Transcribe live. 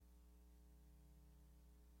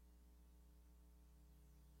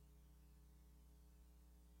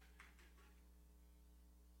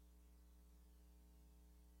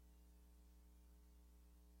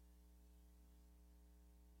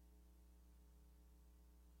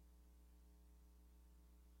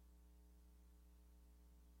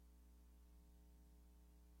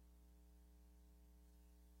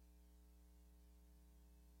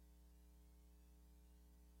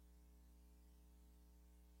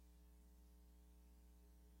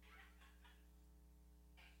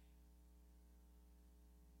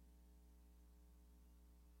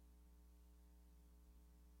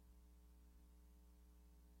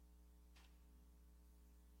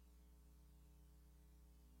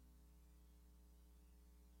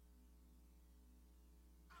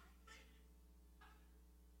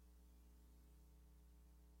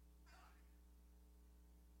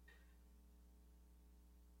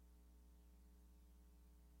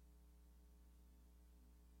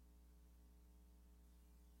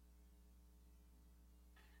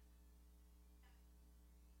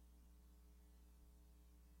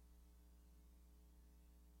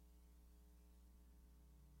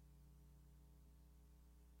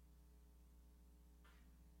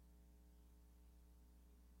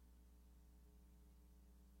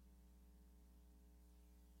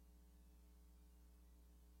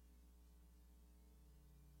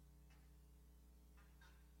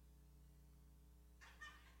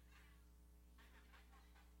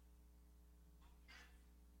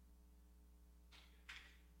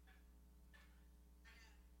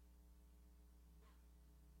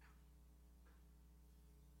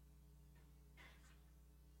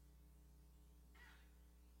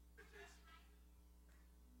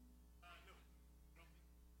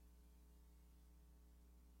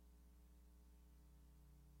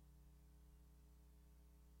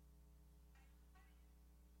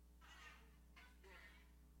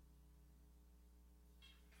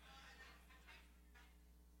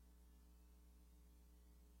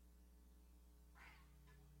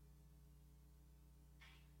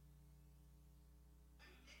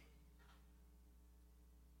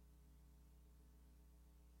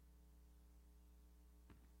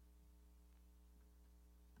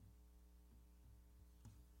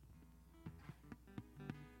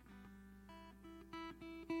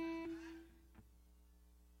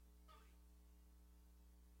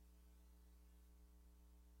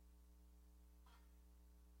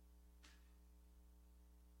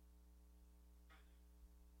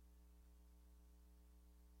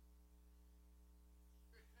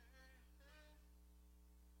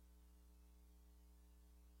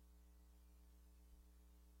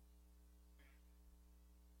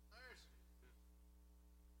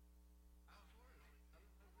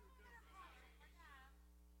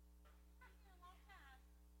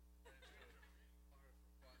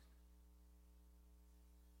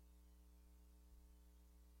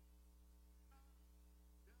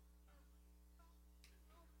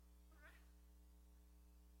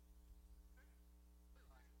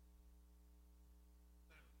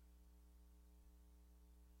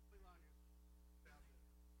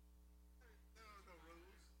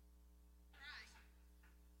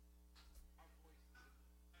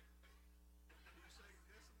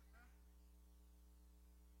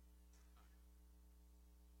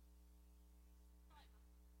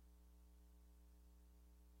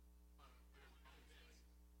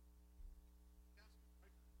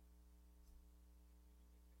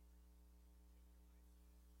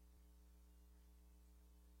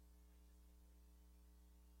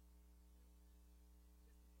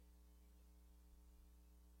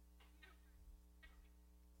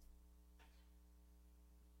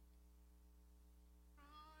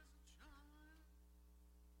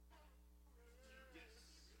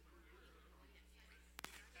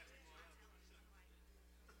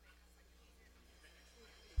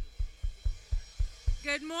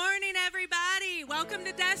Good morning, everybody. Welcome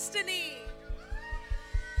to Destiny.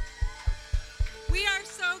 We are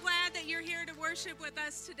so glad that you're here to worship with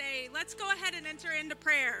us today. Let's go ahead and enter into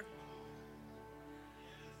prayer.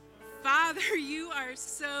 Father, you are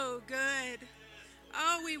so good.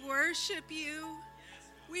 Oh, we worship you.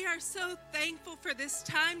 We are so thankful for this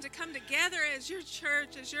time to come together as your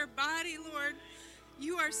church, as your body, Lord.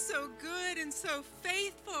 You are so good and so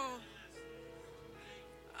faithful.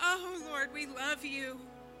 Oh, Lord, we love you.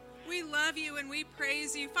 We love you and we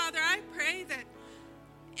praise you. Father, I pray that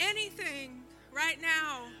anything right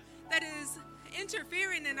now that is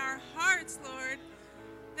interfering in our hearts, Lord,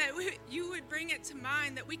 that you would bring it to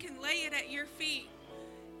mind, that we can lay it at your feet.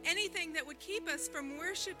 Anything that would keep us from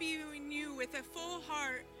worshiping you with a full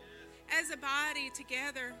heart as a body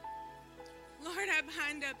together. Lord, I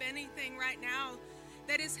bind up anything right now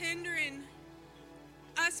that is hindering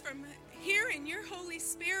us from hearing your Holy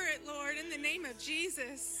Spirit, Lord, in the name of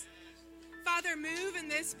Jesus. Father, move in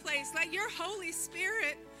this place. Let your Holy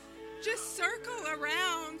Spirit just circle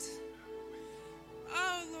around.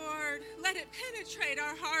 Oh, Lord, let it penetrate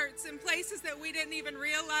our hearts in places that we didn't even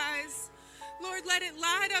realize. Lord, let it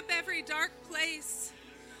light up every dark place.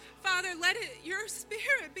 Father, let your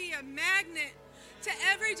Spirit be a magnet to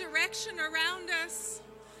every direction around us.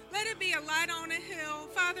 Let it be a light on a hill.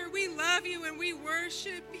 Father, we love you and we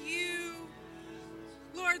worship you.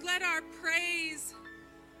 Lord, let our praise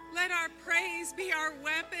be our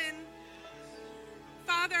weapon.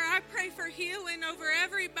 Father, I pray for healing over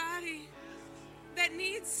everybody that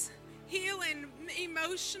needs healing,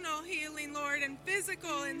 emotional healing, Lord, and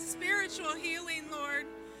physical and spiritual healing, Lord.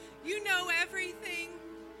 You know everything.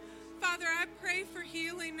 Father, I pray for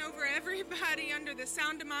healing over everybody under the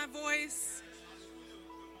sound of my voice.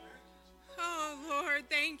 Oh, Lord,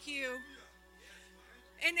 thank you.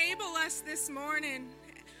 Enable us this morning.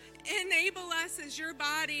 Enable us as your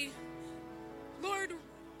body. Lord,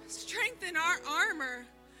 strengthen our armor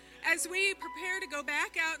as we prepare to go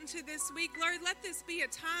back out into this week. Lord, let this be a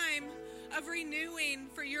time of renewing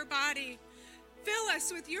for your body. Fill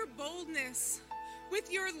us with your boldness,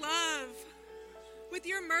 with your love, with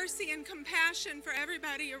your mercy and compassion for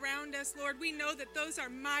everybody around us. Lord, we know that those are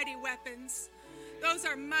mighty weapons. Those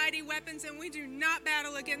are mighty weapons, and we do not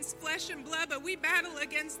battle against flesh and blood, but we battle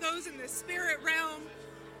against those in the spirit realm.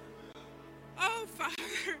 Oh,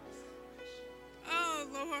 Father. Oh,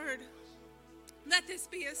 Lord. Let this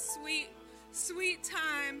be a sweet, sweet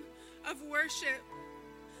time of worship.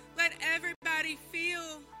 Let everybody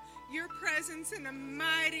feel your presence in a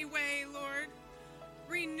mighty way, Lord.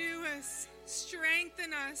 Renew us.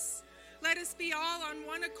 Strengthen us. Let us be all on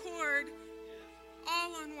one accord.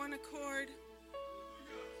 All on one accord.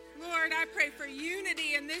 Lord, I pray for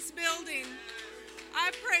unity in this building.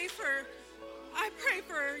 I pray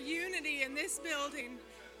for unity in this building.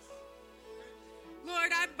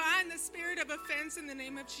 Lord, I bind the spirit of offense in the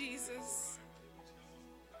name of Jesus.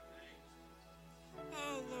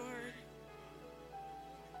 Oh, Lord.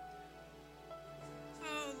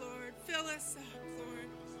 Oh, Lord, fill us up, Lord.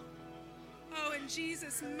 Oh, in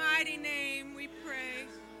Jesus' mighty name we pray.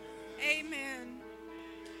 Amen.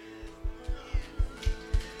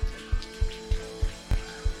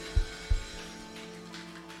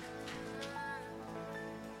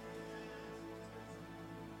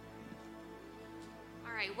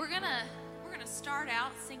 All right, we're gonna start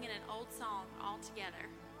out singing an old song all together.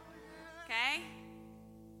 Okay?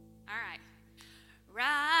 All right.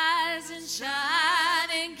 Rise and shine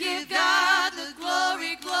and give God the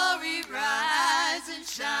glory, glory. Rise and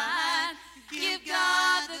shine, give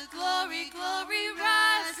God the glory, glory.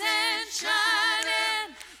 Rise and shine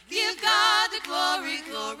and give God the glory,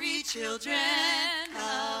 glory. Children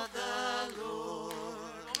of the Lord.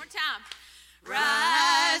 One more time.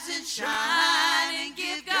 Rise and shine and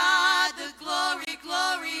give God the glory,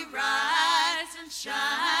 glory. Rise and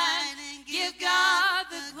shine and give God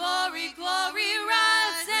the glory, glory.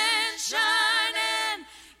 Rise and shine and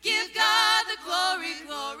give God the glory,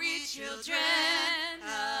 glory. Children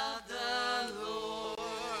of the Lord.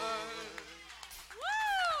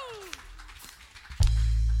 Woo!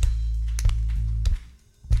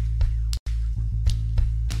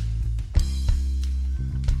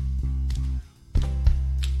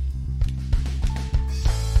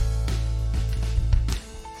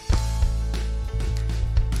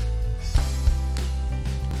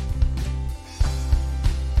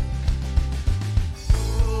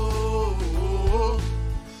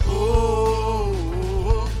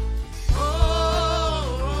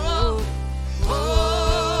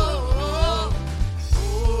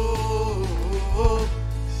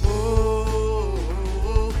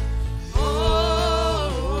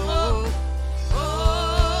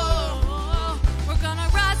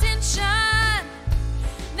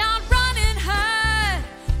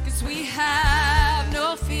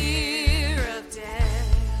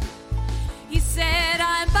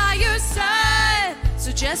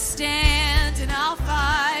 Just stand and I'll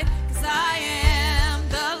fight, 'cause I am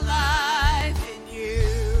the life in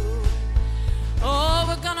you. Oh,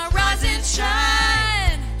 we're gonna rise and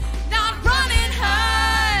shine, not run and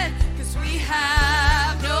hide, 'cause we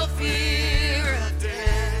have no fear of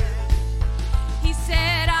death. He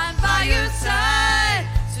said, I'm by your side,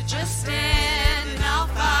 so just stand and I'll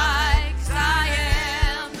fight, 'cause I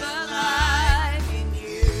am the life in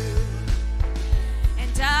you,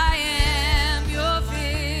 and I am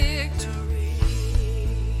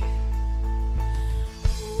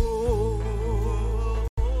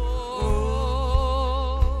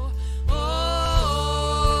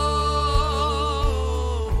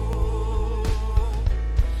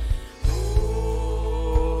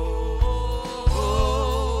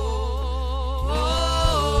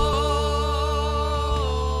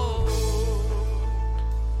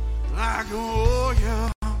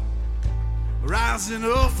rising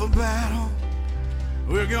up for battle.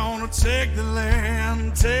 We're gonna take the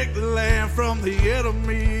land from the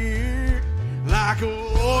enemy. Like a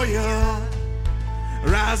warrior,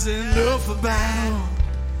 rising up for battle.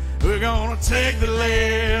 We're gonna take the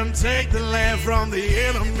land from the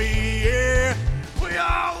enemy. Yeah, we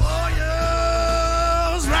are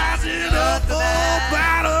warriors, rising up for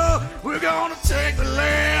battle. We're gonna take the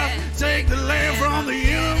land from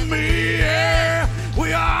the enemy. Yeah,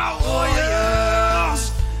 we are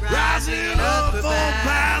warriors, rising up for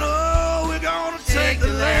battle. We're gonna take the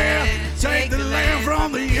land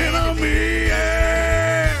from the enemy.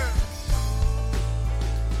 Yeah.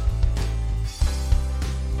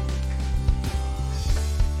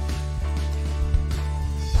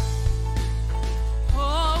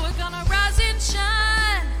 Oh, we're gonna rise and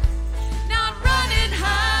shine, not run and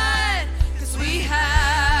hide, 'cause we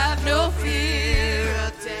have no fear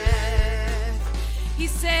of death. He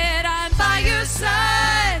said, I'm by your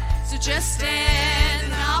side, so just stand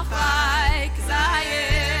and I'll fight, 'cause I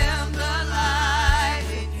am the life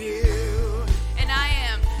in you, and I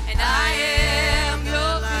am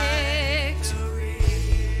your victory.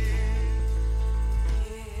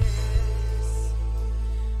 Yes.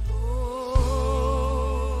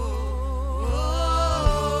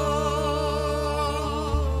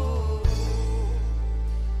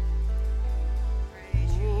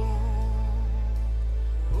 Praise you.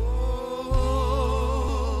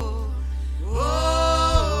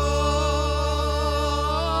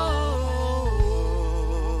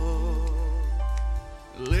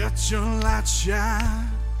 Let your light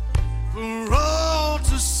shine for all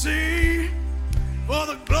to see, for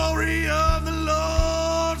the glory of the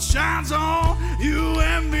Lord shines on you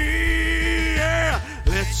and me. Yeah,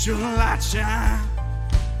 let your light shine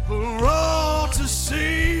for all to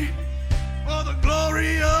see, for the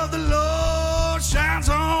glory of the Lord shines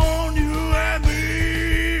on you and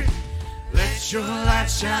me. Let your light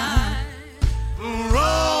shine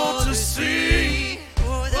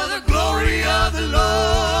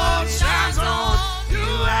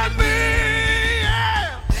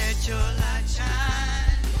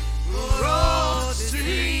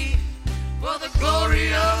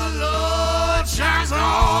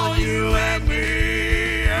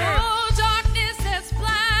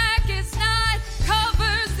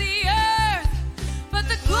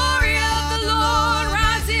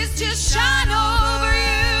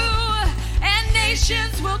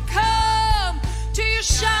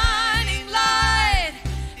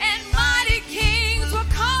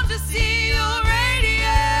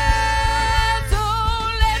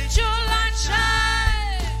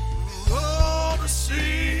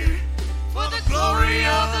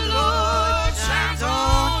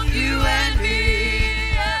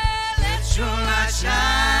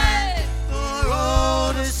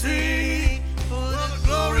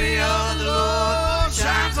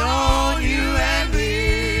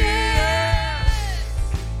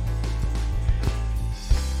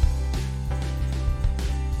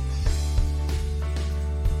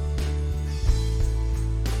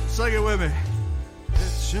Sing it with me.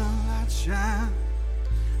 Let your light shine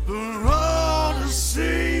for all to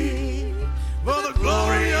see, for the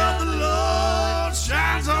glory of the Lord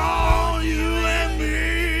shines on you and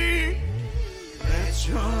me. Let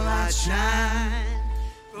your light shine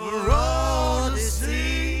for all to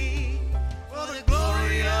see, for the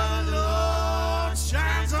glory of the Lord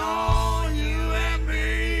shines on you and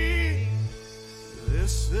me.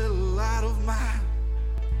 This little light of mine,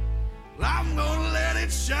 I'm gonna let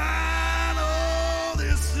it shine. Oh,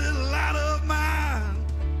 this little light of mine,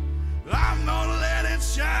 I'm gonna let it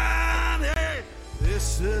shine. Hey,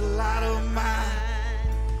 this little light of mine,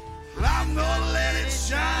 I'm gonna let it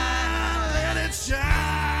shine. Let it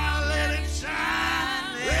shine, let it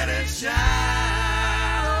shine, let it shine.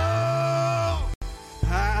 Oh,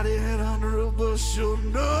 hide it under a bushel.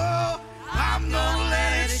 No, I'm gonna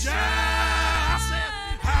let it shine. I said,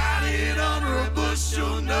 hide it under a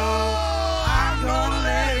bushel. No, I'm gonna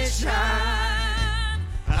let it shine.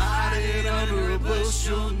 Hide it under a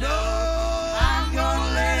bushel. No, I'm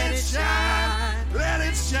gonna let it shine. Let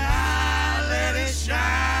it shine, let it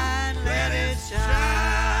shine, let it shine.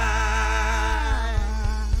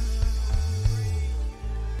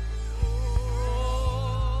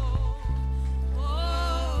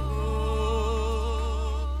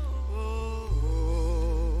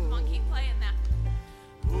 Come on, keep playing that.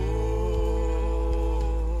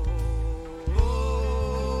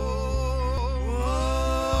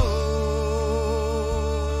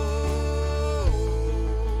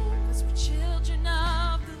 Cause we're children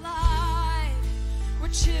of the light. We're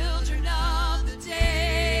children of the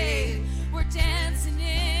day. We're dancing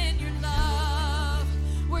in your love.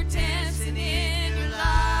 We're dancing in your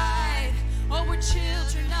light. Oh, we're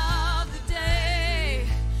children of the day.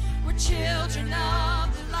 We're children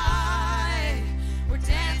of the light. We're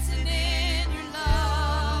dancing in your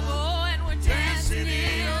love. Oh, and we're dancing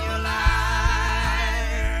in your light.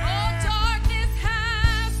 Oh, darkness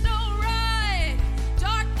has no right.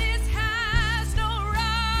 Darkness has no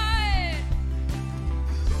right.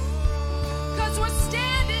 'Cause we're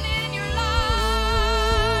standing in your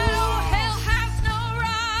light. Oh, hell has no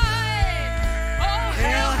right. Oh,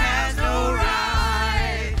 hell has no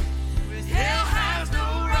right. Hell has no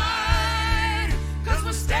right. 'Cause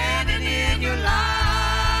we're standing in your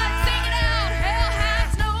light. Sing it out. Hell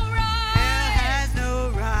has no right. Hell has no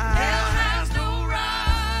right. Hell has no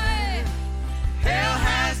right. Hell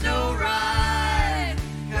has no right.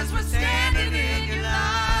 'Cause we're standing in your light.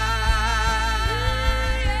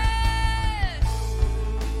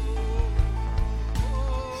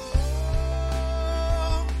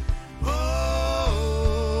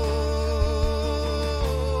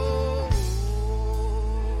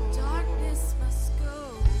 Darkness must go.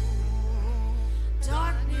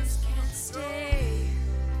 Darkness can't stay.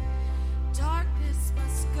 Darkness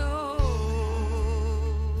must go.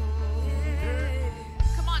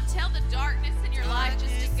 Come on, tell the darkness in your life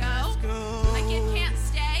just to go. Like it can't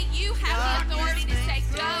stay. You have the authority to say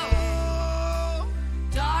go.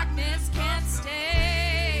 Darkness can't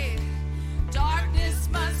stay. Darkness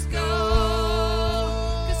must go.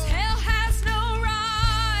 'Cause hell has no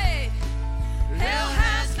right. Hell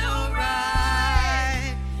has no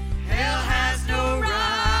right. Hell has no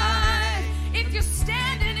right. If you're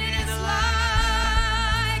standing in his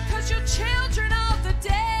light, 'cause you're children of the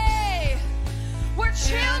day. We're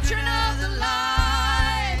children of the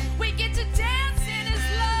light. We get to dance in his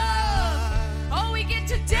love. Oh, we get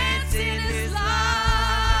to dance in his light.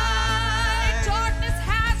 Darkness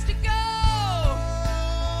has to go.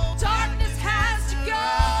 Darkness has to go.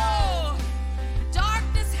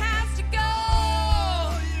 Darkness has to go.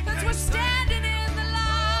 'Cause we're standing in the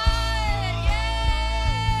light.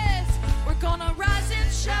 Yes. We're gonna rise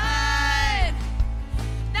and shine.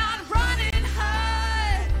 Not run and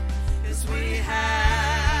hide. 'Cause we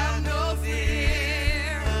have no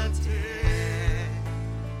fear of death.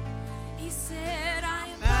 He said, I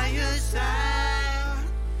am By your side,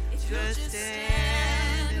 if you'll just just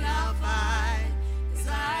stand stand, and I'll I'll fight. fight. 'Cause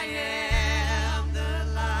I am the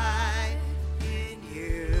light. in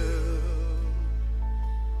you.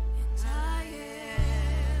 And I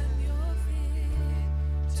am your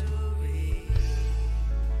victory.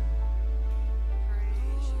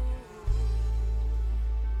 Praise you, God.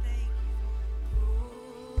 Thank you.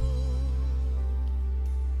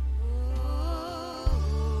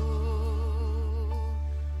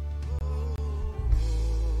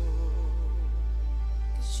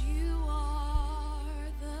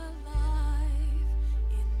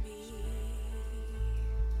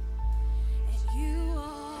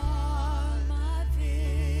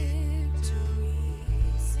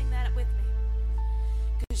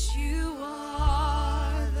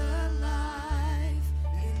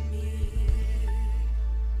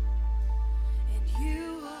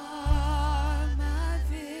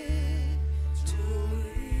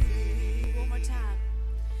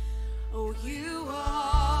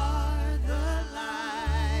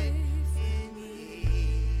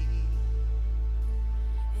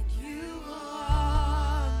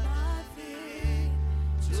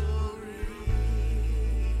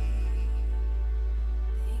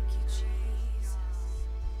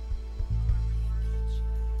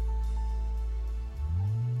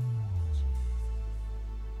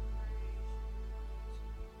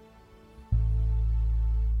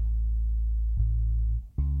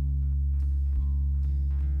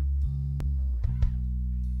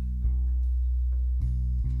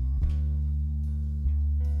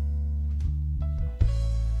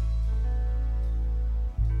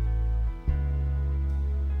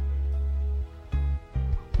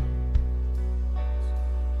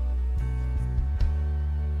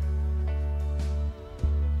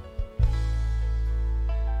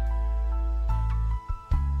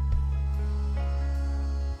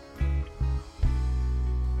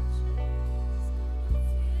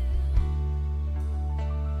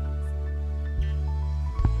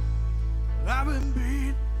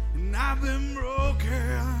 I've been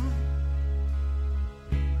broken,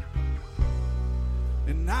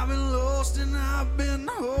 and I've been lost, and I've been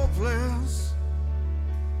hopeless.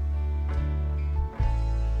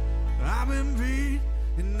 I've been beat,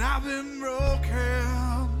 and I've been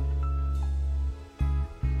broken,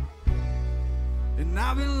 and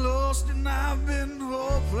I've been lost, and I've been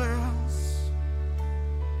hopeless.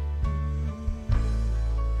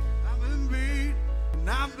 I've been beat, and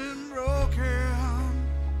I've been broken.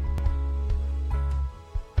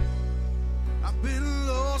 I've been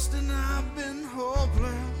lost, and I've been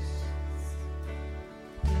hopeless.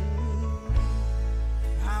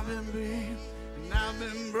 I've been beat, and I've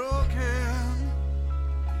been broken,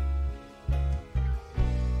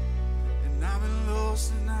 and I've been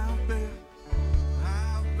lost, and I've been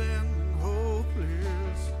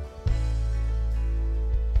hopeless.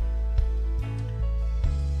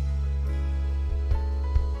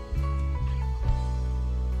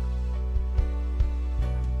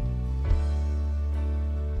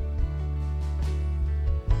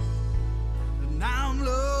 And now I'm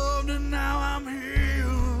loved, and now I'm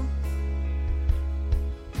healed,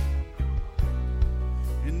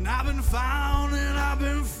 and I've been found, and I've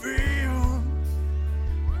been filled.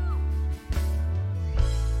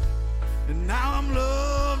 And now I'm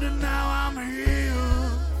loved, and now I'm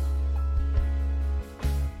healed,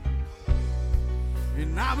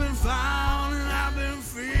 and I've been found, and I've been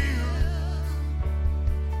filled.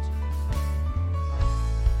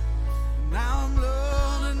 And now I'm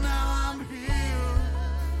loved, and now I'm healed,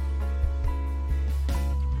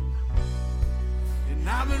 and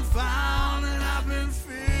I've been found, and I've been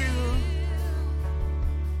filled.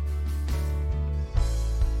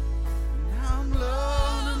 And now I'm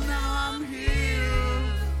loved, and now I'm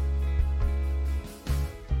healed,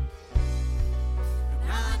 and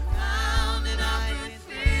I'm found, and I've been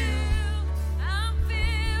filled. I'm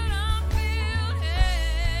filled,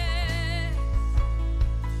 hey.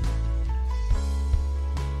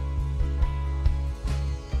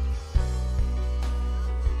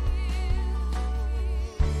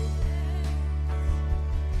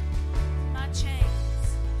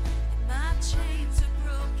 My chains are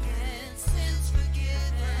broken, sins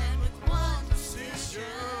forgiven with one decision.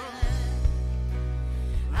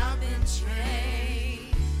 I've been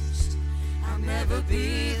changed, I'll never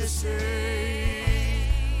be the same.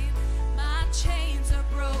 My chains are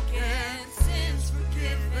broken, sins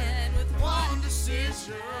forgiven with one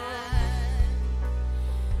decision.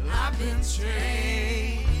 I've been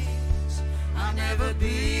changed, I'll never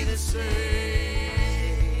be the same.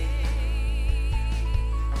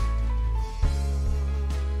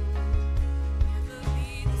 Never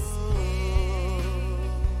be the same.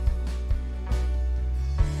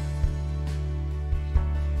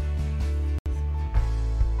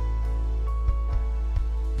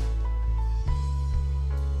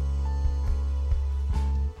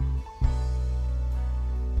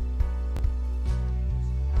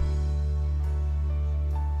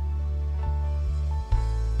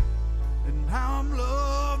 And now I'm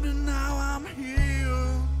loved, and now I'm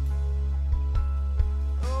healed.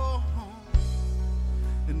 Oh,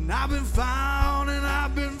 and I've been found, and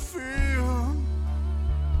I've been filled.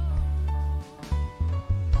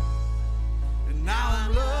 And now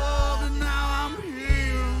I'm loved, and now I'm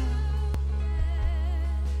healed.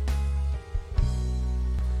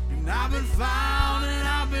 And I've been found, and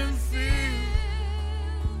I've been filled.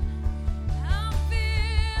 I'm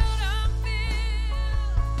filled, I'm filled.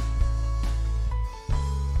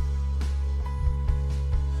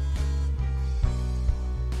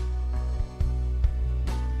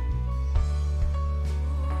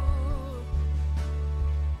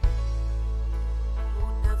 Oh,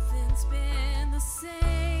 nothing's been the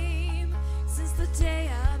same since the day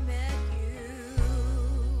I met you.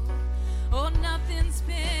 Oh, nothing's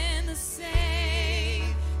been the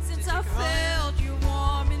same since I fell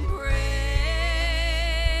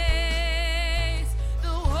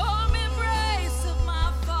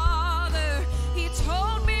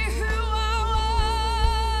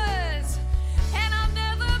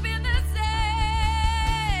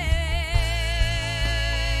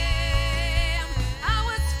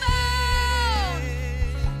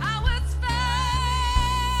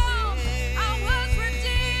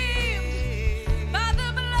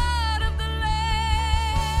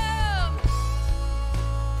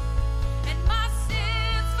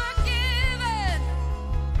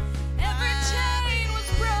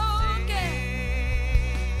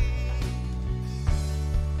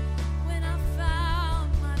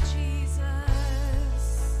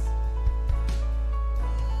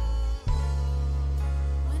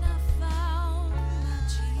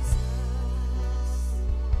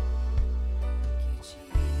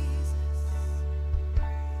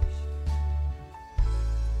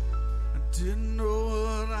didn't know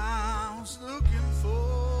what I was looking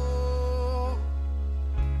for,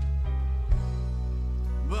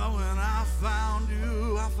 but when I found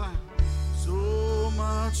you, I found so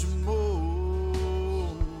much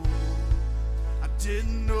more. I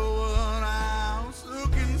didn't know what I was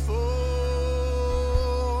looking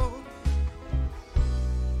for,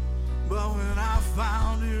 but when I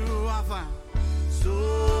found you, I found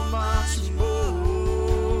so much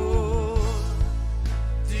more.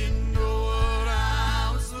 Didn't know what I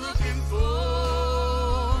was looking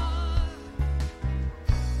for,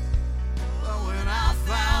 but when I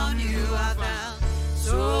found you, I found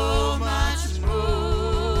so much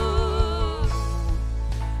more.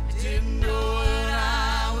 Didn't know what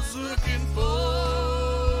I was looking for,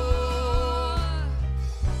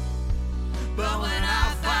 but when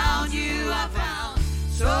I found you, I found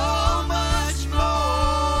so much more.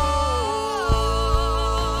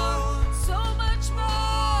 So much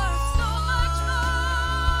more, so much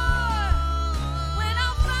more. When I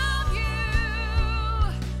found you,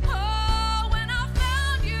 oh, when I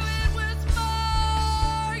found you, it was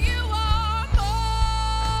more. You are more.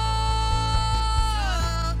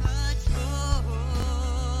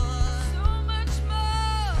 So much more.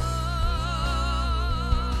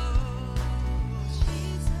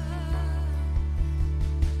 Jesus,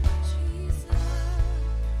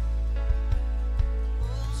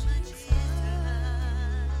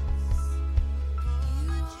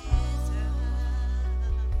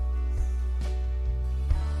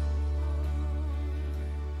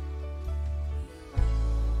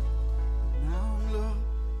 Now I'm loved,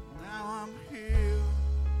 now I'm healed,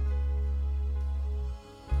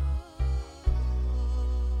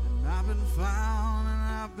 and I've been found and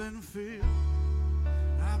I've been filled,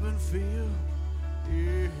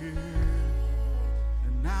 yeah.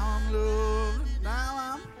 And now I'm loved, and now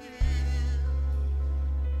I'm healed.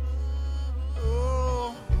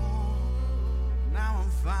 Oh, now I'm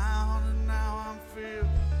found and now I'm filled.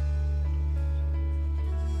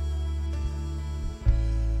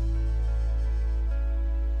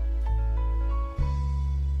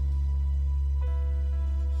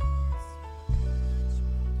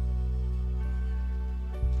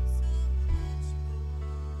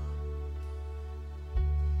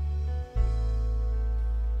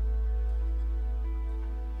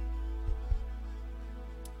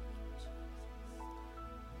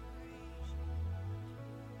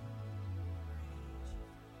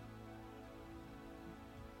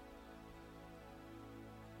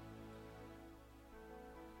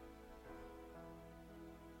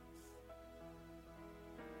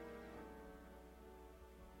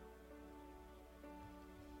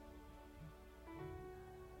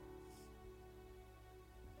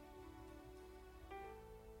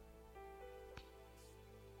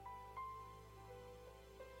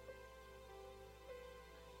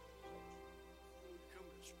 When we come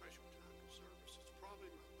to a special time in service, it's probably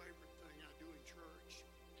my favorite thing I do in church.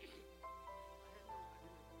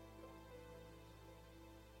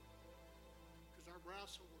 Because I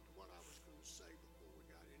wrestled with what I was going to say before we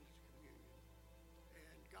got into the communion.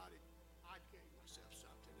 And I gave myself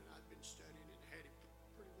something, and I'd been studying it and had it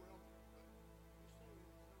pretty well.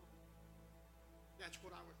 That's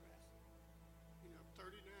what I was wrestling. You know,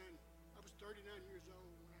 I was 39 years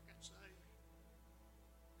old when I got saved.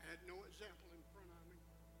 I had no example in front of me.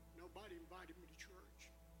 Nobody invited me to church.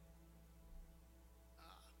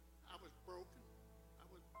 I was broken. I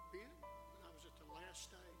was bent, and I was at the last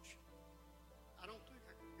stage. I don't think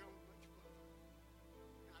I could go much further.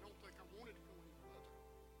 I don't think I wanted to go any further.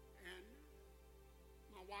 And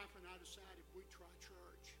my wife and I decided we'd try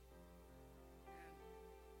church. And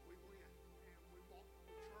we went, and we walked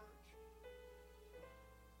to church.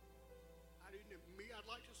 I'd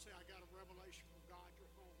like to say I got a revelation from God, you're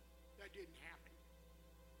home. That didn't happen.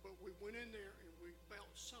 But we went in there and we felt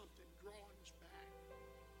something drawing us back.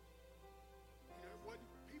 You know,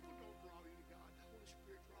 people don't draw you to God. The Holy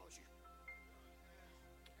Spirit draws you.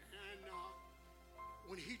 And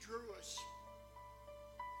when He drew us,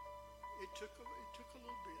 it took a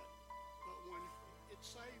little bit. But when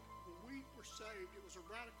we were saved, it was a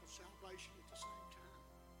radical salvation at the same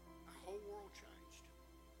time. Our whole world changed.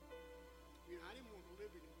 You know, I didn't want to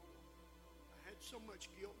live anymore. I had so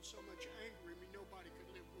much guilt and so much anger in me, nobody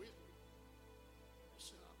could live with me.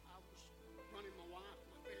 So I was running my life,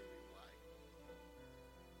 my family away.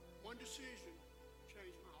 One decision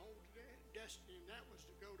changed my whole destiny, and that was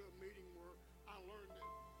to go to a meeting where I learned that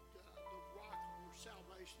the rock of your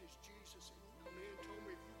salvation is Jesus. And a man told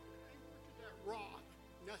me, if you anchor to that rock,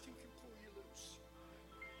 nothing can pull you loose.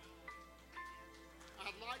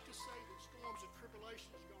 I'd like to say that storms and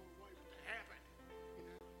tribulations gone away, but they haven't.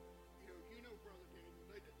 You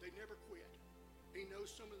they never quit. He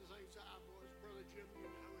knows some of the things that I was, Brother Jim,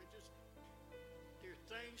 there are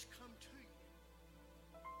things come to you.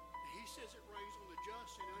 He says it rains on the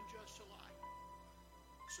just and unjust alike.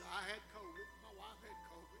 So I had COVID. My wife had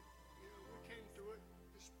COVID. We came through it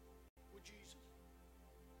just with Jesus.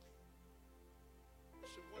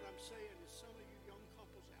 So what I'm saying is some of you young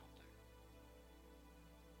couples out there,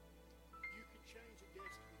 you can change the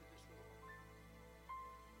destiny of this world.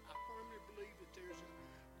 I firmly believe that there's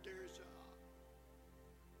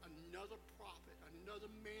another prophet, another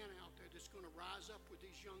man out there that's going to rise up with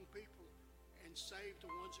these young people and save the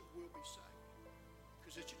ones that will be saved.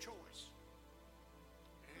 Because it's a choice.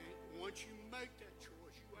 And once you make that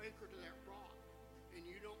choice, you anchor to that rock. And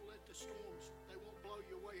you don't let the storms, they won't blow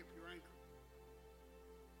you away if you're anchored.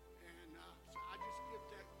 And so I just give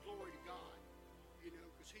that glory to God,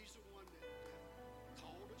 because He's the one that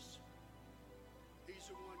called us. He's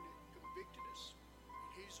the one that convicted us. And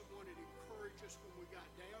He's the one that encouraged us when we got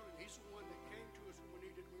down. And He's the one that came to us when we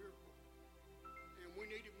needed a miracle. And we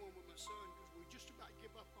needed one with my son because we just about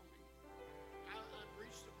give up on him. I'd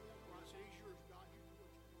reached the point where I said, He's yours, God. You do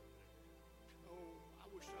what you want. Oh, I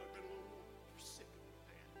wish I'd been a little more specific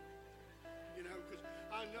with that. Because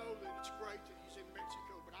I know that it's great that he's in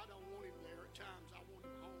Mexico, but I don't want him there at times. I want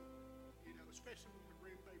him home. Especially when the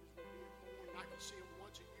grandbabies were being born and I can see him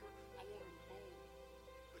once a year. I want him home.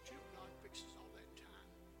 But God fixes all that in time.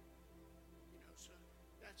 So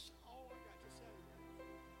that's all I got to say.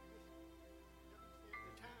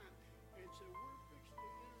 The time. And so we're fixing to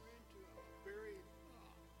enter into a very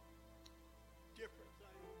different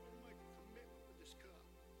thing. We're going to make a commitment with this cup.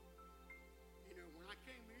 When I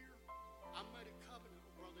came here, I made a covenant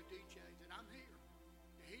with Brother DJ that I'm here.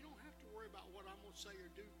 And he don't have to worry about what I'm going to say or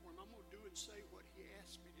do for him. I'm going to do and say what he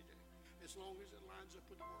asked me to do, as long as it lines up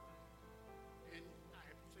with the Word. And I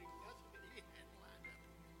haven't seen nothing that he hadn't lined up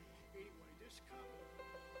with. Anyway, this covenant,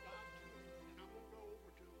 God took it, and I'm going to go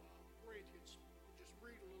over to Corinthians and just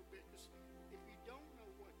read a little bit. Because if you don't know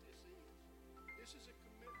what this is a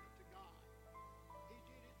commitment to God. He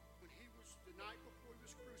did it when he was, the night before he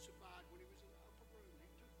was crucified, when he was in the upper room. He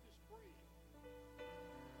took this bread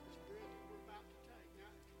that we're about to take. Now,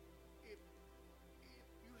 if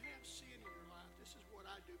you have sin in your life, this is what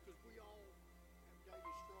I do, because we all have daily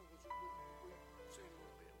struggles that we sin a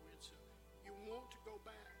little bit with. So you want to go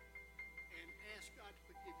back and ask God to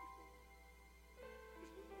forgive you for it. Because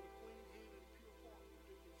we want a clean hand and a pure heart when we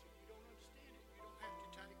do this. If you don't understand it, you don't have to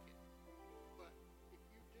take it. But if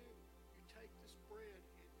you do, you take this bread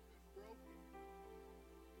and you broke it.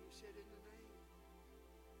 And you said, in the name of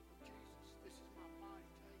Jesus, this is my body,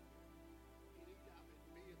 take it. And eat of it,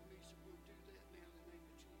 me and me. So we'll do that now in the name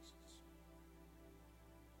of Jesus.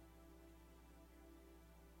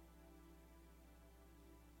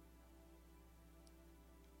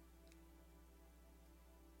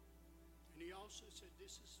 And he also said,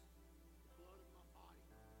 this is the blood of my body.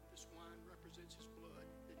 This wine represents his blood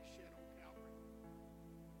that he shed on Calvary,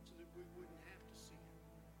 so that we wouldn't have to sin,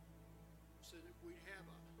 so that we'd have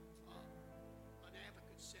an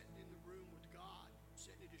advocate sitting in the room with God,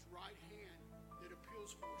 sitting at his right hand that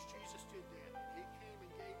appeals for us. Jesus did that. He came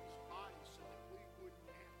and gave his body so that we wouldn't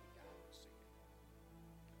have to die in sin.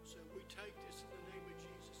 So we take this in the name of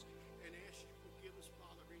Jesus and ask you to forgive us,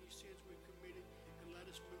 Father, of any sins we've committed, and let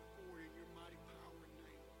us move forward in your mighty power and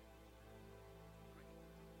name.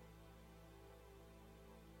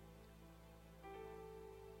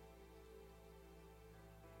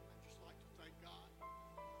 I'd just like to thank God. Thank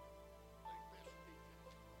Pastor DJ.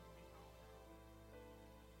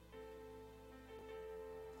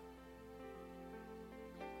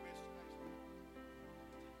 God bless today's meeting.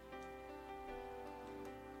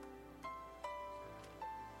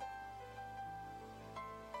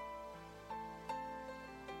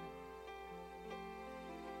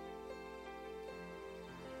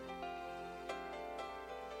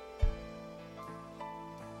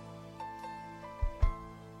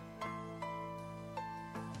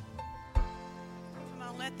 Come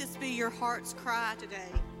on, let this be your heart's cry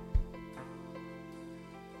today.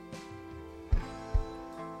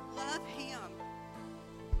 Love him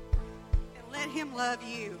and let him love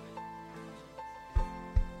you.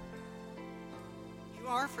 You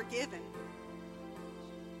are forgiven.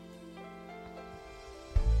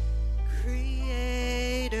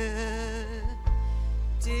 Creator,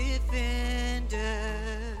 defender,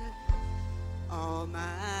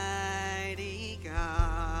 Almighty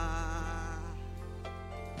God,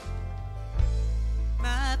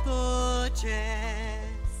 my fortress,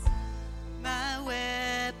 my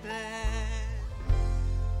weapon,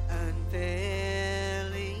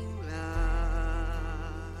 unfailing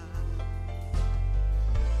love.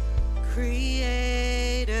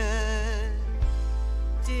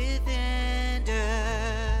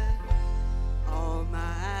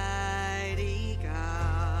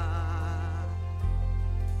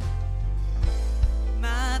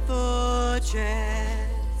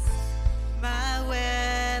 fortress, my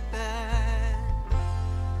weapon,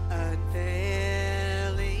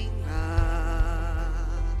 unfailing love.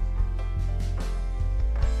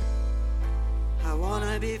 I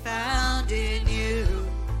wanna be found in you.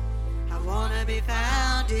 I wanna be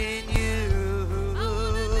found in you.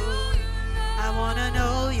 I wanna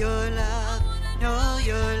know your love, know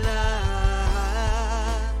your love.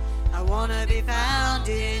 I wanna be found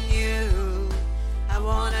in you. I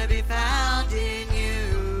wanna be found in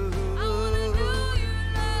you.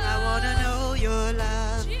 I wanna know your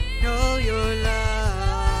love, know your love.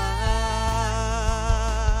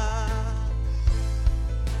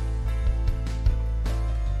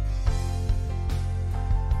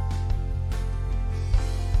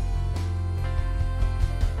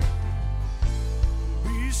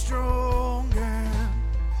 Be strong and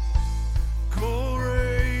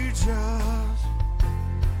courageous.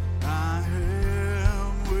 I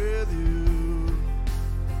am with you.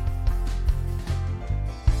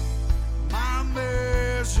 My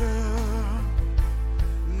measure,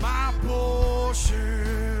 my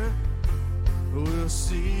portion will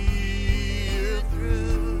see it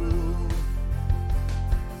through.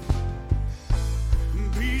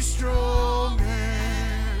 Be strong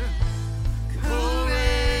and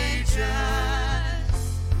courageous.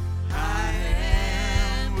 I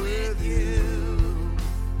am with you.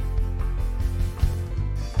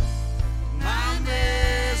 My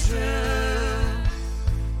measure,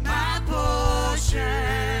 my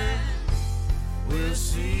portion will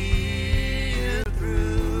see it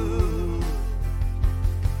through.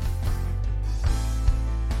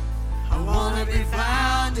 I wanna be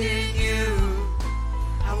found in you.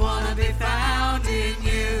 I wanna be found in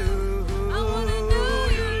you. I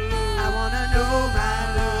wanna know my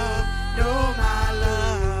love, know my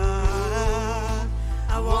love.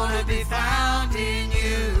 I wanna be found in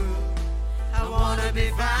you. I wanna be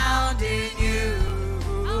found in you.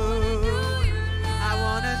 I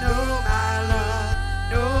wanna know my love,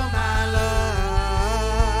 know my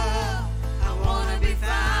love. I wanna be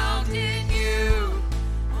found in you.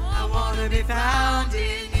 I wanna be found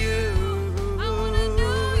in you.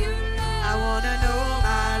 I wanna know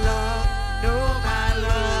my love, know my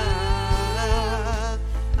love.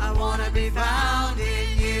 I wanna be found in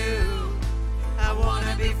you. I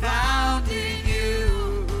wanna be found in you.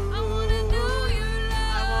 I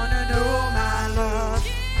wanna know my love,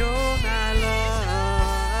 know my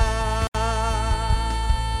love.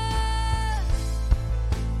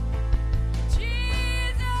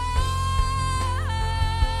 Jesus.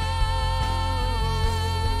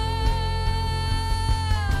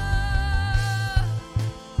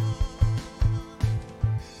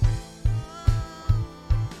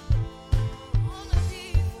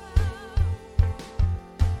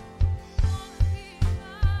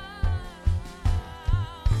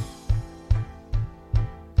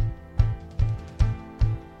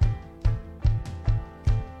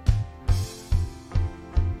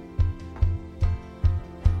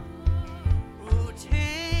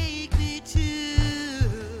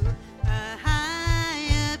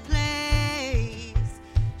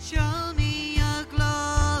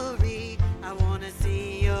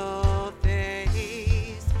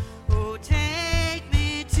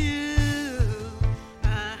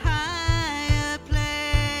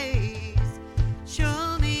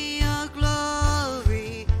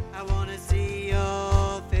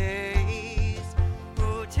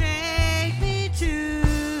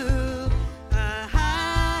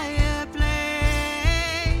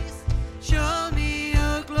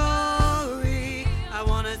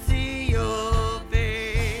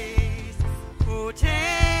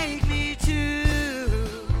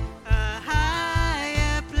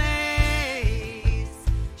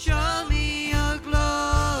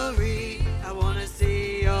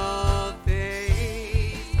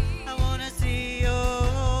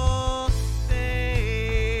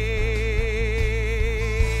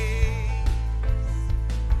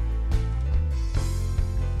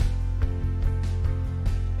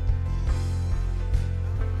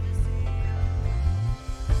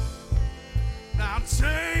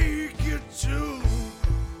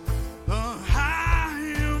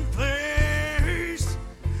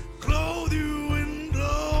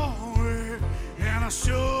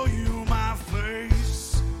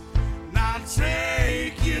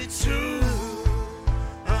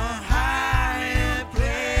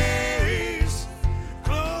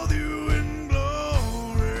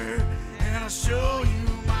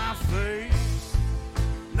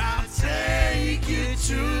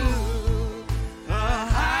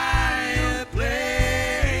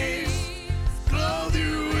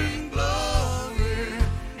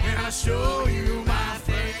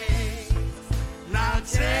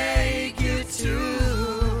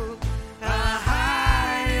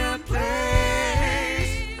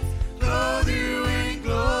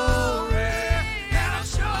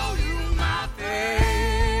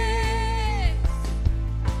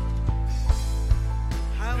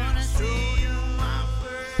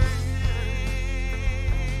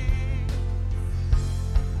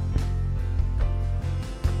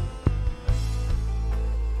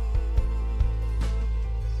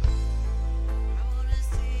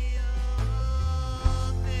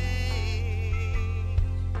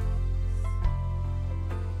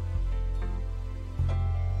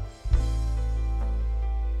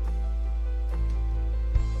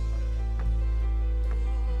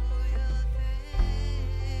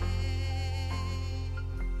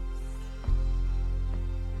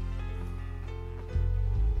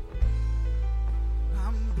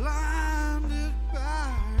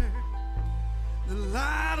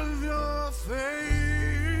 light of your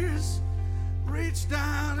face reach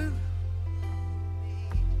down and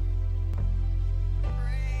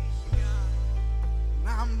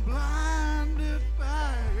I'm blinded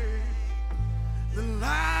by the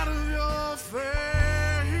light of your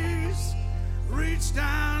face. Reach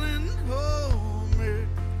down and hold me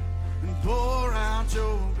and pour out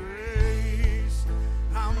your grace.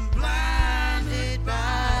 I'm blinded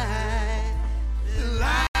by the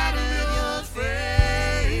light of your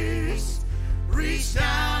face. Reach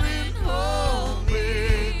down and hold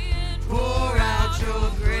me and pour out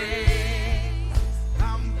your grace.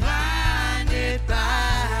 I'm blinded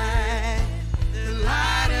by the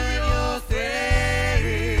light of your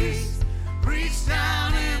face. Reach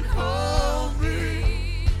down and hold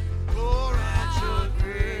me, pour out your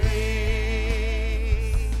grace.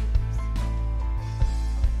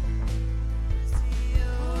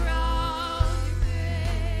 Pour out your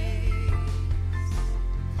grace.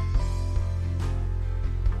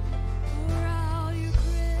 Pour out your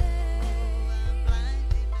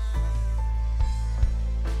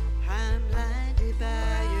I'm blinded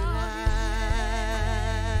by your light,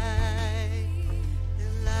 the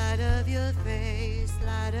light of your face,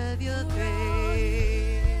 light of your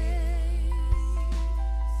face.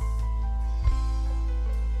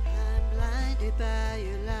 I'm blinded by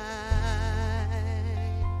your light,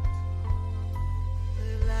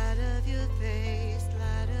 the light of your face,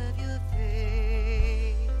 light of your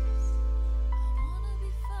face.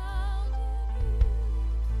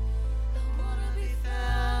 I wanna be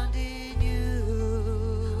found in you.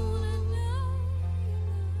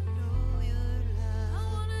 Know your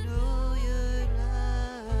love, know your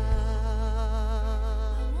love.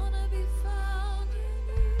 I wanna be found in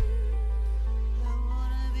you. I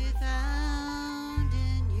wanna be found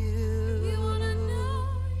in you. We wanna know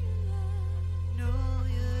your love, know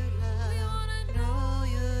your love. We wanna know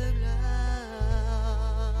your love.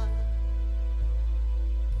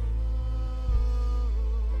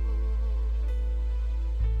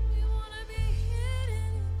 We wanna be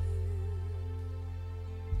hidden in you,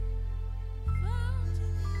 found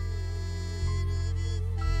in the light of your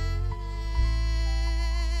face.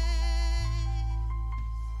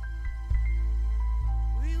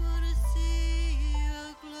 We wanna see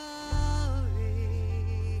your glory.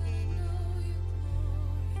 Know your glory,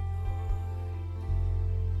 Lord.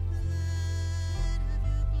 The light of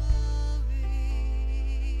your glory.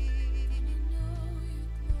 Know your glory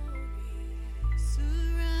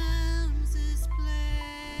surrounds this place.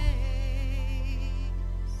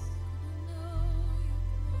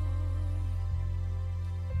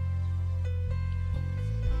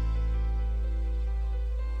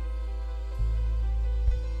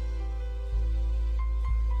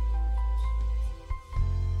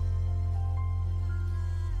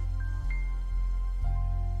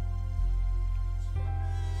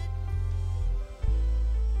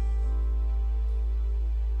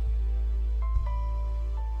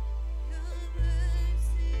 Know your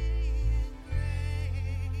mercy and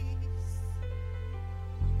grace.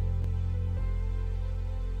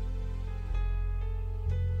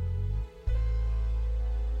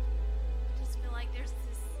 I just feel like there's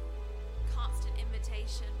this constant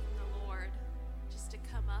invitation from the Lord just to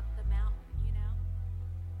come up the mountain, you know?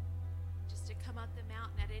 Just to come up the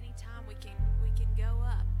mountain at any time we can go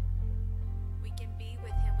up. We can be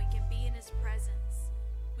with him. We can be in his presence.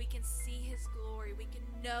 We can see his glory. We can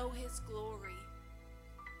know his glory.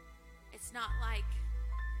 It's not like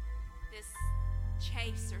this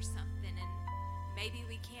chase or something and maybe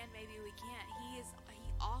we can, maybe we can't. He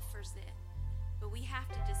offers it. But we have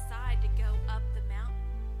to decide to go up the mountain.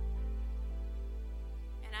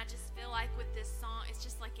 And I just feel like with this song, it's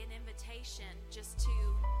just like an invitation just to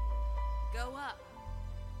go up.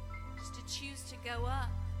 Just to choose to go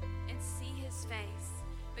up and see his face.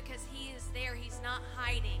 Because he is there. He's not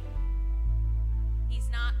hiding. He's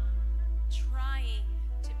not trying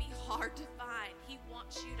to be hard to find. He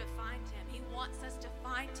wants you to find him. He wants us to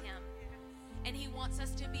find him. And he wants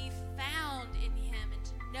us to be found in him and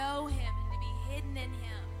to know him and to be hidden in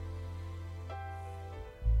him.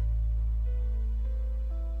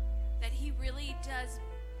 That he really does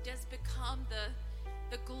become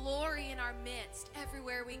the glory in our midst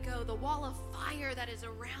everywhere we go. The wall of fire that is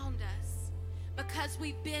around us. Because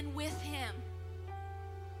we've been with him.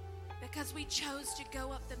 Because we chose to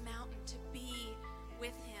go up the mountain to be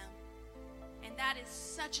with him. And that is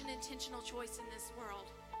such an intentional choice in this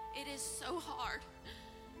world. It is so hard.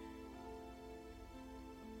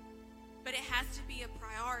 But it has to be a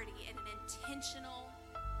priority and an intentional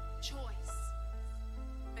choice.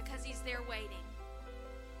 Because he's there waiting.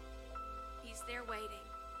 He's there waiting.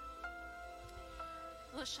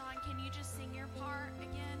 LaShawn, can you just sing your part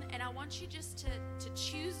again? And I want you just to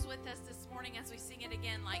choose with us this morning as we sing it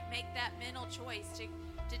again. Like, make that mental choice to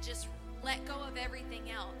just let go of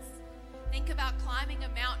everything else. Think about climbing a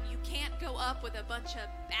mountain. You can't go up with a bunch of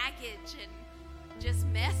baggage and just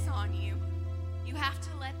mess on you. You have to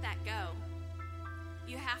let that go.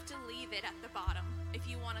 You have to leave it at the bottom if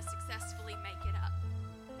you want to successfully make it up.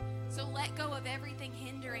 So let go of everything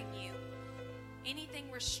hindering you,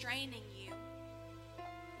 anything restraining you.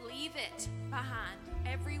 Leave it behind.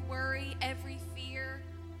 Every worry, every fear,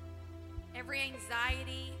 every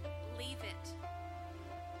anxiety, leave it.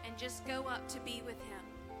 And just go up to be with Him.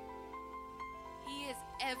 He is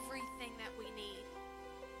everything that we need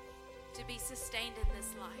to be sustained in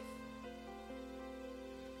this life.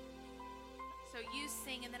 So you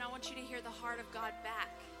sing, and then I want you to hear the heart of God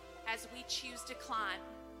back as we choose to climb.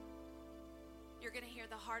 You're going to hear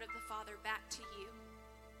the heart of the Father back to you.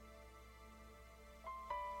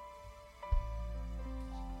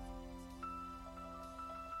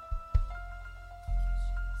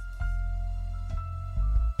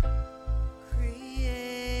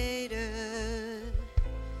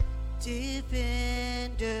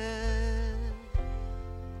 Defender,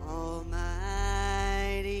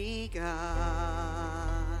 Almighty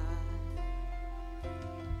God,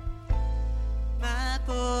 my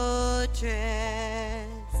fortress,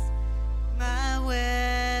 my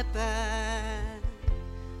weapon,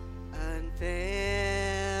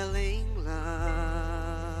 unfailing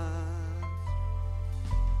love,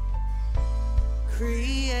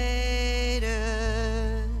 Creator,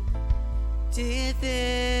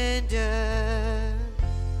 Defender,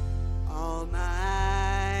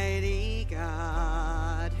 Almighty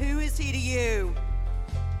God. Who is He to you?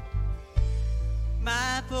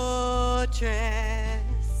 My fortress,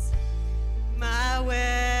 my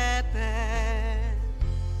weapon,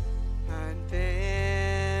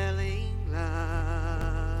 unfailing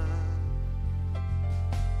love.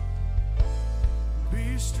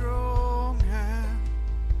 Be strong and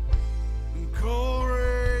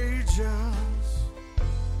courageous.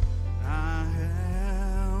 I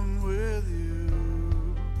am with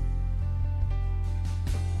you.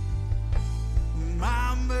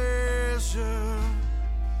 My measure,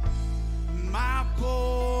 my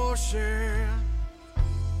portion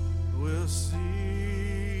will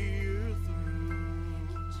see you through.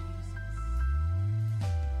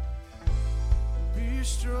 Be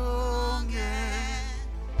strong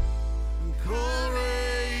and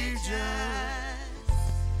courageous.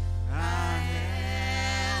 I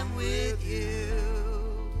am with you.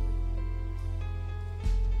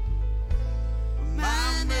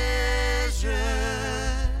 My measure,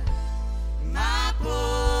 my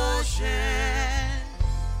portion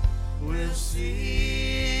will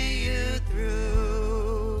see you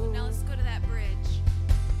through. Now let's go to that bridge.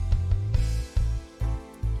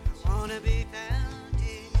 I want to be found in you.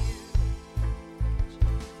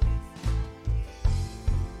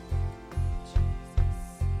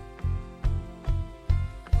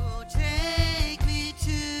 Oh, take me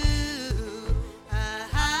to a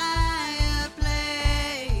higher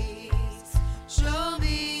place. Show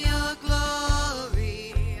me your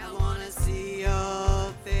glory. I want to see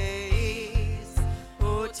your face.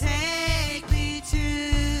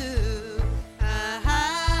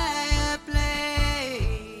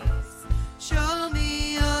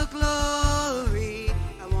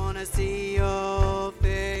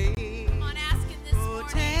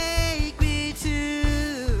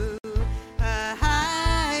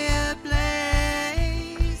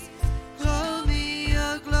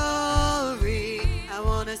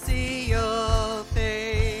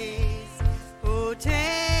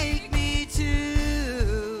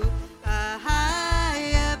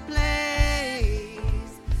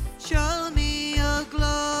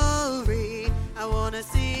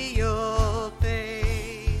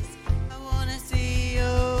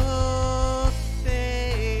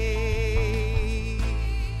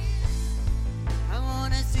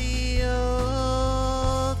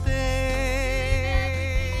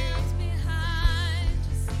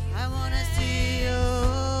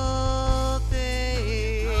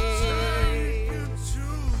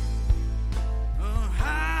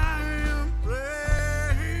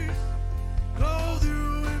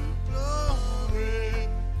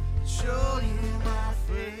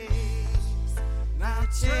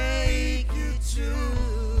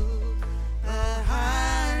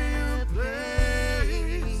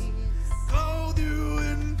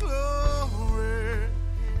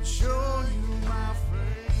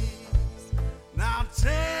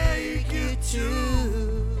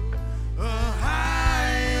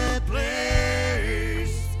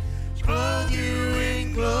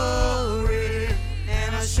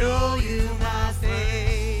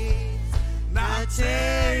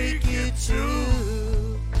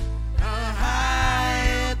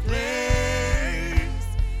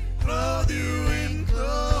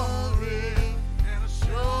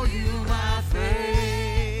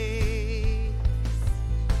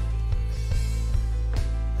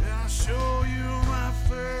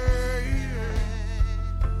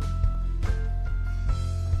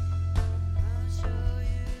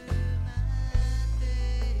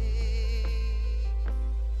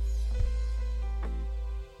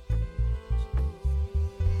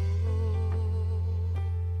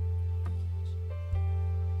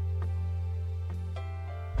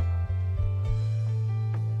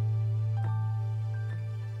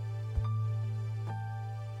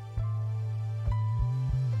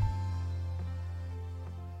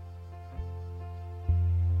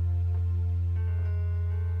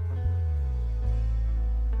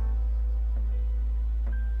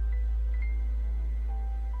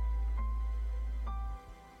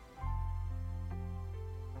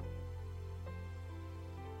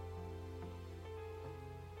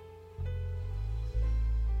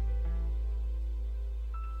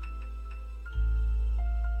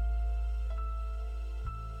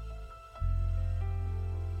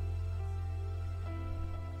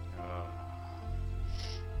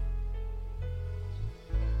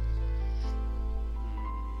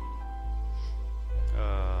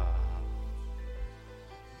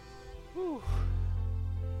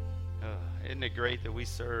 Isn't it great that we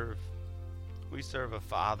serve a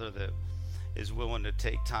Father that is willing to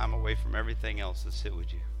take time away from everything else to sit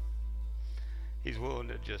with you? He's willing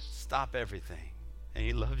to just stop everything. And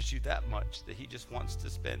he loves you that much that he just wants to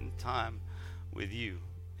spend time with you.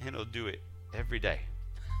 And he'll do it every day.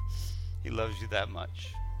 He loves you that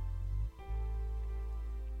much.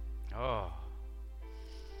 Oh.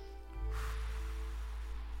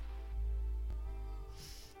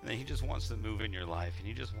 And then he just wants to move in your life, and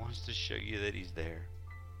he just wants to show you that he's there.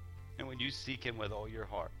 And when you seek him with all your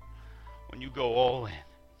heart, when you go all in,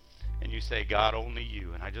 and you say, God, only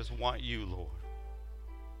you, and I just want you, Lord.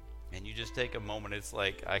 And you just take a moment, it's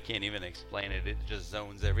like, I can't even explain it. It just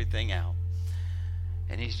zones everything out.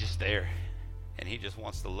 And he's just there. And he just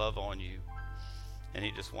wants to love on you. And he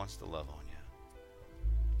just wants to love on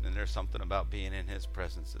you. And there's something about being in his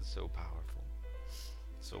presence that's so powerful,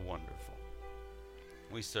 so wonderful.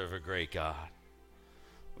 We serve a great God.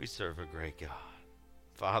 We serve a great God.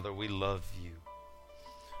 Father, we love you.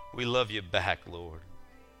 We love you back, Lord.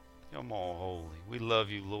 Come on, holy. We love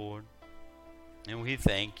you, Lord. And we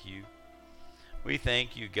thank you. We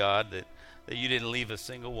thank you, God, that you didn't leave a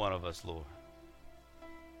single one of us, Lord.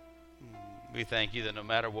 We thank you that no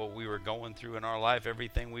matter what we were going through in our life,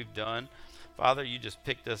 everything we've done, Father, you just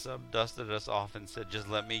picked us up, dusted us off, and said, just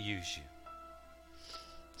let me use you.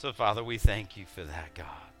 So, Father, we thank you for that, God.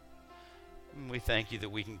 We thank you that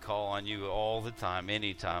we can call on you all the time,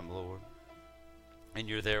 anytime, Lord. And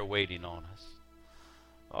you're there waiting on us.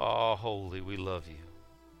 Oh, holy, we love you.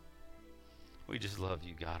 We just love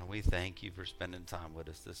you, God, and we thank you for spending time with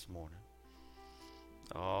us this morning.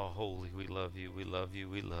 Oh, holy, we love you, we love you,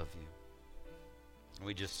 we love you. And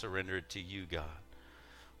we just surrender it to you, God.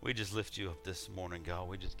 We just lift you up this morning, God.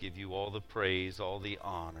 We just give you all the praise, all the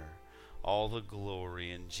honor, all the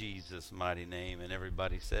glory in Jesus' mighty name. And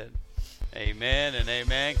everybody said, amen and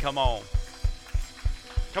amen. Come on.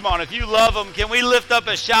 Come on, if you love him, can we lift up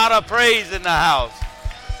a shout of praise in the house?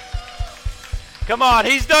 Come on,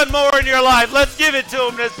 he's done more in your life. Let's give it to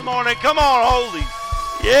him this morning. Come on, holy.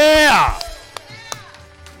 Yeah.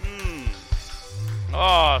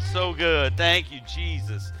 Oh, so good. Thank you,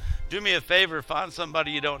 Jesus. Do me a favor. Find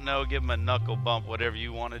somebody you don't know. Give them a knuckle bump, whatever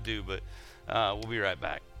you want to do. But we'll be right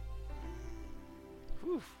back.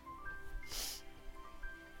 Whew.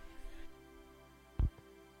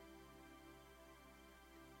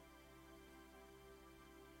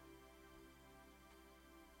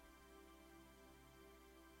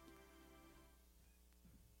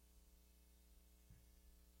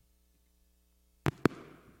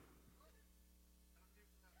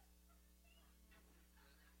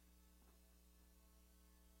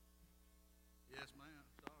 Yes, ma'am.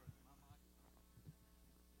 Sorry. My mic.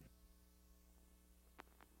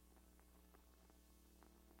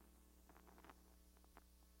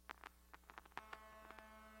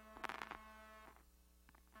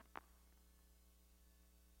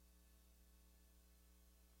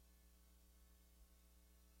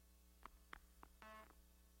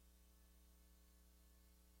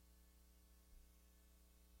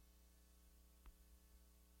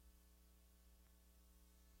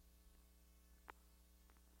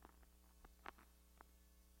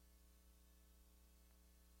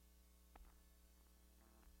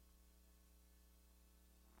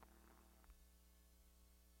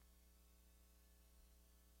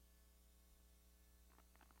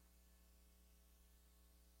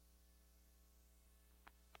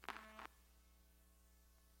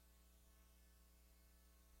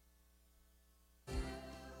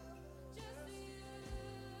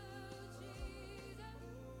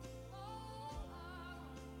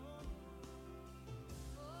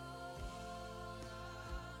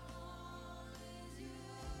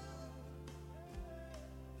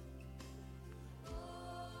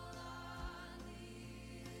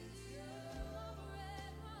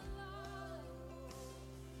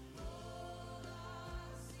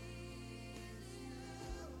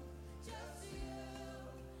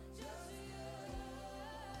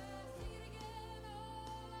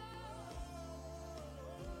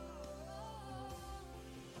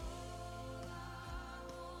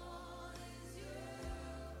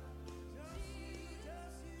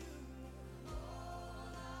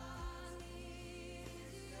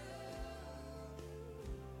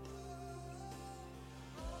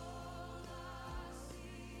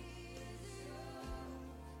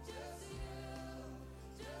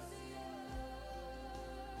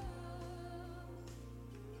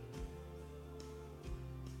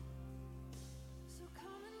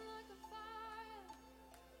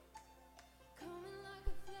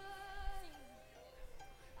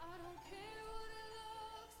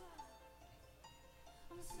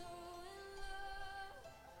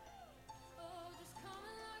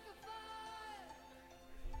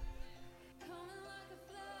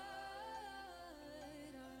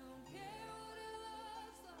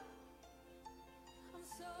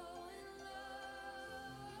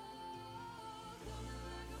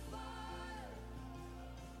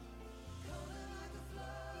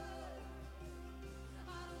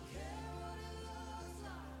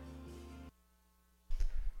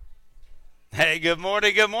 Hey, good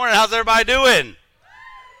morning, good morning. How's everybody doing?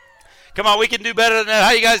 Come on, we can do better than that.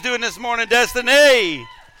 How you guys doing this morning, Destiny?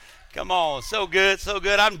 Come on, so good, so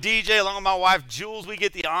good. I'm DJ along with my wife, Jules. We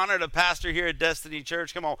get the honor to pastor here at Destiny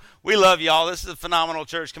Church. Come on, we love y'all. This is a phenomenal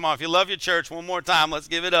church. Come on, if you love your church, one more time, let's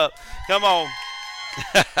give it up. Come on.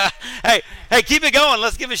 hey, keep it going.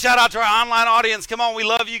 Let's give a shout out to our online audience. Come on, we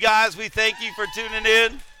love you guys. We thank you for tuning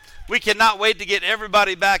in. We cannot wait to get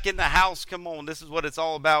everybody back in the house. Come on, this is what it's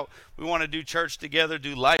all about. We want to do church together,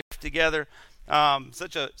 do life together.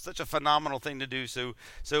 Such a phenomenal thing to do.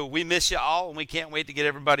 So we miss you all, and we can't wait to get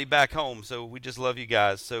everybody back home. So we just love you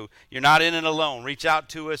guys. So you're not in it alone. Reach out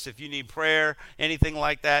to us if you need prayer, anything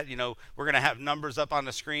like that. You know, we're going to have numbers up on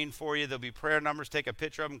the screen for you. There'll be prayer numbers. Take a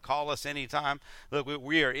picture of them. Call us anytime. Look,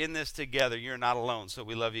 we are in this together. You're not alone. So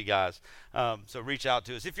we love you guys. So reach out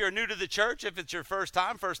to us. If you're new to the church, if it's your first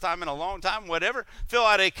time in a long time, whatever, fill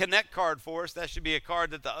out a Connect card for us. That should be a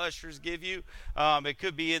card that the ushers give you. It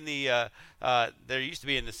could be in the there used to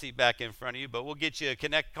be in the seat back in front of you, but we'll get you a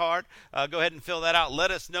Connect card. Go ahead and fill that out.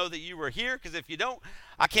 Let us know that you were here, because if you don't,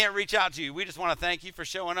 I can't reach out to you. We just want to thank you for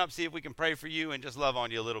showing up, see if we can pray for you and just love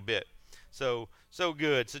on you a little bit. So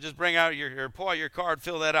good. So just bring out pull out your card,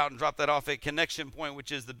 fill that out, and drop that off at Connection Point,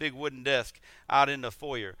 which is the big wooden desk out in the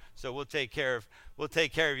foyer. So we'll take care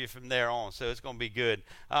of you from there on. So it's going to be good.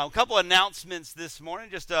 A couple announcements this morning.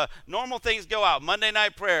 Just normal things go out. Monday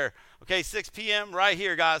night prayer. Okay, 6 p.m. right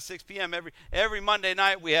here, guys. 6 p.m. every Monday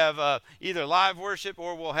night. We have either live worship,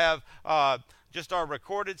 or we'll have just our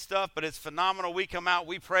recorded stuff, but it's phenomenal. We come out,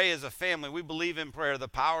 we pray as a family. We believe in prayer, the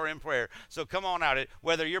power in prayer. So come on out.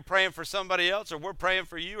 Whether you're praying for somebody else, or we're praying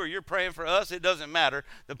for you, or you're praying for us, it doesn't matter.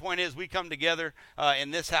 The point is, we come together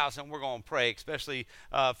in this house, and we're going to pray, especially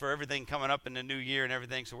for everything coming up in the new year and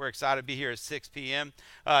everything. So we're excited to be here at 6 p.m.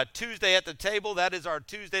 Tuesday at the table, that is our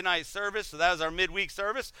Tuesday night service. So that is our midweek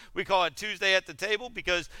service. We call it Tuesday at the table,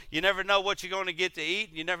 because you never know what you're going to get to eat,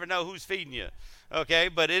 and you never know who's feeding you. Okay,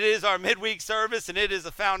 but it is our midweek service, and it is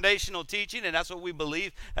a foundational teaching, and that's what we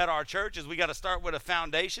believe at our church. Is we got to start with a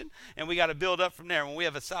foundation, and we got to build up from there. When we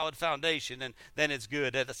have a solid foundation, and then it's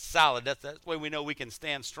good. That's solid. That's the way we know we can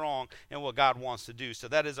stand strong in what God wants to do. So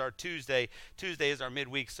that is our Tuesday. Tuesday is our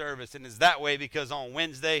midweek service, and it's that way because on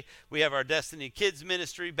Wednesday we have our Destiny Kids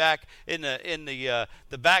Ministry back in the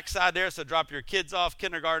backside there. So drop your kids off,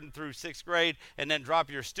 kindergarten through 6th grade, and then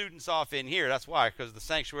drop your students off in here. That's why, because the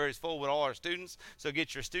sanctuary is full with all our students. So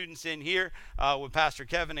get your students in here with Pastor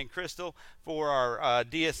Kevin and Crystal for our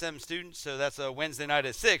DSM students. So that's a Wednesday night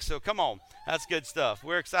at 6. So come on. That's good stuff.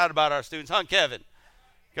 We're excited about our students. Huh, Kevin?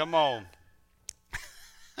 Come on.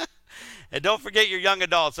 And don't forget your young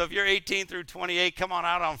adults. So if you're 18 through 28, come on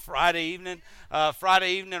out on Friday evening.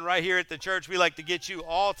 Friday evening right here at the church, we like to get you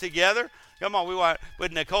all together. Come on, we want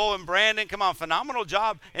with Nicole and Brandon. Come on, phenomenal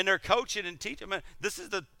job. And they're coaching and teaching. I mean, this is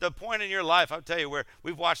the point in your life, I'll tell you, where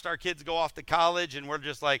we've watched our kids go off to college, and we're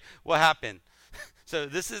just like, what happened? So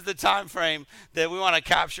this is the time frame that we want to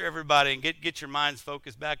capture everybody and get your minds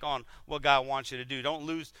focused back on what God wants you to do. Don't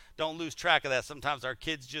lose track of that. Sometimes our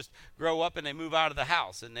kids just grow up and they move out of the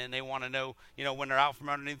house, and then they want to know, when they're out from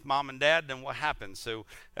underneath mom and dad, then what happens? So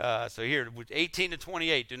here, 18 to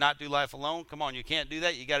 28, do not do life alone. Come on, you can't do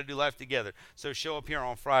that. You got to do life together. So show up here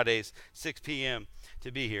on Fridays, 6 p.m.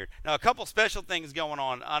 to be here. Now, a couple special things going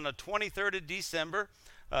on. On the 23rd of December,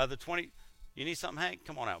 You need something, Hank?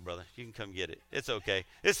 Come on out, brother. You can come get it. It's okay.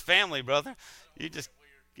 It's family, brother. You just...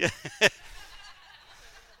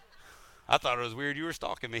 I thought it was weird you were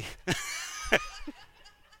stalking me.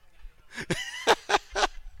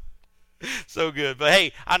 So good. But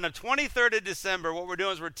hey, on the 23rd of December, what we're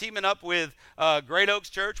doing is we're teaming up with Great Oaks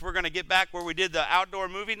Church. We're going to get back where we did the outdoor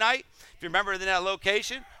movie night. If you remember in that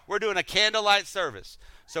location, we're doing a candlelight service.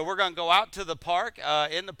 So we're going to go out to the park.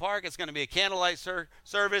 In the park, it's going to be a candlelight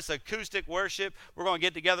service, acoustic worship. We're going to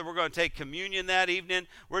get together. We're going to take communion that evening.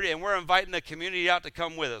 We're inviting the community out to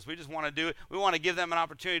come with us. We just want to do it. We want to give them an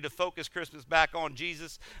opportunity to focus Christmas back on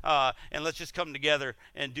Jesus. And let's just come together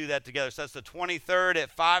and do that together. So that's the 23rd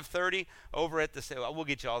at 5:30 over at we'll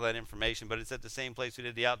get you all that information, but it's at the same place we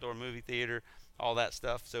did the outdoor movie theater, all that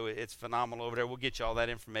stuff. So it's phenomenal over there. We'll get you all that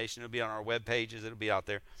information. It'll be on our web pages. It'll be out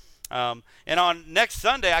there. And on next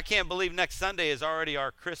Sunday, I can't believe next Sunday is already our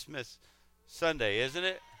Christmas Sunday, isn't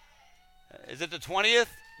it? Is it the 20th?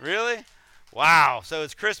 Really? Wow. So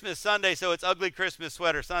it's Christmas Sunday, so it's Ugly Christmas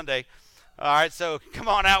Sweater Sunday. All right, so come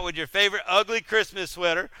on out with your favorite ugly Christmas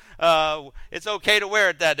sweater. It's okay to wear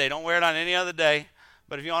it that day. Don't wear it on any other day.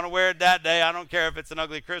 But if you want to wear it that day, I don't care if it's an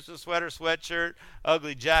ugly Christmas sweater, sweatshirt,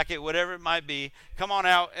 ugly jacket, whatever it might be. Come on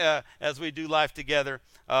out as we do life together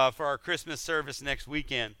for our Christmas service next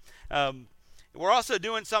weekend. we're also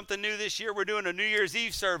doing something new this year. We're doing a New Year's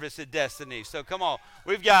Eve service at Destiny. So come on.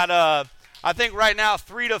 We've got, I think right now,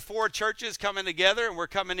 3 to 4 churches coming together, and we're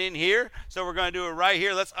coming in here. So we're going to do it right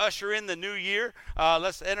here. Let's usher in the new year.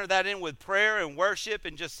 Let's enter that in with prayer and worship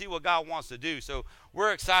and just see what God wants to do. So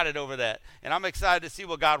we're excited over that. And I'm excited to see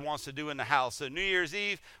what God wants to do in the house. So New Year's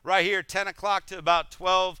Eve, right here, 10 o'clock to about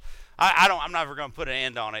 12. I'm never going to put an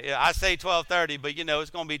end on it. I say 12:30, but, it's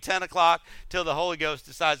going to be 10 o'clock till the Holy Ghost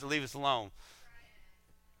decides to leave us alone.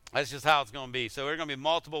 That's just how it's going to be. So we're going to be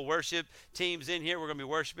multiple worship teams in here. We're going to be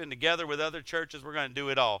worshiping together with other churches. We're going to do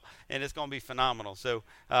it all, and it's going to be phenomenal. So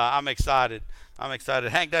I'm excited. I'm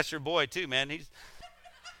excited. Hank, that's your boy too, man. He's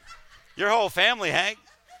your whole family, Hank.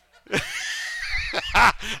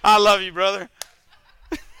 I love you, brother.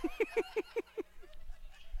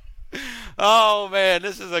 Oh, man,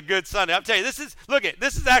 this is a good Sunday. I'm telling you,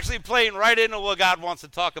 this is actually playing right into what God wants to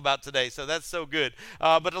talk about today, so that's so good.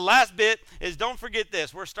 But the last bit is, don't forget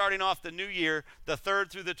this. We're starting off the new year, the 3rd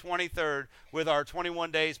through the 23rd, with our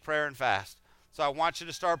 21 days prayer and fast. So I want you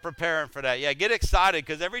to start preparing for that. Yeah, get excited,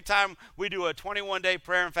 because every time we do a 21-day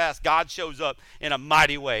prayer and fast, God shows up in a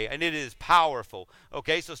mighty way, and it is powerful.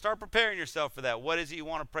 Okay, so start preparing yourself for that. What is it you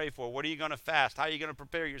want to pray for? What are you going to fast? How are you going to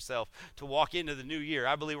prepare yourself to walk into the new year?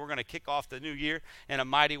 I believe we're going to kick off the new year in a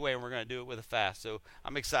mighty way, and we're going to do it with a fast. So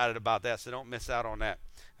I'm excited about that, so don't miss out on that.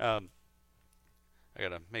 I got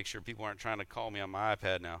to make sure people aren't trying to call me on my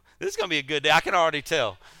iPad now. This is going to be a good day. I can already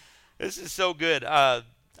tell. This is so good. I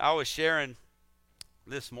was sharing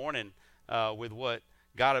this morning with what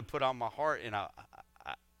God had put on my heart, and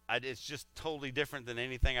it's just totally different than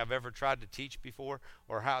anything I've ever tried to teach before,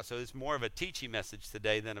 so it's more of a teaching message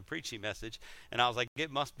today than a preaching message. And I was like,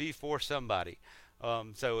 it must be for somebody.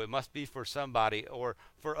 So it must be for somebody, or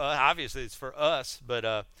for us. Obviously it's for us,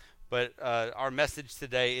 but our message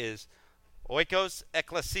today is oikos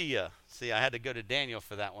ekklesia. See, I had to go to Daniel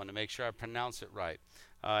for that one to make sure I pronounce it right,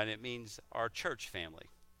 and it means our church family.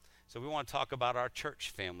 So we want to talk about our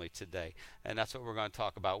church family today, and that's what we're going to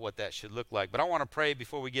talk about, what that should look like. But I want to pray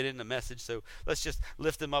before we get into the message, so let's just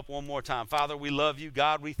lift them up one more time. Father, we love you.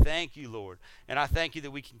 God, we thank you, Lord. And I thank you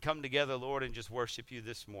that we can come together, Lord, and just worship you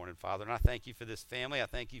this morning, Father. And I thank you for this family. I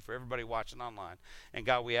thank you for everybody watching online. And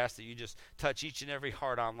God, we ask that you just touch each and every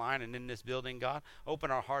heart online and in this building, God.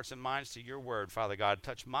 Open our hearts and minds to your word, Father God.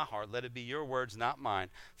 Touch my heart. Let it be your words, not mine.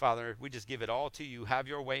 Father, we just give it all to you. Have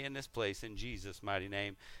your way in this place in Jesus' mighty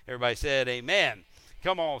name. Everybody said amen.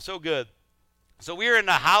 Come on, so good. So we're in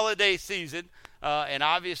the holiday season, and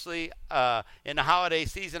obviously in the holiday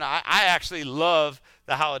season, I actually love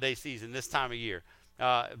the holiday season this time of year,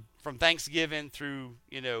 from Thanksgiving through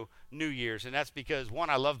New Year's, and that's because,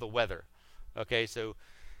 one, I love the weather. Okay, so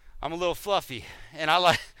I'm a little fluffy, and I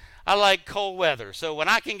like cold weather. So when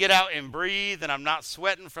I can get out and breathe, and I'm not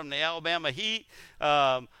sweating from the Alabama heat.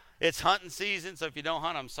 It's hunting season, so if you don't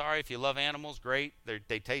hunt, I'm sorry. If you love animals, great.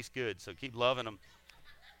 They taste good, so keep loving them.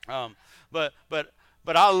 But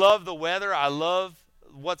I love the weather. I love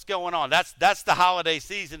what's going on. That's the holiday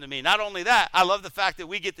season to me. Not only that, I love the fact that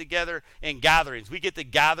we get together in gatherings. We get to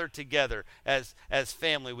gather together as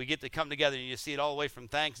family. We get to come together, and you see it all the way from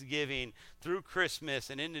Thanksgiving through Christmas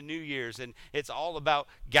and into New Year's, and it's all about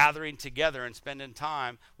gathering together and spending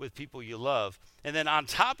time with people you love. And then on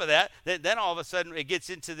top of that, then all of a sudden it gets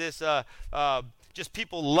into this just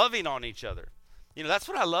people loving on each other. That's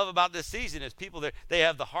what I love about this season is people that they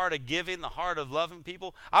have the heart of giving, the heart of loving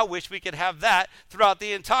people. I wish we could have that throughout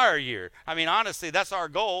the entire year. I mean, honestly, that's our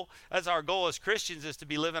goal. That's our goal as Christians, is to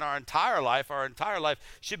be living our entire life. Our entire life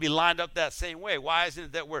should be lined up that same way. Why isn't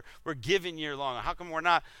it that we're giving year long? How come we're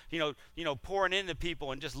not, pouring into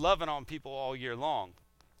people and just loving on people all year long?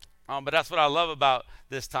 But that's what I love about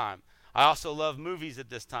this time. I also love movies at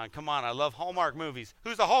this time. Come on, I love Hallmark movies.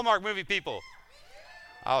 Who's the Hallmark movie people?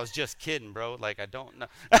 I was just kidding, bro. Like, I don't know.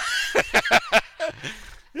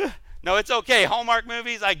 No, it's okay. Hallmark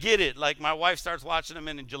movies, I get it. Like, my wife starts watching them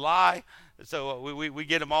in July, so we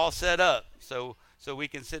get them all set up so we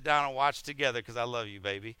can sit down and watch together, because I love you,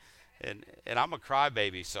 baby. And I'm a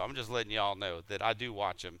crybaby, so I'm just letting y'all know that I do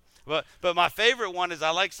watch them. But my favorite one is,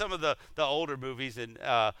 I like some of the older movies, and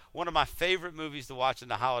one of my favorite movies to watch in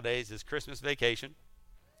the holidays is Christmas Vacation.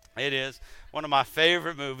 It is one of my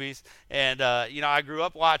favorite movies, and I grew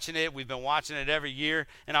up watching it. We've been watching it every year,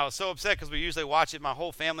 and I was so upset because we usually watch it. My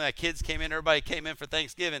whole family, my kids came in, everybody came in for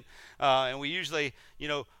Thanksgiving, and we usually,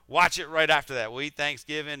 watch it right after that. We'll eat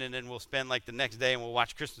Thanksgiving, and then we'll spend like the next day, and we'll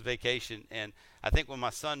watch Christmas Vacation. And I think when my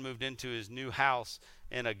son moved into his new house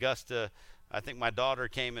in Augusta, I think my daughter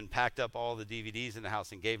came and packed up all the DVDs in the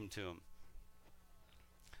house and gave them to him.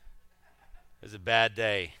 It was a bad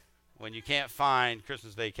day when you can't find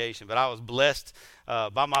Christmas Vacation. But I was blessed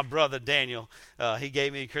by my brother Daniel. He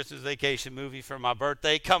gave me a Christmas Vacation movie for my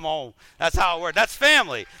birthday. Come on, that's how it works. That's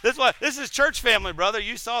family. This is church family, brother.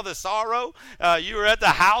 You saw the sorrow. You were at the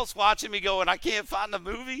house watching me going, I can't find the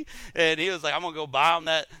movie, and he was like, I'm gonna go buy him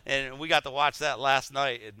that, and we got to watch that last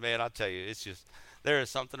night. And man, I'll tell you, it's just. There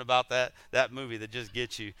is something about that movie that just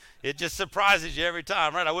gets you. It just surprises you every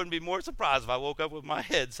time, right? I wouldn't be more surprised if I woke up with my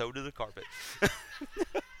head sewed to the carpet.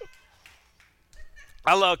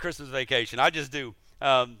 I love Christmas Vacation. I just do.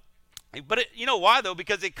 But you know why, though?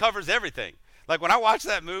 Because it covers everything. Like when I watch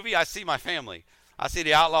that movie, I see my family. I see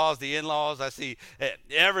the outlaws, the in-laws. I see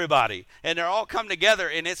everybody. And they're all come together,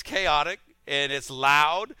 and it's chaotic, and it's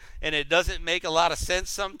loud, and it doesn't make a lot of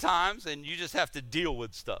sense sometimes, and you just have to deal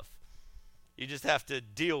with stuff. You just have to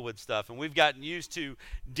deal with stuff. And we've gotten used to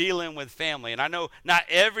dealing with family. And I know not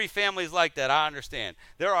every family is like that. I understand.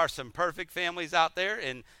 There are some perfect families out there.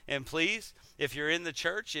 And please, if you're in the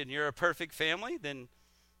church and you're a perfect family, then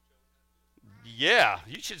yeah,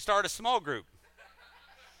 you should start a small group.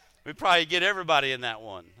 We'd probably get everybody in that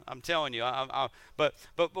one. I'm telling you. But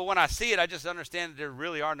when I see it, I just understand that there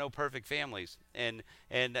really are no perfect families, and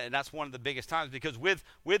that's one of the biggest times, because with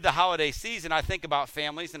the holiday season, I think about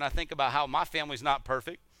families, and I think about how my family's not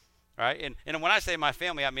perfect, right? And when I say my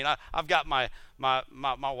family, I mean I've got my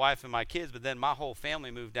wife and my kids, but then my whole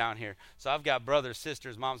family moved down here, so I've got brothers,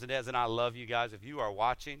 sisters, moms, and dads, and I love you guys. If you are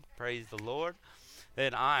watching, praise the Lord.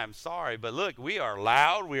 Then I am sorry. But look, we are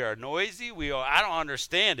loud. We are noisy. I don't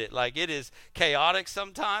understand it. Like, it is chaotic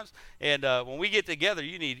sometimes. And when we get together,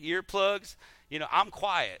 you need earplugs. You know, I'm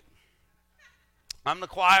quiet. I'm the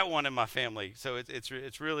quiet one in my family. So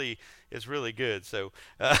it's really good. So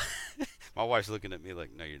my wife's looking at me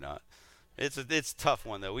like, no, you're not. It's a tough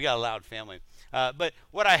one, though. We got a loud family. But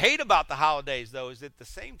what I hate about the holidays, though, is at the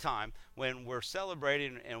same time, when we're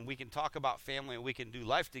celebrating and we can talk about family and we can do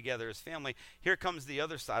life together as family, here comes the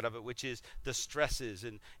other side of it, which is the stresses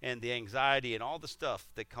and the anxiety and all the stuff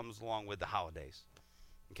that comes along with the holidays.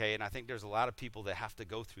 Okay, and I think there's a lot of people that have to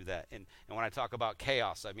go through that. And when I talk about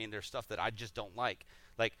chaos, I mean there's stuff that I just don't like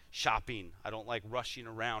shopping. I don't like rushing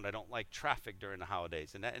around. I don't like traffic during the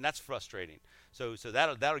holidays, and that's frustrating. So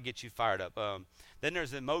that'll get you fired up. Then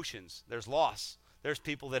there's emotions. There's loss. There's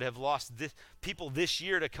people that have lost people this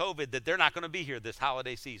year to COVID, that they're not going to be here this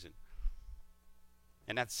holiday season,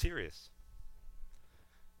 and that's serious.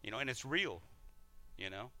 You know, and it's real. You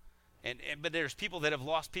know. But there's people that have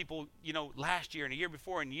lost people, you know, last year and a year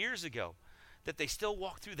before and years ago, that they still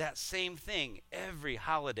walk through that same thing every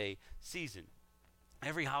holiday season.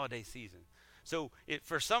 Every holiday season. So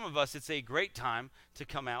for some of us, it's a great time to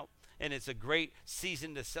come out, and it's a great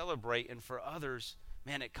season to celebrate. And for others,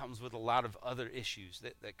 man, it comes with a lot of other issues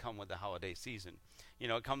that come with the holiday season. You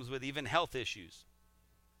know, it comes with even health issues.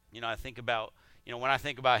 You know, when I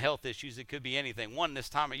think about health issues, it could be anything. One, this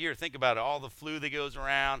time of year, think about it, all the flu that goes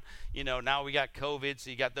around. You know, now we got COVID, so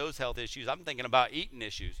you got those health issues. I'm thinking about eating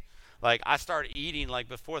issues. Like, I start eating like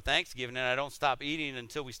before Thanksgiving, and I don't stop eating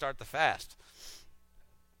until we start the fast.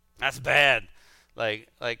 That's bad. Like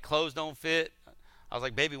clothes don't fit. I was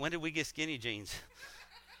like, baby, when did we get skinny jeans?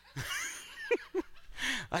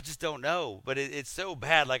 I just don't know, but it's so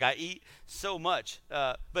bad. Like, I eat so much,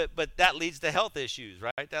 but that leads to health issues,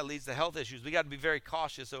 right? That leads to health issues. We got to be very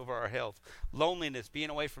cautious over our health. Loneliness, being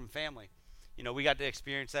away from family. You know, we got to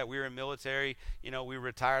experience that. We were in military. You know, we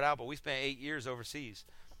retired out, but we spent 8 years overseas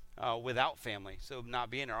without family. So not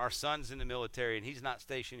being there. Our son's in the military, and he's not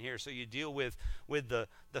stationed here. So you deal with the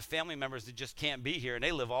family members that just can't be here, and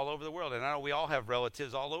they live all over the world. And I know we all have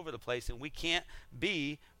relatives all over the place, and we can't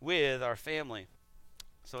be with our family.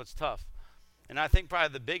 So it's tough. And I think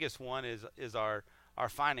probably the biggest one is our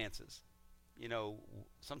finances. You know,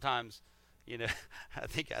 sometimes, you know, I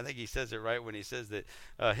think he says it right when he says that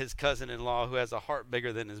his cousin-in-law who has a heart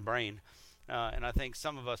bigger than his brain. And I think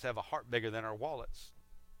some of us have a heart bigger than our wallets.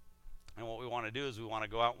 And what we want to do is we want to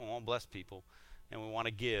go out and we want to bless people. And we want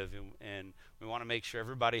to give. And we want to make sure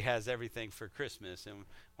everybody has everything for Christmas. And we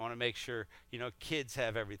want to make sure, you know, kids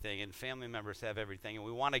have everything and family members have everything. And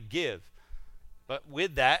we want to give. But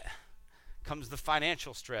with that comes the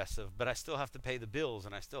financial stress but I still have to pay the bills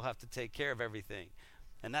and I still have to take care of everything.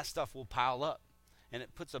 And that stuff will pile up. And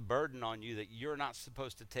it puts a burden on you that you're not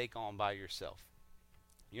supposed to take on by yourself.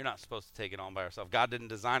 You're not supposed to take it on by yourself. God didn't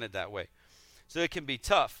design it that way. So it can be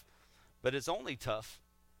tough, but it's only tough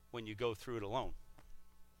when you go through it alone.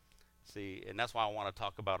 See, and that's why I want to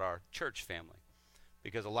talk about our church family.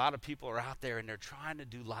 Because a lot of people are out there and they're trying to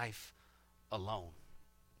do life alone.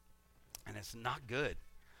 And it's not good.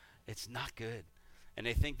 It's not good. and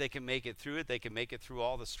they think they can make it through it. They can make it through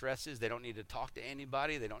all the stresses. They don't need to talk to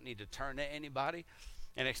anybody. They don't need to turn to anybody.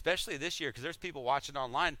 And especially this year, because there's people watching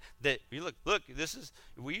online that, you look,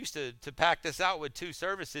 we used to pack this out with 2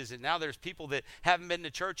 services, and now there's people that haven't been to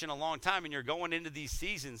church in a long time, and you're going into these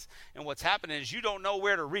seasons, and what's happening is you don't know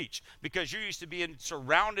where to reach, because you're used to being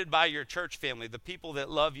surrounded by your church family, the people that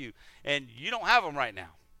love you, and you don't have them right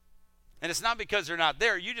now. And it's not because they're not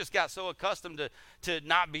there. You just got so accustomed to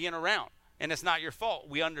not being around, and it's not your fault.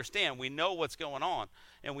 We understand. We know what's going on,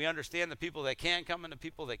 and we understand the people that can come and the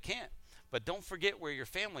people that can't. But don't forget where your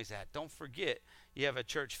family's at. Don't forget you have a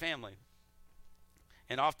church family.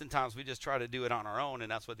 And oftentimes we just try to do it on our own, and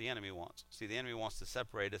that's what the enemy wants. See, the enemy wants to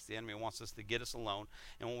separate us. The enemy wants us to get us alone.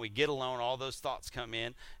 And when we get alone, all those thoughts come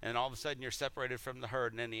in, and all of a sudden you're separated from the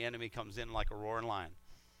herd, and then the enemy comes in like a roaring lion.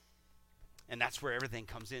 And that's where everything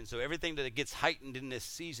comes in. So everything that gets heightened in this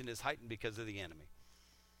season is heightened because of the enemy.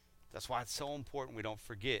 That's why it's so important we don't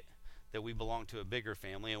forget that we belong to a bigger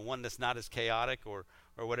family, and one that's not as chaotic or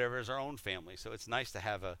whatever as our own family. So it's nice to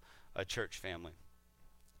have a church family.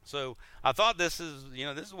 So I thought this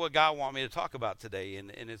is what God wanted me to talk about today.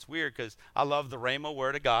 And it's weird because I love the Rhema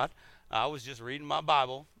Word of God. I was just reading my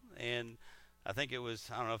Bible, and I think it was,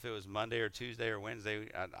 I don't know if it was Monday or Tuesday or Wednesday.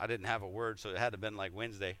 I didn't have a word, so it had to have been like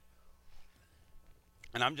Wednesday.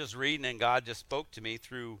 And I'm just reading, and God just spoke to me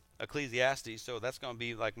through Ecclesiastes. So that's going to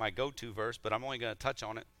be like my go-to verse, but I'm only going to touch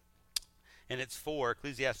on it. And it's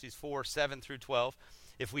Ecclesiastes 4, 7 through 12.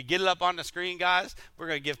 If we get it up on the screen, guys, we're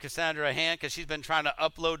going to give Cassandra a hand because she's been trying to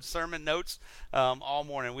upload sermon notes all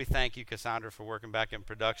morning. We thank you, Cassandra, for working back in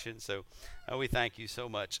production. So we thank you so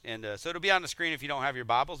much. And so it'll be on the screen if you don't have your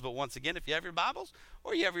Bibles. But once again, if you have your Bibles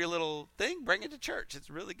or you have your little thing, bring it to church. It's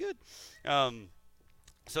really good.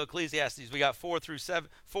 So Ecclesiastes, we got 4,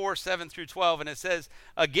 7 through 12. And it says,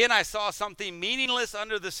 "Again, I saw something meaningless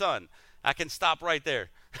under the sun." I can stop right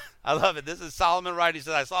there. I love it. This is Solomon writing. He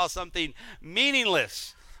said, I saw something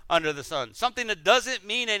meaningless under the sun. Something that doesn't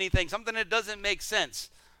mean anything. Something that doesn't make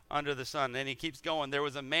sense under the sun. And he keeps going. "There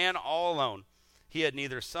was a man all alone. He had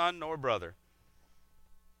neither son nor brother."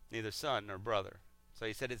 Neither son nor brother. So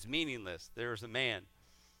he said it's meaningless. There was a man.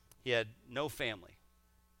 He had no family.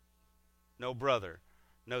 No brother.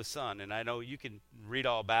 No son. And I know you can read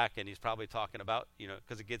all back, and he's probably talking about,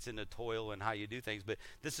 because it gets into toil and how you do things. But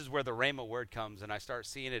this is where the Rhema word comes, and I start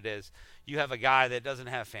seeing it as you have a guy that doesn't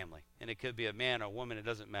have family. And it could be a man or a woman. It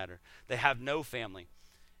doesn't matter. They have no family.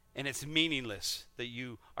 And it's meaningless that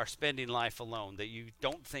you are spending life alone, that you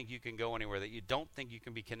don't think you can go anywhere, that you don't think you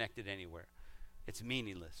can be connected anywhere. It's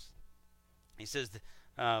meaningless. He says,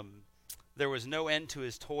 there was no end to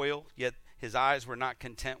his toil, yet his eyes were not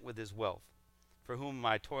content with his wealth. "For whom am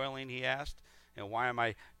I toiling?" he asked, "and why am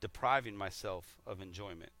I depriving myself of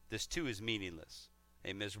enjoyment?" This too is meaningless,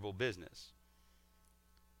 a miserable business.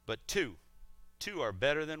 But two are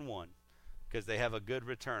better than one, because they have a good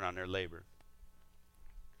return on their labor.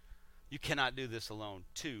 You cannot do this alone.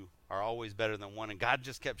 2 are always better than 1. And God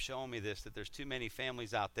just kept showing me this, that there's too many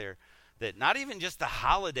families out there that not even just the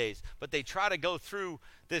holidays, but they try to go through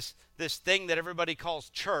this thing that everybody calls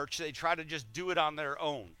church. They try to just do it on their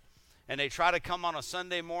own. And they try to come on a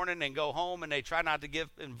Sunday morning and go home, and they try not to get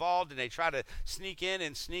involved, and they try to sneak in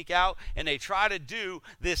and sneak out, and they try to do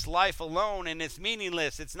this life alone, and it's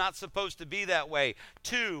meaningless. It's not supposed to be that way.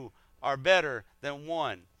 2 are better than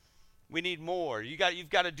 1. We need more. You've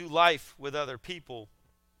got to do life with other people.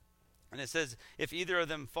 And it says, if either of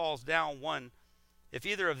them falls down, one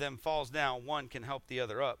can help the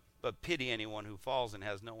other up, but pity anyone who falls and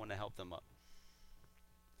has no one to help them up.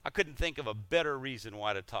 I couldn't think of a better reason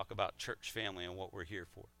why to talk about church family and what we're here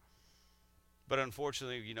for. But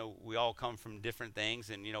unfortunately, we all come from different things,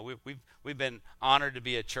 and we've been honored to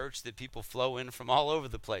be a church that people flow in from all over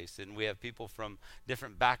the place, and we have people from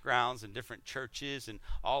different backgrounds and different churches and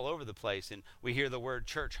all over the place, and we hear the word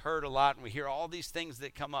church hurt a lot, and we hear all these things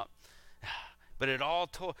that come up. But it all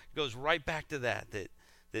goes right back to that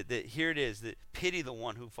here it is, that pity the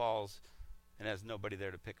one who falls and has nobody there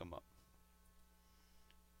to pick them up.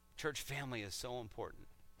 Church family is so important.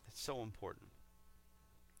 It's so important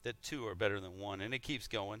that 2 are better than 1. And it keeps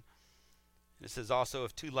going. And it says also,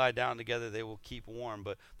 if 2 lie down together, they will keep warm.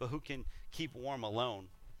 But who can keep warm alone?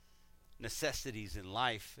 Necessities in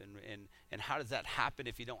life. And how does that happen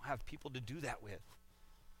if you don't have people to do that with?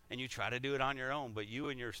 And you try to do it on your own, but you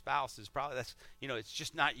and your spouse is probably, it's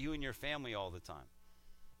just not you and your family all the time.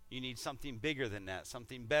 You need something bigger than that,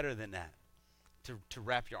 something better than that to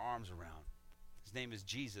wrap your arms around. His name is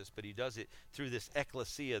Jesus, but he does it through this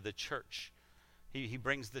ecclesia, the church. He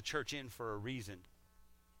brings the church in for a reason.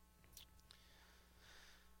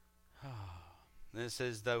 And it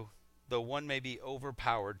says, though though one may be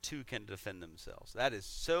overpowered, two can defend themselves. That is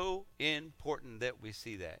so important that we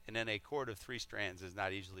see that. And then a cord of 3 strands is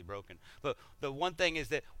not easily broken. But the one thing is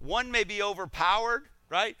that one may be overpowered,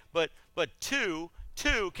 right? But two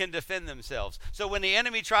can defend themselves. So when the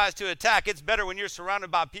enemy tries to attack, it's better when you're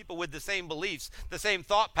surrounded by people with the same beliefs, the same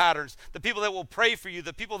thought patterns, the people that will pray for you,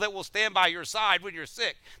 the people that will stand by your side when you're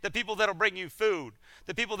sick, the people that will bring you food,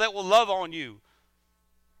 the people that will love on you.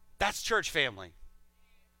 That's church family.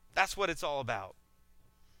 That's what it's all about.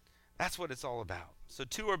 That's what it's all about. So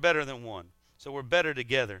 2 are better than 1. So we're better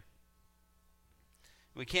together.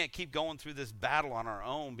 We can't keep going through this battle on our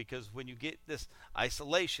own, because when you get this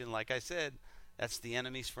isolation, like I said, that's the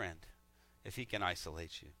enemy's friend, if he can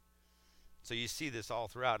isolate you. So you see this all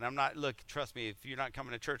throughout. And I'm not, look, trust me, if you're not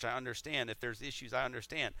coming to church, I understand. If there's issues, I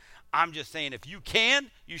understand. I'm just saying, if you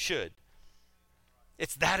can, you should.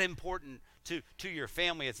 It's that important to your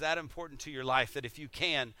family. It's that important to your life that if you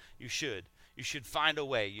can, you should. You should find a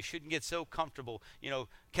way. You shouldn't get so comfortable. You know,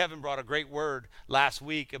 Kevin brought a great word last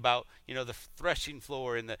week about, you know, the threshing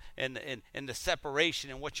floor and the separation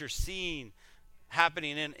and what you're seeing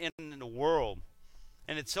happening in the world.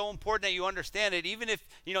 And it's so important that you understand it. Even if,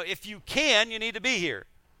 you know, if you can, you need to be here,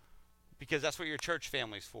 because that's what your church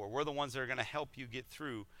family's for. We're the ones that are going to help you get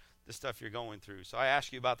through the stuff you're going through. So I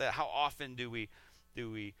ask you about that. How often do we,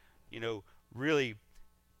 you know, really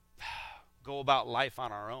go about life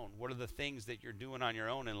on our own? What are the things that you're doing on your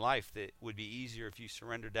own in life that would be easier if you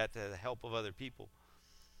surrendered that to the help of other people?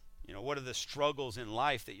 You know, what are the struggles in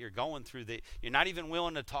life that you're going through that you're not even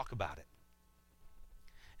willing to talk about it?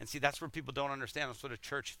 And see, that's where people don't understand. That's what a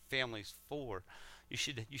church family's for. You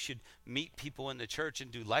should meet people in the church and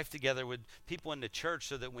do life together with people in the church,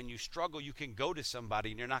 so that when you struggle, you can go to somebody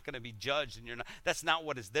and you're not going to be judged. And that's not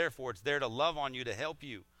what it's there for. It's there to love on you, to help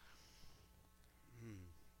you.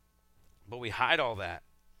 But we hide all that.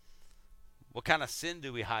 What kind of sin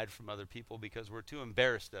do we hide from other people? Because we're too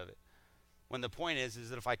embarrassed of it. When the point is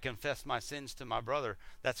that if I confess my sins to my brother,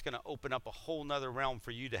 that's going to open up a whole nother realm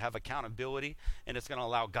for you to have accountability, and it's going to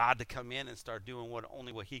allow God to come in and start doing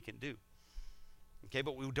only what he can do. Okay,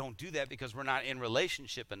 but we don't do that because we're not in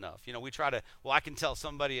relationship enough. You know, we try to, well, I can tell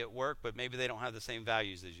somebody at work, but maybe they don't have the same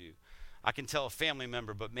values as you. I can tell a family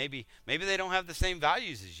member, but maybe they don't have the same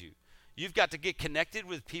values as you. You've got to get connected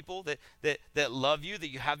with people that love you, that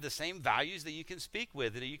you have the same values, that you can speak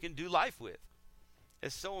with, that you can do life with.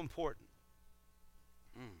 It's so important.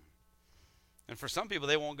 And for some people,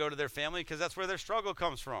 they won't go to their family because that's where their struggle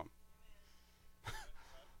comes from. I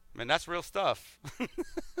mean, that's real stuff.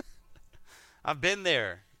 I've been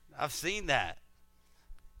there. I've seen that.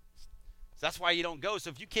 So that's why you don't go. So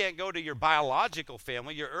if you can't go to your biological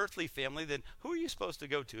family, your earthly family, then who are you supposed to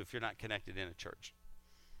go to if you're not connected in a church?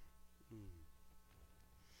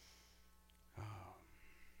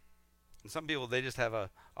 And some people, they just have a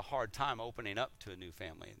hard time opening up to a new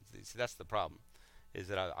family. And see, that's the problem, is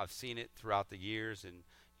that I've seen it throughout the years. And,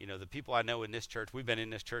 you know, the people I know in this church, we've been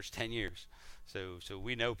in this church 10 years. So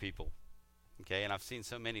we know people. Okay, and I've seen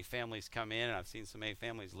so many families come in, and I've seen so many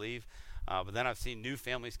families leave. But then I've seen new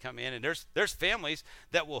families come in, and there's families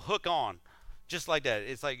that will hook on just like that.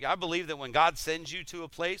 It's like, I believe that when God sends you to a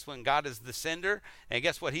place, when God is the sender, and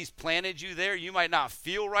guess what? He's planted you there. You might not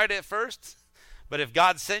feel right at first, but if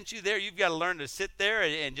God sent you there, you've got to learn to sit there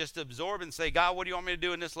and just absorb and say, God, what do you want me to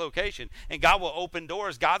do in this location? And God will open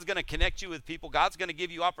doors. God's going to connect you with people. God's going to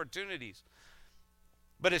give you opportunities.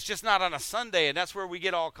 But it's just not on a Sunday, and that's where we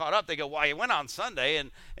get all caught up. They go, well, you went on Sunday,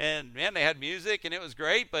 and man, they had music, and it was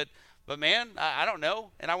great, but man, I don't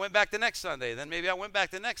know. And I went back the next Sunday. Then maybe I went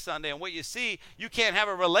back the next Sunday. And what you see, you can't have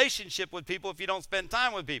a relationship with people if you don't spend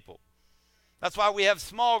time with people. That's why we have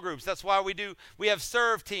small groups. That's why we have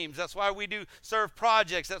serve teams. That's why we do serve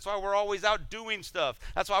projects. That's why we're always out doing stuff.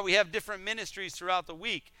 That's why we have different ministries throughout the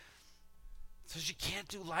week. Because you can't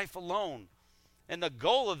do life alone. And the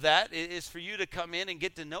goal of that is for you to come in and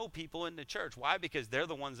get to know people in the church. Why? Because they're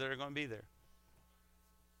the ones that are going to be there.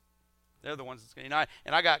 They're the ones that's going to,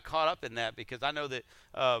 and I got caught up in that because I know that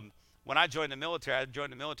when I joined the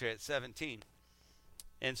military at 17.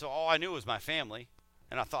 And so all I knew was my family,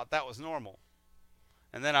 and I thought that was normal.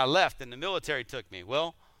 And then I left, and the military took me.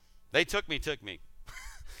 Well, they took me.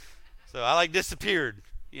 So I disappeared,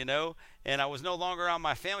 and I was no longer on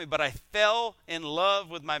my family, but I fell in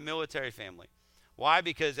love with my military family. Why?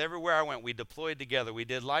 Because everywhere I went, we deployed together. We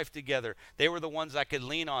did life together. They were the ones I could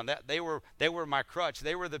lean on. They were my crutch.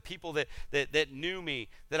 They were the people that knew me,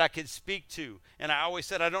 that I could speak to. And I always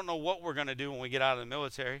said, I don't know what we're going to do when we get out of the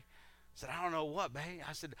military. I said, I don't know what, man.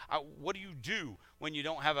 I said, what do you do when you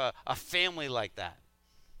don't have a family like that?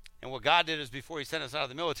 And what God did is before he sent us out of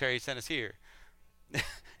the military, he sent us here.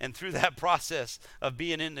 And through that process of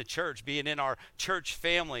being in the church, being in our church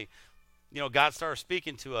family, God started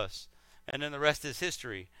speaking to us. And then the rest is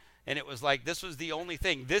history. And it was like, this was the only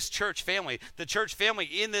thing. This church family, the church family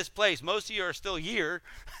in this place, most of you are still here.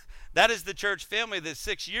 That is the church family that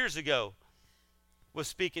 6 years ago was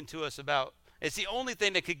speaking to us about. It's the only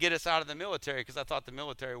thing that could get us out of the military, because I thought the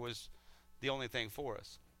military was the only thing for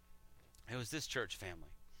us. It was this church family.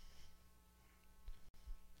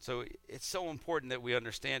 So it's so important that we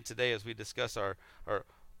understand today as we discuss our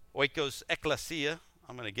oikos ekklesia.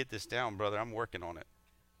 I'm going to get this down, brother. I'm working on it.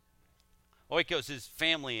 Oikos is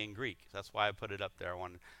family in Greek. That's why I put it up there.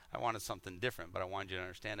 I wanted something different, but I wanted you to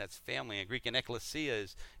understand that's family in Greek. And ekklesia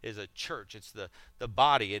is a church. It's the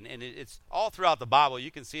body. And it's all throughout the Bible.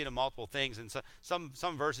 You can see it in multiple things. And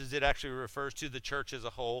some verses it actually refers to the church as a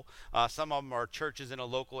whole. Some of them are churches in a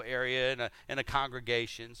local area and a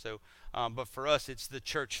congregation. So, but for us, it's the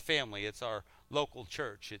church family. It's our local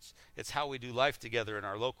church. It's how we do life together in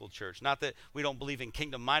our local church. Not that we don't believe in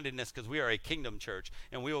kingdom mindedness, because we are a kingdom church,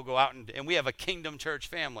 and we will go out and we have a kingdom church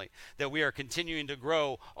family that we are continuing to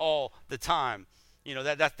grow all the time.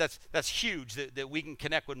 That's huge that we can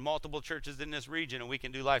connect with multiple churches in this region and we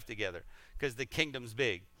can do life together because the kingdom's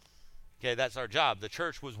big. Okay, that's our job. The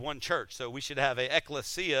church was one church, so we should have a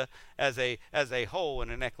ekklesia as a whole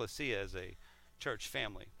and an ekklesia as a church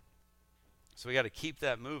family. So we got to keep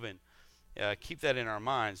that moving. Keep that in our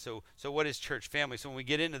minds. So what is church family? So when we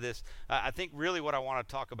get into this, I think really what I want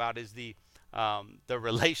to talk about is the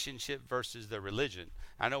relationship versus the religion.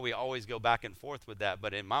 I know we always go back and forth with that,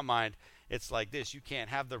 but in my mind, it's like this. You can't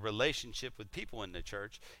have the relationship with people in the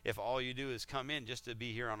church if all you do is come in just to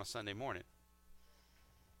be here on a Sunday morning.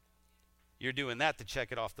 You're doing that to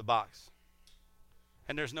check it off the box.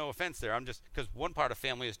 And there's no offense there. I'm just, because one part of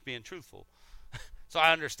family is being truthful. So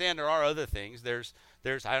I understand there are other things.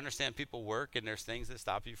 I understand people work and there's things that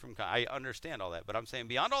stop you from, I understand all that. But I'm saying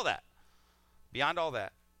beyond all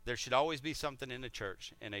that, there should always be something in the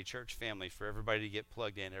church, in a church family, for everybody to get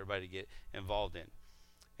plugged in, everybody to get involved in.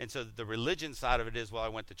 And so the religion side of it is, well, I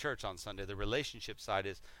went to church on Sunday. The relationship side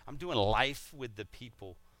is, I'm doing life with the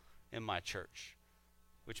people in my church,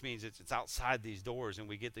 which means it's outside these doors, and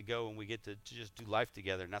we get to go and we get to just do life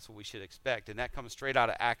together, and that's what we should expect. And that comes straight out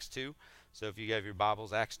of Acts 2. So if you have your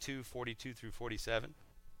Bibles, Acts 2, 42 through 47.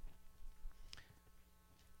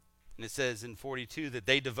 And it says in 42 that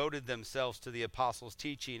they devoted themselves to the apostles'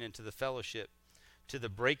 teaching and to the fellowship, to the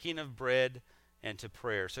breaking of bread and to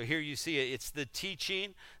prayer. So here you see it. It's the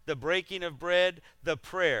teaching, the breaking of bread, the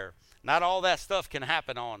prayer. Not all that stuff can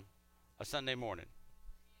happen on a Sunday morning.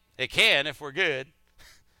 It can if we're good.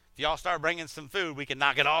 If y'all start bringing some food, we can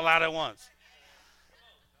knock it all out at once.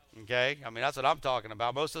 Okay? I mean, that's what I'm talking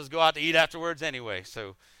about. Most of us go out to eat afterwards anyway.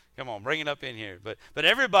 So come on, bring it up in here. But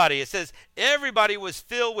everybody, it says, everybody was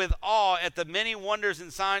filled with awe at the many wonders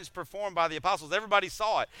and signs performed by the apostles. Everybody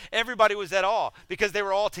saw it. Everybody was at awe because they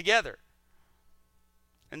were all together.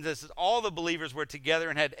 And this is all the believers were together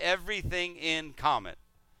and had everything in common.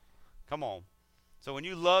 Come on. So when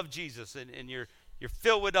you love Jesus and you're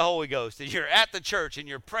filled with the Holy Ghost, and you're at the church, and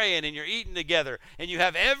you're praying, and you're eating together, and you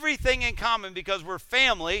have everything in common because we're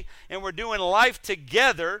family, and we're doing life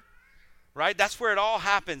together, right? That's where it all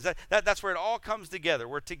happens. That's where it all comes together.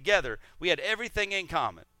 We're together. We had everything in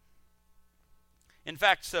common. In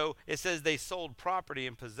fact, so it says they sold property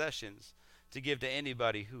and possessions to give to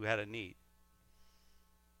anybody who had a need.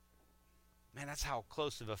 Man, that's how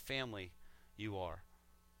close of a family you are.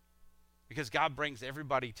 Because God brings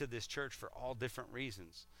everybody to this church for all different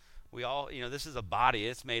reasons. We all, this is a body.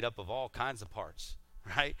 It's made up of all kinds of parts,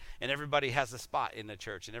 right? And everybody has a spot in the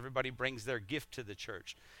church. And everybody brings their gift to the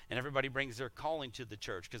church. And everybody brings their calling to the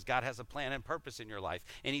church. Because God has a plan and purpose in your life.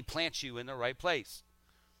 And he plants you in the right place.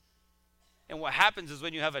 And what happens is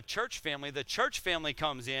when you have a church family, the church family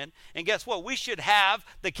comes in. And guess what? We should have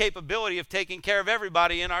the capability of taking care of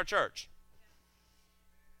everybody in our church.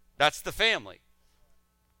 That's the family.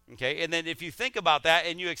 Okay, and then if you think about that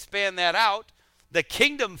and you expand that out, the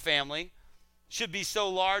kingdom family should be so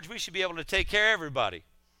large we should be able to take care of everybody.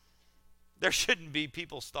 There shouldn't be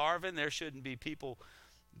people starving. There shouldn't be people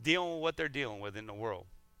dealing with what they're dealing with in the world.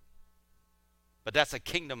 But that's a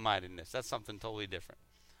kingdom mindedness. That's something totally different.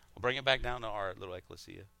 We'll bring it back down to our little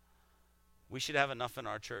ecclesia. We should have enough in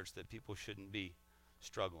our church that people shouldn't be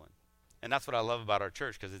struggling. And that's what I love about our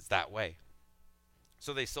church, because it's that way.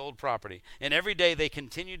 So they sold property. And every day they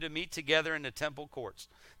continued to meet together in the temple courts.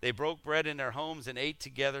 They broke bread in their homes and ate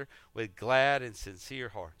together with glad and sincere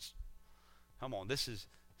hearts. Come on, this is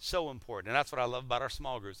so important. And that's what I love about our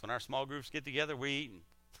small groups. When our small groups get together, we're eating.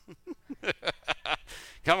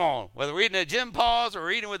 Come on. Whether we're eating at Jim Paul's or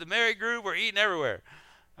we're eating with the Mary group, we're eating everywhere.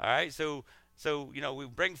 All right? So we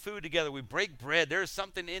bring food together. We break bread. There's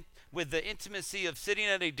something with the intimacy of sitting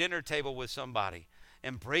at a dinner table with somebody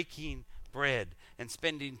and breaking bread and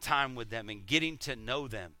spending time with them and getting to know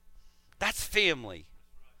them. That's family.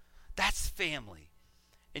 That's family.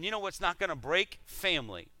 And you know what's not going to break?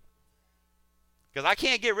 Family. Because I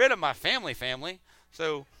can't get rid of my family.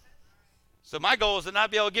 So my goal is to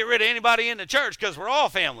not be able to get rid of anybody in the church because we're all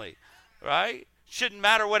family, right? Shouldn't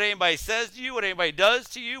matter what anybody says to you, what anybody does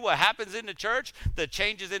to you, what happens in the church, the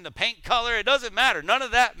changes in the paint color. It doesn't matter. None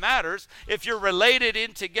of that matters if you're related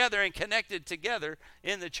in together and connected together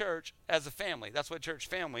in the church as a family. That's what church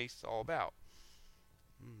family is all about.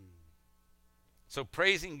 So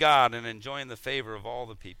praising God and enjoying the favor of all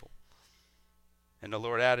the people. And the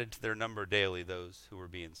Lord added to their number daily those who were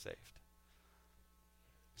being saved.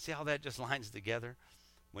 See how that just lines together?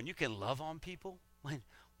 When you can love on people,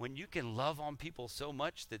 when you can love on people so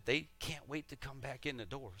much that they can't wait to come back in the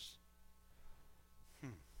doors.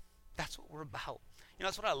 That's what we're about.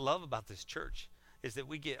 That's what I love about this church is that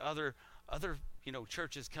we get other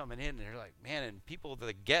churches coming in and they're like, man, and people,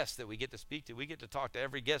 the guests that we get to speak to, we get to talk to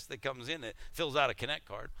every guest that comes in that fills out a Connect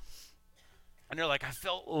card. And they're like, I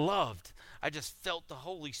felt loved. I just felt the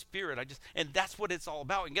Holy Spirit. And that's what it's all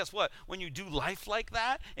about. And guess what? When you do life like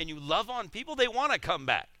that and you love on people, they want to come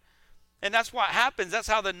back. And that's what happens. That's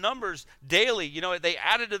how the numbers daily, they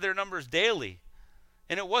added to their numbers daily.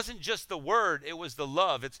 And it wasn't just the word, it was the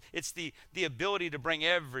love. It's the ability to bring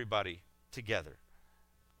everybody together.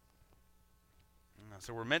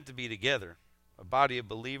 So we're meant to be together. A body of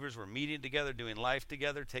believers. We're meeting together, doing life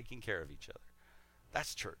together, taking care of each other.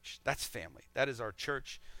 That's church. That's family. That is our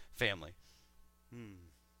church family.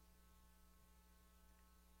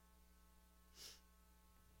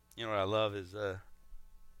 You know what I love is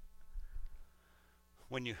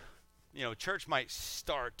when church might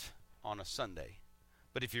start on a Sunday,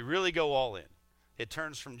 but if you really go all in, it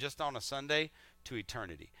turns from just on a Sunday to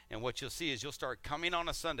eternity. And what you'll see is you'll start coming on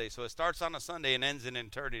a Sunday. So it starts on a Sunday and ends in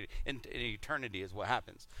eternity. In eternity is what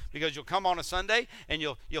happens. Because you'll come on a Sunday and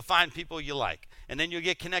you'll find people you like. And then you'll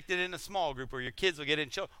get connected in a small group or your kids will get in.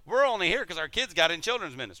 We're only here because our kids got in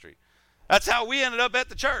children's ministry. That's how we ended up at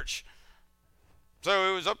the church.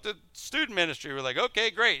 So it was up to student ministry. We're like,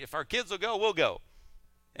 okay, great. If our kids will go, we'll go.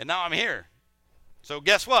 And now I'm here. So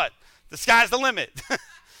guess what? The sky's the limit.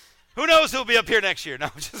 Who knows who'll be up here next year? No,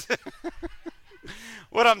 just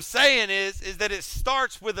what I'm saying is that it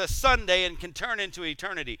starts with a Sunday and can turn into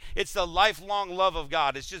eternity. It's the lifelong love of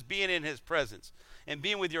God. It's just being in his presence and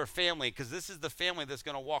being with your family because this is the family that's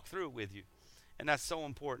going to walk through it with you. And that's so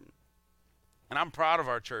important. And I'm proud of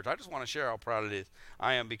our church. I just want to share how proud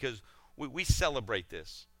I am because we celebrate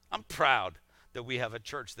this. I'm proud that we have a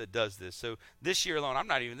church that does this. So this year alone,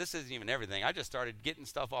 this isn't even everything. I just started getting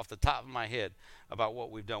stuff off the top of my head about what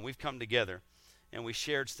we've done. We've come together and we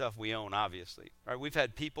shared stuff we own, obviously. Right? We've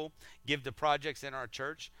had people give to projects in our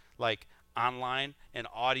church like online and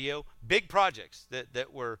audio, big projects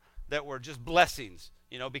that were just blessings,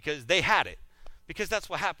 because they had it. Because that's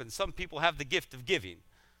what happens. Some people have the gift of giving.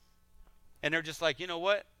 And they're just like, you know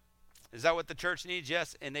what? Is that what the church needs?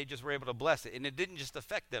 Yes. And they just were able to bless it. And it didn't just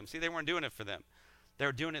affect them. See, they weren't doing it for them. They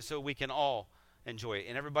were doing it so we can all enjoy it.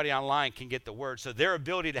 And everybody online can get the word. So their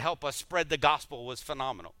ability to help us spread the gospel was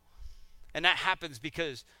phenomenal. And that happens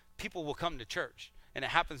because people will come to church. And it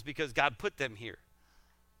happens because God put them here.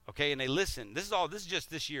 Okay, and they listen. This is just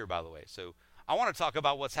this year, by the way. So I want to talk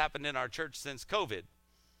about what's happened in our church since COVID.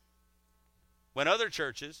 When other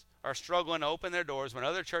churches are struggling to open their doors, when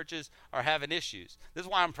other churches are having issues. This is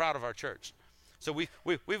why I'm proud of our church. So we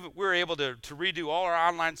were able to redo all our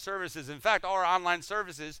online services. In fact, all our online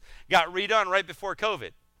services got redone right before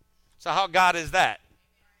COVID. So how God is that?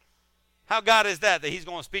 How God is that he's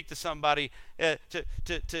going to speak to somebody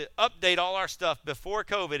to update all our stuff before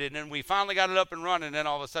COVID, and then we finally got it up and running, and then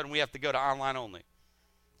all of a sudden we have to go to online only.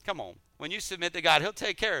 Come on. When you submit to God, he'll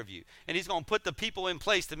take care of you, and he's going to put the people in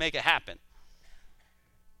place to make it happen.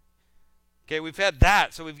 Okay, we've had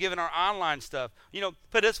that, so we've given our online stuff.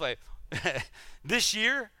 Put it this way. This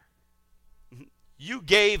year, you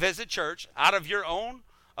gave as a church out of your own,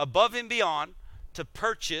 above and beyond, to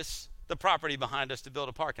purchase the property behind us to build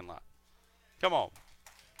a parking lot. Come on.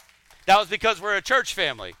 That was because we're a church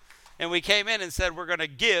family. And we came in and said we're going to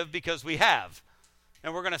give because we have.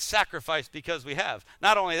 And we're going to sacrifice because we have.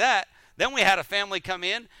 Not only that, then we had a family come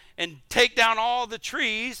in and take down all the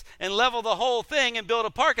trees and level the whole thing and build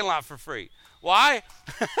a parking lot for free. Why?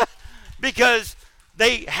 Because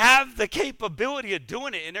they have the capability of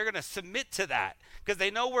doing it, and they're going to submit to that because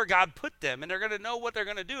they know where God put them, and they're going to know what they're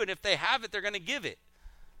going to do. And if they have it, they're going to give it.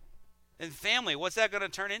 And family, what's that going to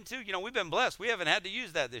turn into? You know, we've been blessed. We haven't had to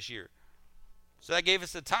use that this year. So that gave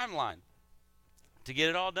us a timeline to get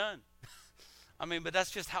it all done. I mean, but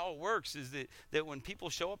that's just how it works, is that when people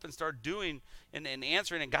show up and start doing and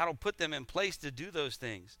answering, and God will put them in place to do those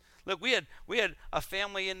things. Look, we had a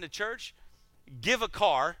family in the church give a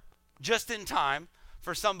car just in time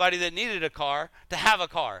for somebody that needed a car to have a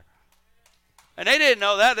car. And they didn't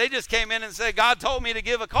know that. They just came in and said, God told me to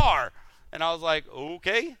give a car. And I was like,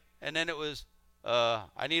 okay. And then it was,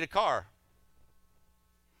 I need a car.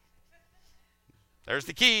 There's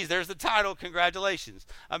the keys. There's the title. Congratulations.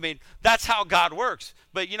 I mean, that's how God works.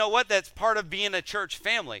 But you know what? That's part of being a church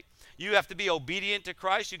family. You have to be obedient to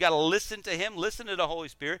Christ. You got to listen to him. Listen to the Holy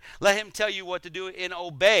Spirit. Let him tell you what to do and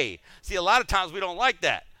obey. See, a lot of times we don't like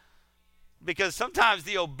that, because sometimes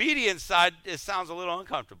the obedience side, it sounds a little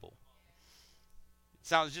uncomfortable. It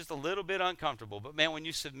sounds just a little bit uncomfortable. But man, when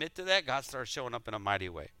you submit to that, God starts showing up in a mighty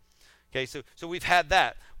way. Okay, so we've had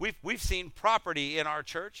that. We've seen property in our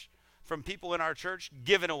church from people in our church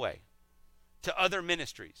given away to other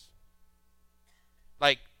ministries.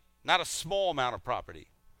 Like, not a small amount of property,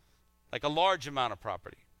 like a large amount of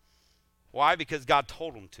property. Why? Because God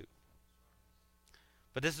told them to.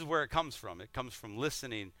 But this is where it comes from. It comes from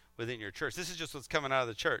listening within your church. This is just what's coming out of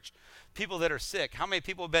the church. People that are sick. How many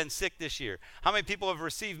people have been sick this year? How many people have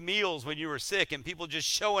received meals when you were sick, and people just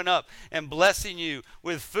showing up and blessing you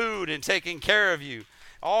with food and taking care of you?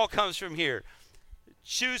 All comes from here.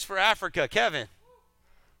 Shoes for Africa, Kevin.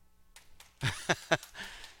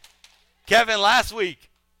 Kevin last week,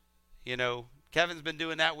 you know, Kevin's been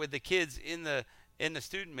doing that with the kids in the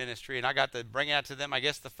student ministry, and I got to bring out to them, I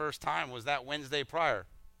guess the first time was that Wednesday prior.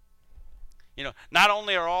 You know, not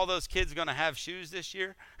only are all those kids going to have shoes this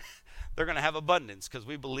year, they're going to have abundance, because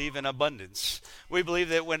we believe in abundance. We believe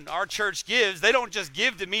that when our church gives, they don't just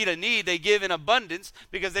give to meet a need, they give in abundance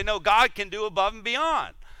because they know God can do above and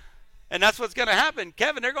beyond. And that's what's going to happen.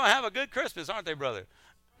 Kevin, they're going to have a good Christmas, aren't they, brother?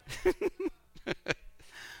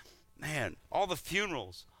 Man, all the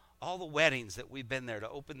funerals, all the weddings that we've been there to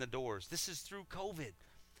open the doors. This is through COVID.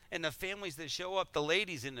 And the families that show up, the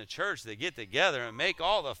ladies in the church that get together and make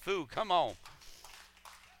all the food. Come on.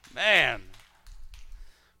 Man.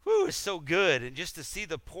 Whew, it's so good. And just to see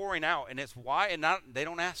the pouring out. And it's why, and they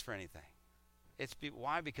don't ask for anything.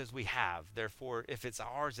 Why? Because we have. Therefore, if it's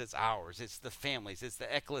ours, it's ours. It's the families. It's the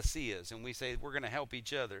ecclesias. And we say we're going to help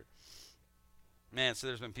each other. Man, so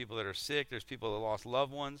there's been people that are sick. There's people that lost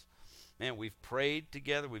loved ones. Man, we've prayed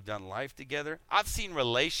together. We've done life together. I've seen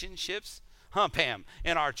relationships, Pam,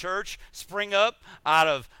 in our church spring up out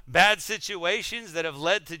of bad situations that have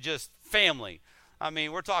led to just family. I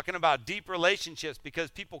mean, we're talking about deep relationships because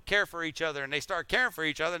people care for each other, and they start caring for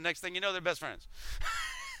each other. Next thing you know, they're best friends.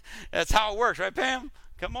 That's how it works, right, Pam?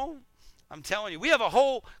 Come on. I'm telling you, we have a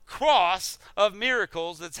whole cross of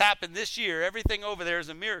miracles that's happened this year. Everything over there is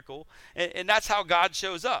a miracle, and that's how God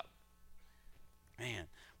shows up. Man,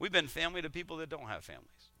 we've been family to people that don't have families.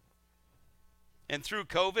 And through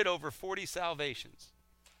COVID, over 40 salvations.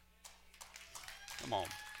 Come on.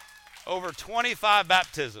 Over 25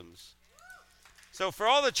 baptisms. So for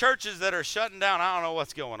all the churches that are shutting down, I don't know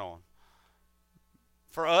what's going on.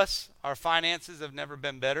 For us, our finances have never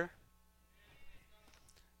been better.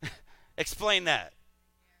 Explain that.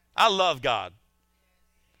 I love God.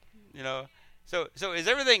 You know, so is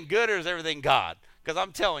everything good or is everything God? Because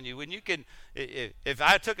I'm telling you, when you can, if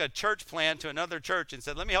I took a church plan to another church and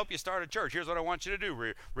said, let me help you start a church, here's what I want you to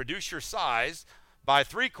do. Reduce your size by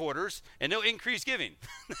 3/4 and they'll increase giving.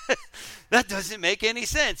 That doesn't make any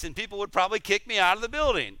sense. And people would probably kick me out of the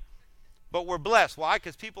building. But we're blessed. Why?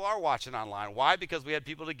 Because people are watching online. Why? Because we had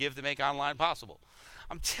people to give to make online possible.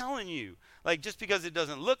 I'm telling you, like, just because it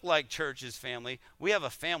doesn't look like church is family, we have a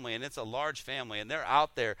family, and it's a large family, and they're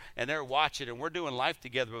out there, and they're watching, and we're doing life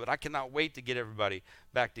together. But I cannot wait to get everybody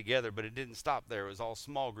back together. But it didn't stop there. It was all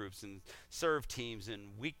small groups and serve teams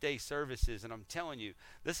and weekday services. And I'm telling you,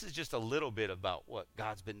 this is just a little bit about what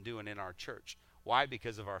God's been doing in our church. Why?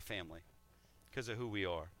 Because of our family, because of who we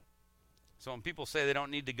are. So when people say they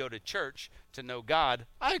don't need to go to church to know God,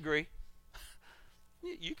 I agree.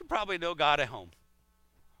 You can probably know God at home.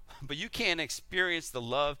 But you can't experience the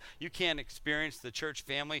love. You can't experience the church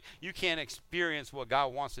family. You can't experience what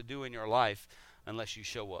God wants to do in your life unless you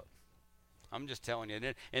show up. I'm just telling you.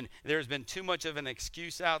 And there's been too much of an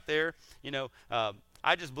excuse out there. You know,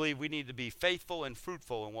 I just believe we need to be faithful and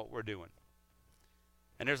fruitful in what we're doing.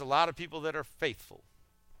 And there's a lot of people that are faithful.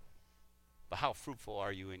 But how fruitful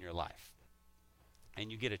are you in your life?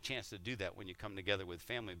 And you get a chance to do that when you come together with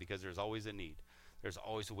family, because there's always a need. There's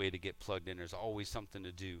always a way to get plugged in. There's always something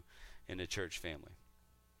to do in the church family.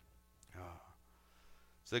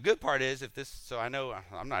 So the good part is so I know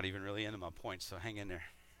I'm not even really into my points, so hang in there.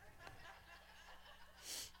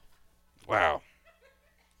 Wow.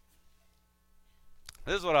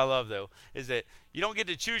 This is what I love, though, is that you don't get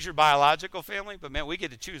to choose your biological family, but, man, we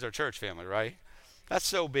get to choose our church family, right? That's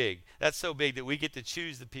so big. That's so big that we get to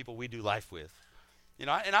choose the people we do life with. You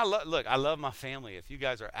know, and I love my family. If you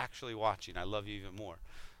guys are actually watching, I love you even more.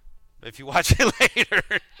 But if you watch it later,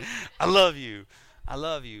 I love you. I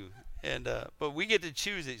love you. And but we get to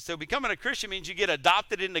choose it. So becoming a Christian means you get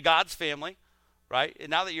adopted into God's family, right? And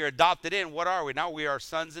now that you're adopted in, what are we? Now we are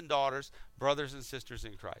sons and daughters, brothers and sisters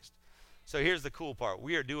in Christ. So here's the cool part.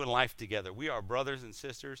 We are doing life together. We are brothers and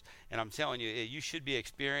sisters, and I'm telling you, you should be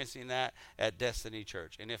experiencing that at Destiny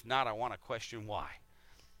Church. And if not, I want to question why.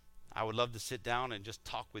 I would love to sit down and just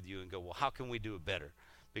talk with you and go, well, how can we do it better?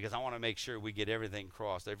 Because I want to make sure we get everything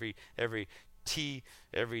crossed, every T,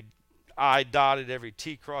 every I dotted, every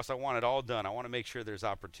T crossed. I want it all done. I want to make sure there's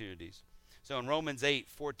opportunities. So in Romans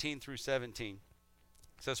 8:14 through 17,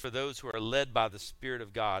 it says, for those who are led by the Spirit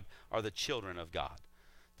of God are the children of God.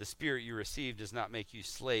 The Spirit you received does not make you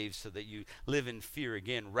slaves so that you live in fear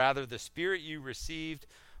again. Rather, the Spirit you received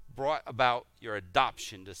brought about your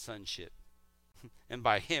adoption to sonship. And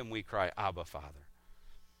by him we cry, Abba, Father.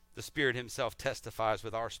 The Spirit himself testifies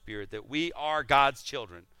with our spirit that we are God's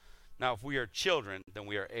children. Now, if we are children, then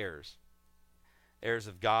we are heirs. Heirs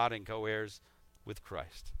of God and co-heirs with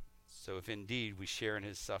Christ. So if indeed we share in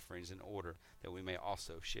his sufferings in order that we may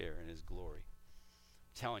also share in his glory.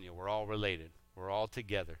 I'm telling you, we're all related. We're all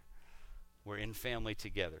together. We're in family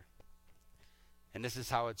together. And this is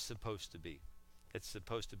how it's supposed to be. It's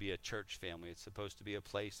supposed to be a church family. It's supposed to be a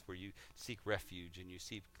place where you seek refuge and you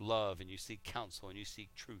seek love and you seek counsel and you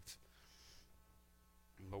seek truth.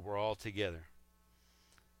 But we're all together.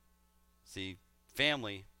 See,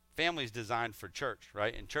 family's designed for church,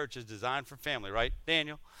 right? And church is designed for family, right?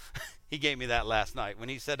 Daniel, he gave me that last night. When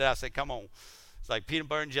he said that, I said, come on. It's like peanut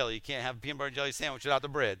butter and jelly. You can't have a peanut butter and jelly sandwich without the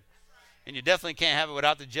bread. And you definitely can't have it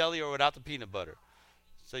without the jelly or without the peanut butter.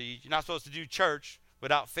 So you're not supposed to do church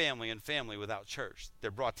without family and family without church.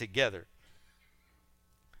 They're brought together.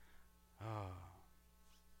 Oh.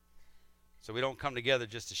 So we don't come together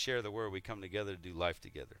just to share the word. We come together to do life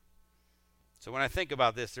together. So when I think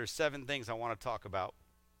about this, there's 7 things I want to talk about.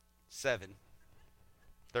 7.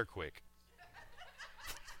 They're quick.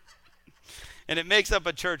 And it makes up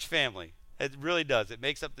a church family. It really does. It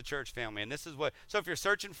makes up the church family. And this is what, so if you're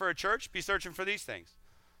searching for a church, be searching for these things.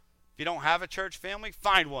 If you don't have a church family,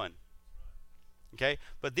 find one. Okay?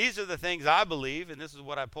 But these are the things I believe, and this is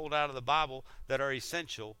what I pulled out of the Bible, that are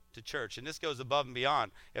essential to church. And this goes above and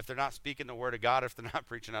beyond. If they're not speaking the word of God, if they're not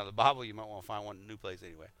preaching out of the Bible, you might want to find one in a new place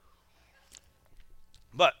anyway.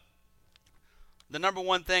 But the number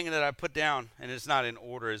one thing that I put down, and it's not in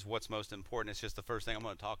order, is what's most important. It's just the first thing I'm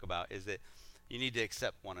going to talk about, is that you need to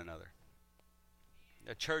accept one another.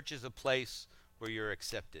 A church is a place where you're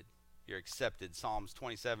accepted. You're accepted. Psalm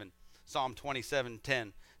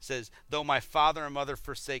 27:10 says, though my father and mother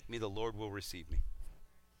forsake me, the Lord will receive me.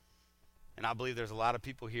 And I believe there's a lot of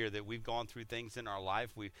people here that we've gone through things in our life.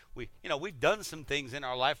 We've done some things in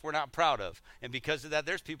our life we're not proud of. And because of that,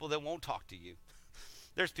 there's people that won't talk to you.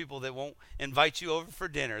 There's people that won't invite you over for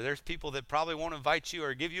dinner. There's people that probably won't invite you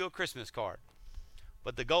or give you a Christmas card.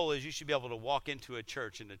 But the goal is you should be able to walk into a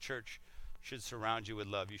church, and the church should surround you with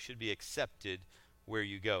love. You should be accepted where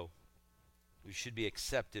you go. You should be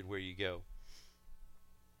accepted where you go.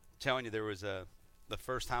 I'm telling you, there was the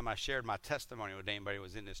first time I shared my testimony with anybody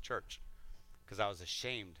was in this church because I was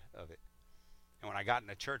ashamed of it. And when I got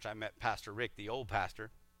into church, I met Pastor Rick, the old pastor,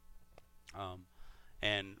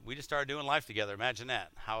 and we just started doing life together. Imagine that.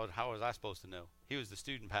 How was I supposed to know? He was the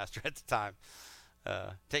student pastor at the time,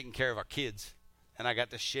 taking care of our kids, and I got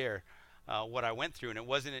to share what I went through. And it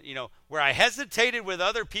wasn't, where I hesitated with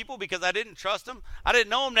other people because I didn't trust him. I didn't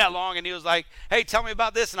know him that long, and he was like, hey, tell me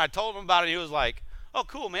about this. And I told him about it, and he was like, oh,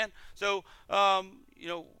 cool, man. So,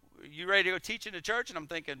 you ready to go teach in the church? And I'm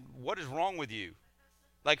thinking, what is wrong with you?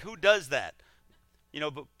 Like, who does that?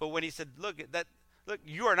 But when he said, look,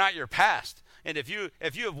 you are not your past. And if you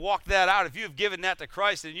have walked that out, if you have given that to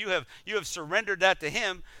Christ and you have surrendered that to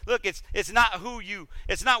him, look, it's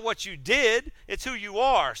not what you did, it's who you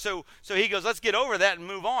are. So he goes, let's get over that and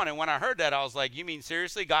move on. And when I heard that, I was like, you mean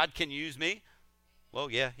seriously, God can use me?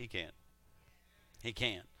 Well, yeah, he can. He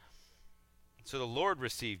can. So the Lord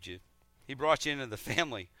received you. He brought you into the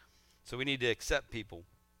family. So we need to accept people.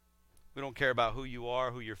 We don't care about who you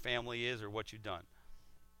are, who your family is, or what you've done.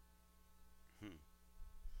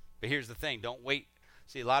 But here's the thing, don't wait.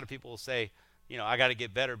 See, a lot of people will say, I got to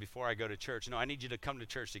get better before I go to church. No, I need you to come to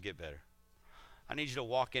church to get better. I need you to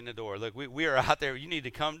walk in the door. Look, we are out there. You need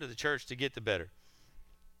to come to the church to get the better.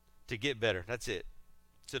 To get better. That's it.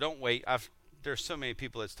 So don't wait. There's so many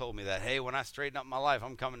people that's told me that, hey, when I straighten up my life,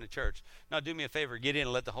 I'm coming to church. Now do me a favor, get in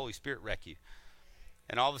and let the Holy Spirit wreck you.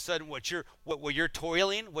 And all of a sudden what you're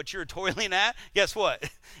toiling at, guess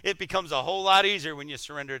what? It becomes a whole lot easier when you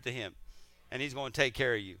surrender it to him. And he's going to take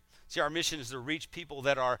care of you. See, our mission is to reach people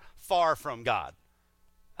that are far from God.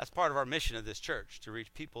 That's part of our mission of this church, to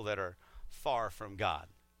reach people that are far from God.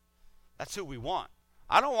 That's who we want.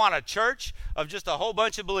 I don't want a church of just a whole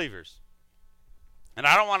bunch of believers. And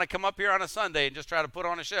I don't want to come up here on a Sunday and just try to put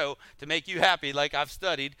on a show to make you happy like I've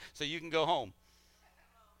studied so you can go home.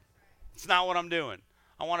 It's not what I'm doing.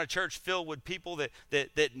 I want a church filled with people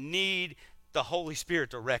that need the Holy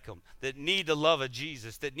Spirit to wreck them, that need the love of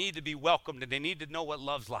Jesus, that need to be welcomed, and they need to know what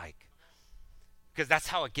love's like. Because that's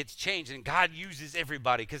how it gets changed. And God uses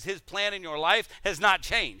everybody because his plan in your life has not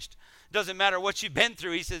changed. Doesn't matter what you've been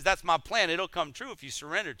through. He says, that's my plan. It'll come true if you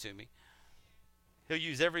surrender to me. He'll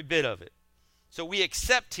use every bit of it. So we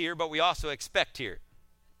accept here, but we also expect here.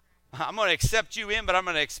 I'm going to accept you in, but I'm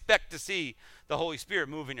going to expect to see the Holy Spirit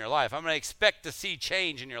move in your life. I'm going to expect to see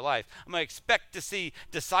change in your life. I'm going to expect to see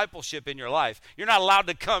discipleship in your life. You're not allowed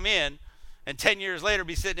to come in and 10 years later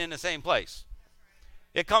be sitting in the same place.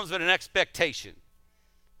 It comes with an expectation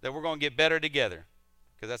that we're going to get better together,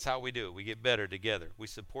 because that's how we do it. We get better together. We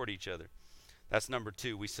support each other. That's number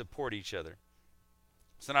 2. We support each other.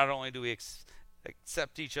 So not only do we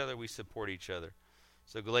accept each other, we support each other.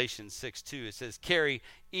 So Galatians 6:2, it says, carry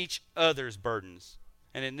each other's burdens,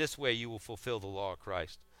 and in this way you will fulfill the law of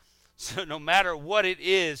Christ. So no matter what it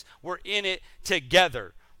is, we're in it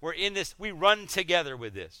together. We're in this. We run together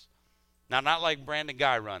with this. Now, not like Brandon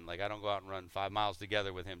Guy run. Like I don't go out and run 5 miles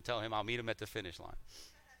together with him. Tell him I'll meet him at the finish line.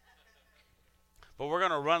 But we're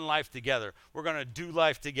going to run life together. We're going to do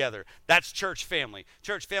life together. That's church family.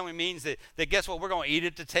 Church family means that guess what? We're going to eat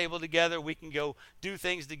at the table together. We can go do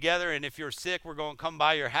things together. And if you're sick, we're going to come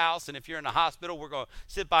by your house. And if you're in the hospital, we're going to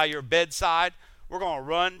sit by your bedside. We're going to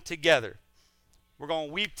run together. We're going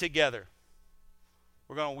to weep together.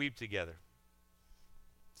 We're going to weep together.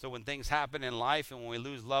 So when things happen in life and when we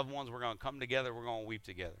lose loved ones, we're going to come together. We're going to weep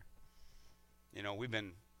together. You know, we've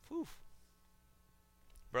been,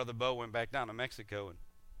 Brother Bo went back down to Mexico and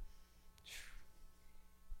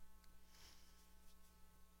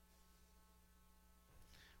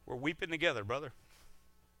we're weeping together, brother.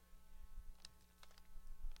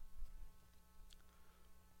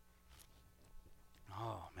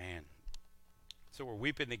 Oh, man. So we're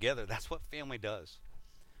weeping together. That's what family does.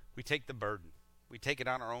 We take the burden. We take it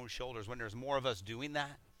on our own shoulders. When there's more of us doing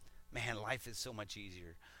that, man, life is so much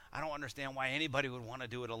easier. I don't understand why anybody would want to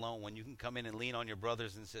do it alone when you can come in and lean on your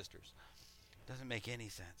brothers and sisters. It doesn't make any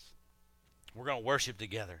sense. We're going to worship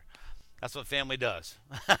together. That's what family does.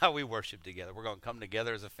 We worship together. We're going to come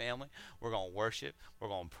together as a family. We're going to worship. We're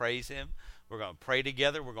going to praise him. We're going to pray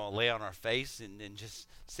together. We're going to lay on our face and just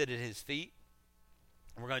sit at his feet.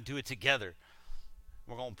 We're going to do it together.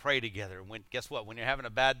 We're going to pray together. And guess what? When you're having a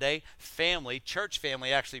bad day, church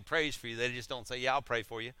family actually prays for you. They just don't say, yeah, I'll pray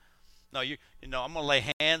for you. No, I'm going to lay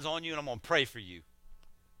hands on you and I'm going to pray for you.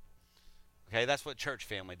 Okay, that's what church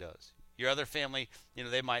family does. Your other family,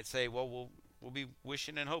 they might say, well, we'll be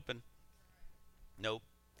wishing and hoping. Nope,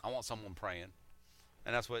 I want someone praying.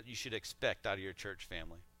 And that's what you should expect out of your church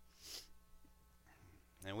family.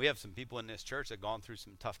 And we have some people in this church that have gone through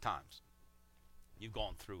some tough times. You've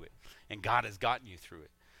gone through it, and God has gotten you through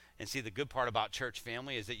it. And see, the good part about church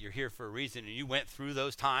family is that you're here for a reason, and you went through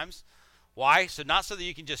those times. Why? Not so that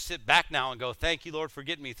you can just sit back now and go, thank you, Lord, for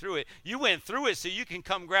getting me through it. You went through it so you can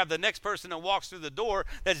come grab the next person that walks through the door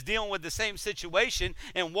that's dealing with the same situation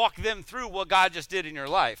and walk them through what God just did in your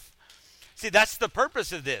life. See, that's the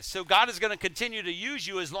purpose of this. So God is going to continue to use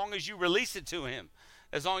you as long as you release it to him.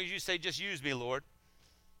 As long as you say, just use me, Lord.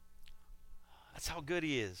 That's how good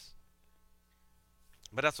he is.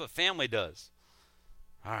 But that's what family does.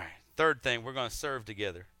 All right. Third thing, we're going to serve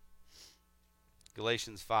together.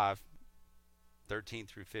 Galatians 5:13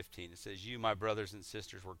 through 15. It says, you, my brothers and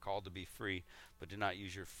sisters, were called to be free, but do not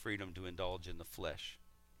use your freedom to indulge in the flesh.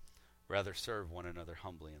 Rather, serve one another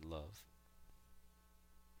humbly in love.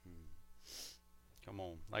 Come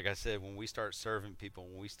on. Like I said, when we start serving people,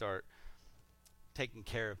 when we start taking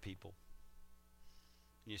care of people,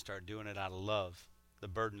 you start doing it out of love, the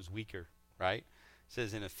burden's weaker, right? It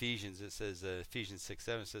says in Ephesians, Ephesians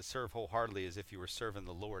 6:7, it says, serve wholeheartedly as if you were serving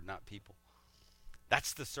the Lord, not people.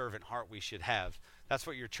 That's the servant heart we should have. That's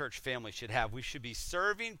what your church family should have. We should be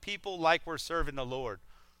serving people like we're serving the Lord.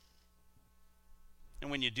 And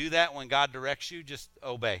when you do that, when God directs you, just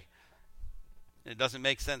obey. It doesn't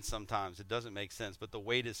make sense sometimes. It doesn't make sense. But the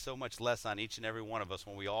weight is so much less on each and every one of us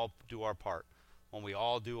when we all do our part, when we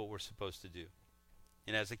all do what we're supposed to do.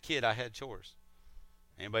 And as a kid, I had chores.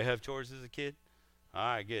 Anybody have chores as a kid? All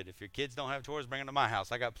right, good. If your kids don't have chores, bring them to my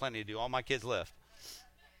house. I got plenty to do. All my kids left.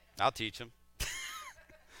 I'll teach them.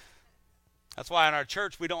 That's why in our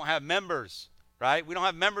church we don't have members, right? We don't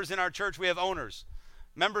have members in our church. We have owners.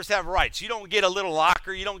 Members have rights. You don't get a little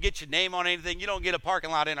locker. You don't get your name on anything. You don't get a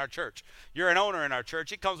parking lot in our church. You're an owner in our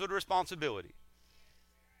church. It comes with responsibility.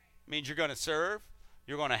 It means you're going to serve.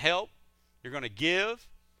 You're going to help. You're going to give.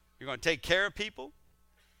 You're going to take care of people.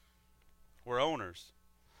 We're owners.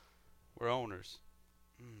 We're owners.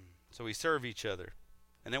 So we serve each other.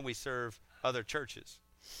 And then we serve other churches.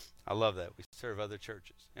 I love that. We serve other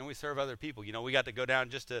churches. And we serve other people. You know, we got to go down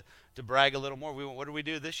just to brag a little more. What did we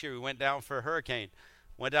do this year? We went down for a hurricane.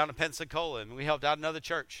 Went down to Pensacola, and we helped out another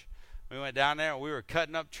church. We went down there, and we were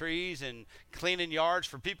cutting up trees and cleaning yards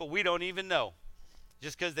for people we don't even know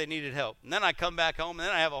just because they needed help. And then I come back home, and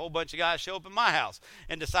then I have a whole bunch of guys show up in my house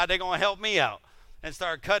and decide they're going to help me out and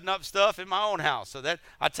start cutting up stuff in my own house. So that,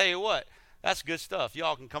 I tell you what, that's good stuff.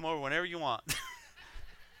 Y'all can come over whenever you want.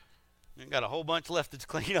 We got a whole bunch left to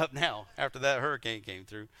clean up now after that hurricane came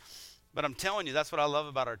through. But I'm telling you, that's what I love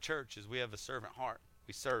about our church is we have a servant heart.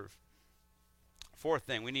 We serve. Fourth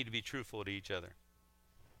thing, we need to be truthful to each other.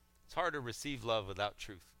 It's hard to receive love without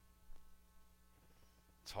truth.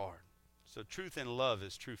 It's hard. So truth and love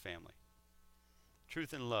is true family.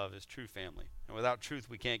 Truth and love is true family. And without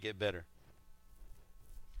truth, we can't get better.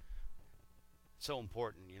 It's so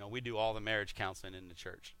important. You know, we do all the marriage counseling in the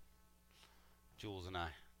church, Jules and I.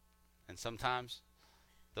 And sometimes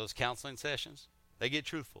those counseling sessions, they get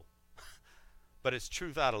truthful. But it's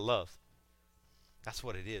truth out of love. That's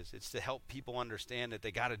what it is. It's to help people understand that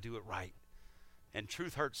they got to do it right. And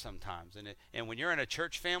truth hurts sometimes. And when you're in a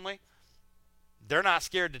church family, they're not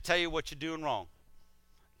scared to tell you what you're doing wrong.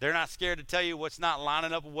 They're not scared to tell you what's not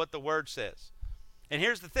lining up with what the word says. And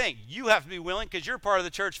here's the thing. You have to be willing, because you're part of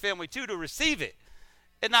the church family too, to receive it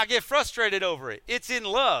and not get frustrated over it. It's in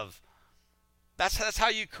love. That's how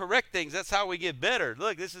you correct things. That's how we get better.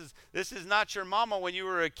 Look, this is not your mama when you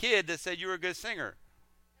were a kid that said you were a good singer.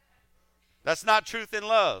 That's not truth and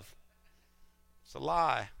love. It's a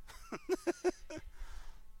lie.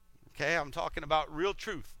 Okay, I'm talking about real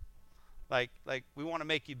truth. Like we want to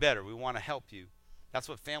make you better. We want to help you. That's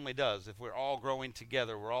what family does. If we're all growing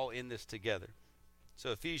together, we're all in this together. So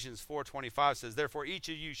Ephesians 4:25 says, "Therefore each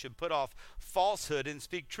of you should put off falsehood and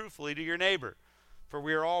speak truthfully to your neighbor, for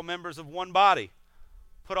we are all members of one body."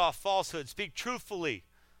 Put off falsehood. Speak truthfully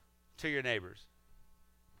to your neighbors.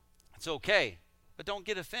 It's okay. But don't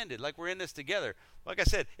get offended. Like, we're in this together. Like I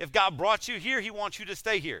said, if God brought you here, he wants you to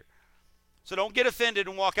stay here. So don't get offended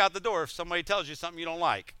and walk out the door if somebody tells you something you don't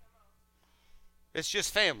like. It's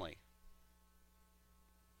just family.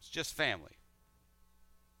 It's just family.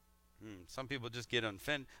 Some people just get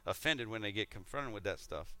offended when they get confronted with that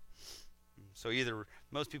stuff. So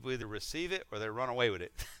most people either receive it or they run away with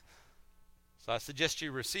it. So I suggest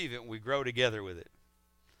you receive it and we grow together with it.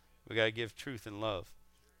 We got to give truth and love.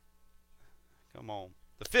 Come on.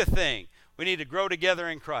 The fifth thing, we need to grow together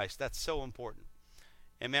in Christ. That's so important.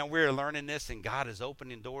 And man, we're learning this, and God is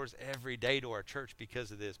opening doors every day to our church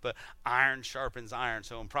because of this. But iron sharpens iron.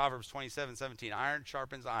 So in Proverbs 27:17, iron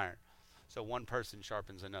sharpens iron. So one person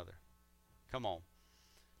sharpens another. Come on.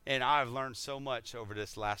 And I've learned so much over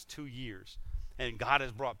this last 2 years. And God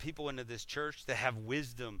has brought people into this church that have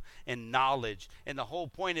wisdom and knowledge. And the whole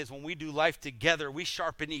point is when we do life together, we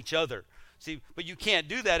sharpen each other. See, but you can't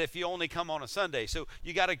do that if you only come on a Sunday. So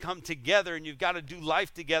you got to come together and you've got to do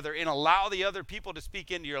life together and allow the other people to speak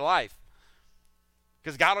into your life.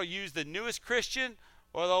 Because God will use the newest Christian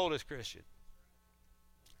or the oldest Christian.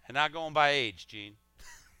 And not going by age, Gene.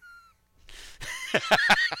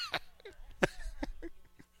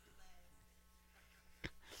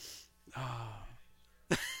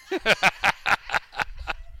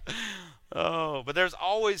 Oh, but there's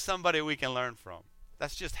always somebody we can learn from.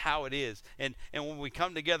 That's just how it is. And when we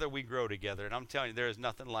come together, we grow together. And I'm telling you, there is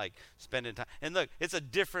nothing like spending time. And look, it's a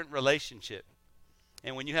different relationship.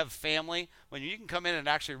 And when you have family, when you can come in and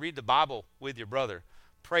actually read the Bible with your brother,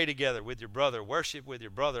 pray together with your brother, worship with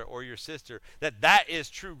your brother or your sister, that is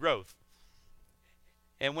true growth.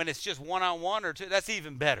 And when it's just one-on-one or two, that's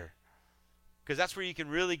even better. Because that's where you can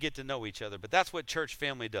really get to know each other. But that's what church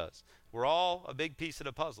family does. We're all a big piece of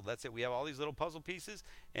the puzzle. That's it. We have all these little puzzle pieces,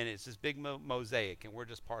 and it's this big mosaic, and we're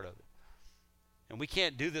just part of it. And we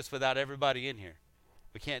can't do this without everybody in here.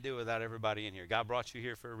 We can't do it without everybody in here. God brought you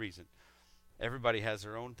here for a reason. Everybody has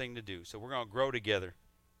their own thing to do. So we're going to grow together.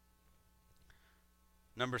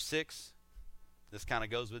 Number 6, This kind of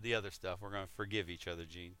goes with the other stuff. We're going to forgive each other,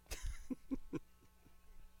 Gene.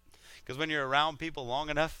 Because when you're around people long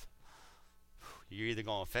enough, you're either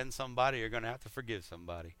going to offend somebody or you're going to have to forgive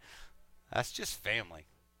somebody. That's just family.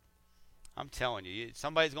 I'm telling you,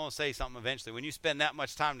 somebody's going to say something eventually. When you spend that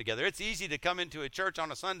much time together, it's easy to come into a church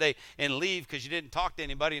on a Sunday and leave because you didn't talk to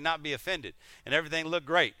anybody and not be offended. And everything looked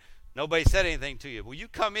great. Nobody said anything to you. Well, you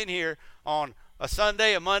come in here on a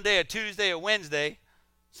Sunday, a Monday, a Tuesday, a Wednesday,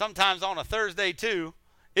 sometimes on a Thursday too.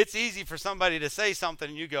 It's easy for somebody to say something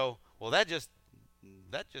and you go, well, that just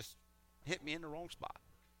hit me in the wrong spot.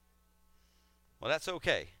 Well, that's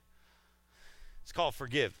okay. It's called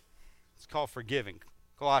forgive. It's called forgiving.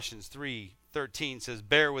 Colossians 3:13 says,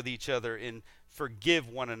 bear with each other and forgive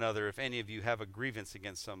one another if any of you have a grievance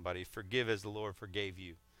against somebody. Forgive as the Lord forgave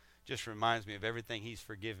you. Just reminds me of everything he's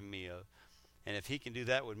forgiven me of. And if he can do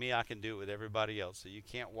that with me, I can do it with everybody else. So you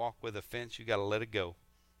can't walk with offense. You got to let it go.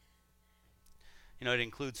 You know, it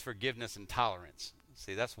includes forgiveness and tolerance.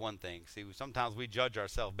 See, that's one thing. See, sometimes we judge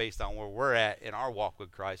ourselves based on where we're at in our walk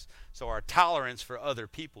with Christ. So our tolerance for other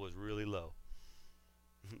people is really low.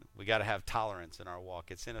 We got to have tolerance in our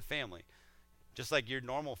walk. It's in a family. Just like your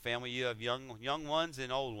normal family, you have young ones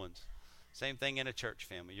and old ones. Same thing in a church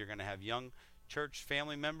family. You're going to have young church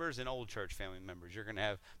family members and old church family members. You're going to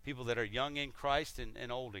have people that are young in Christ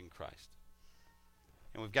and old in Christ.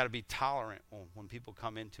 And we've got to be tolerant when people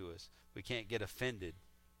come into us. We can't get offended.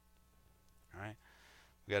 All right?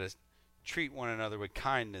 We've got to treat one another with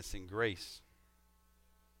kindness and grace.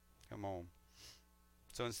 Come on.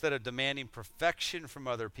 So instead of demanding perfection from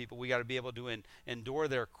other people, we got to be able to endure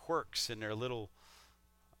their quirks and their little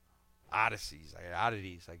oddities,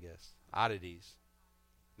 I guess. Oddities.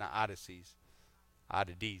 Not odysseys.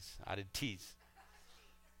 Oddities.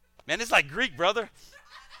 Man, it's like Greek, brother.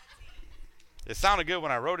 It sounded good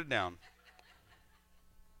when I wrote it down.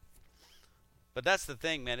 But that's the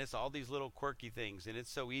thing, man. It's all these little quirky things, and it's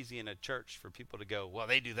so easy in a church for people to go, well,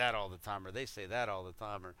 they do that all the time, or they say that all the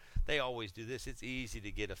time, or they always do this. It's easy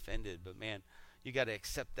to get offended, but, man, you got to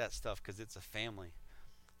accept that stuff because it's a family.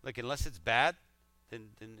 Look, unless it's bad,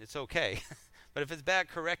 then it's okay. But if it's bad,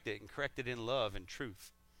 correct it, and correct it in love and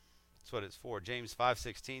truth. That's what it's for. James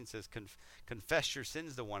 5:16 says, confess your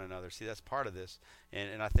sins to one another. See, that's part of this.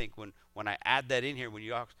 And I think when I add that in here,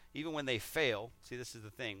 even when they fail, see, this is the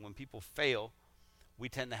thing. When people fail, we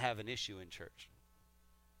tend to have an issue in church.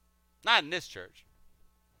 Not in this church.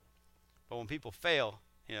 But when people fail,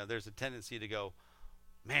 there's a tendency to go,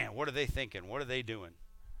 man, what are they thinking? What are they doing?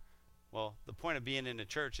 Well, the point of being in the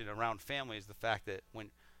church and around family is the fact that when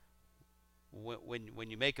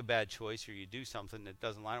you make a bad choice or you do something that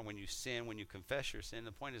doesn't line up, when you sin, when you confess your sin,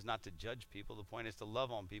 the point is not to judge people. The point is to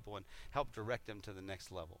love on people and help direct them to the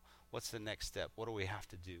next level. What's the next step? What do we have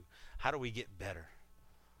to do? How do we get better?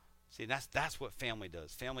 See, that's what family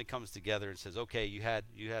does. Family comes together and says, okay, you had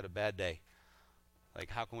a bad day. Like,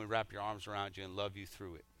 how can we wrap your arms around you and love you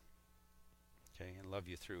through it? Okay, and love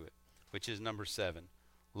you through it. Which is number 7,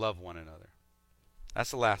 love one another.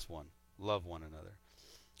 That's the last one, love one another.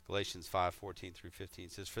 Galatians 5:14-15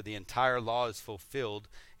 says, for the entire law is fulfilled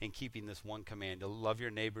in keeping this one command, to love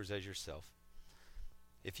your neighbors as yourself.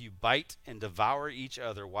 If you bite and devour each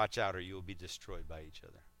other, watch out or you will be destroyed by each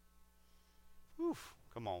other. Whew.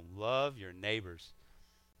 Come on, love your neighbors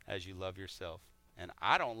as you love yourself. And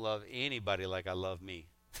I don't love anybody like I love me.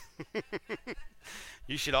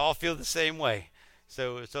 You should all feel the same way.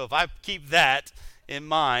 So if I keep that in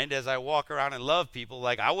mind as I walk around and love people,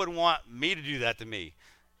 like I wouldn't want me to do that to me.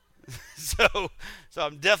 So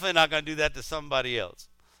I'm definitely not going to do that to somebody else.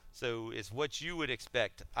 So it's what you would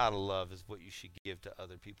expect out of love is what you should give to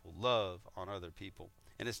other people. Love on other people.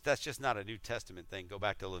 And that's just not a New Testament thing. Go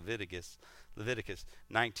back to Leviticus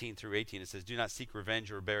 19-18. It says, do not seek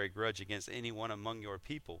revenge or bear a grudge against anyone among your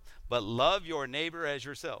people, but love your neighbor as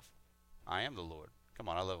yourself. I am the Lord. Come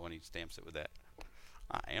on, I love when he stamps it with that.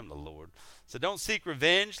 I am the Lord. So don't seek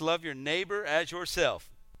revenge. Love your neighbor as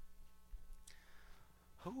yourself.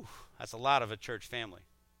 Whew, that's a lot of a church family.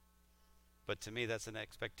 But to me, that's an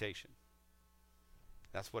expectation.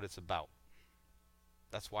 That's what it's about.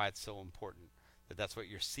 That's why it's so important. That's what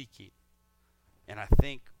you're seeking. And I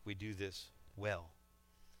think we do this well.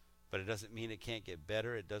 But it doesn't mean it can't get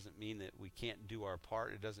better. It doesn't mean that we can't do our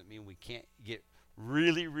part. It doesn't mean we can't get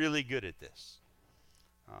really, really good at this.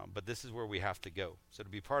 But this is where we have to go. So to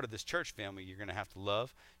be part of this church family, you're going to have to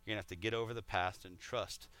love. You're going to have to get over the past and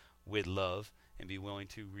trust with love and be willing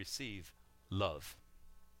to receive love.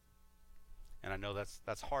 And I know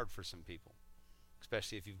that's hard for some people,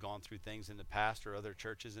 especially if you've gone through things in the past or other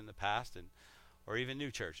churches in the past or even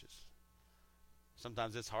new churches.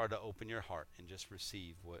 Sometimes it's hard to open your heart and just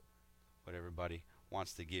receive what everybody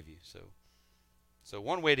wants to give you. So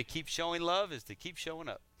one way to keep showing love is to keep showing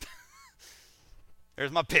up.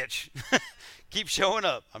 There's my pitch. Keep showing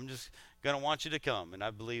up. I'm just going to want you to come. And I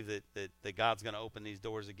believe that God's going to open these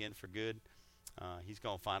doors again for good. He's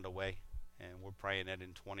going to find a way. And we're praying that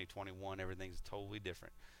in 2021, everything's totally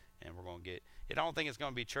different. And we're going to get, I don't think it's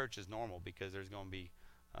going to be church as normal, because there's going to be,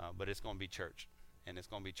 but it's going to be church. And it's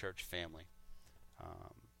going to be church family.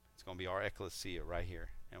 It's going to be our ecclesia right here.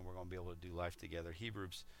 And we're going to be able to do life together.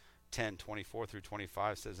 Hebrews 10:24 through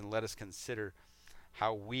 25 says, and let us consider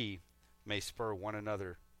how we may spur one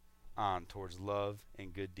another on towards love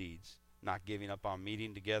and good deeds, not giving up on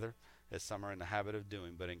meeting together as some are in the habit of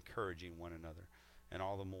doing, but encouraging one another, and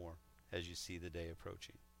all the more as you see the day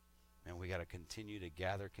approaching. And we got to continue to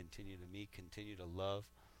gather, continue to meet, continue to love.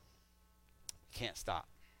 Can't stop.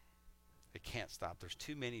 It can't stop. There's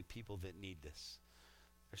too many people that need this.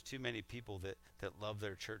 There's too many people that love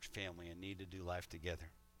their church family and need to do life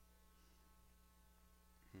together.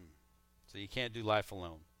 So you can't do life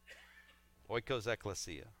alone. Oikos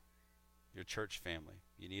Ecclesia, your church family.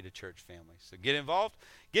 You need a church family. So get involved,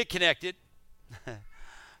 get connected.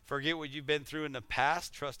 Forget what you've been through in the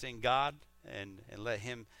past. Trust in God and let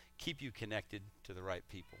him keep you connected to the right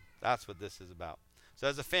people. That's what this is about. So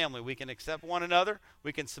as a family, we can accept one another.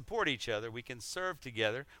 We can support each other. We can serve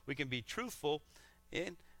together. We can be truthful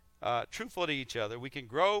to each other. We can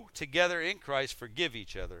grow together in Christ, forgive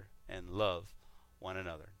each other, and love one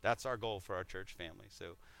another. That's our goal for our church family.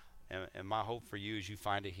 So, and my hope for you is you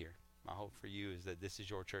find it here. My hope for you is that this is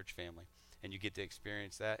your church family, and you get to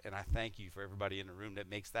experience that. And I thank you for everybody in the room that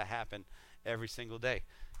makes that happen every single day.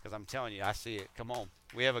 Because I'm telling you, I see it. Come on.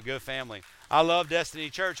 We have a good family. I love Destiny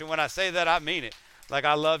Church, and when I say that, I mean it. Like,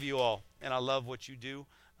 I love you all, and I love what you do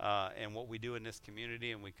and what we do in this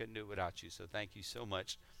community, and we couldn't do it without you. So thank you so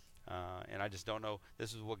much. And I just don't know.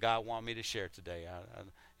 This is what God wanted me to share today.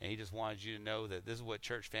 And he just wanted you to know that this is what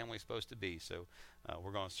church family is supposed to be. So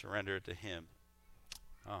we're going to surrender it to him.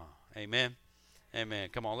 Amen. Amen.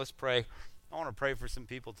 Come on, let's pray. I want to pray for some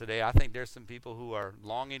people today. I think there's some people who are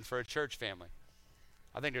longing for a church family.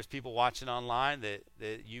 I think there's people watching online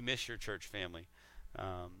that you miss your church family.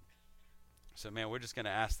 So, man, we're just going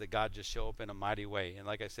to ask that God just show up in a mighty way. And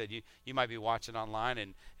like I said, you might be watching online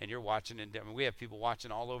and you're watching. We have people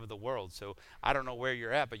watching all over the world. So I don't know where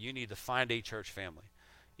you're at, but you need to find a church family.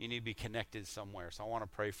 You need to be connected somewhere. So I want to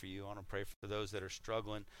pray for you. I want to pray for those that are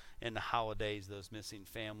struggling in the holidays, those missing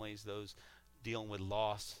families, those dealing with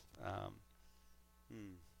loss.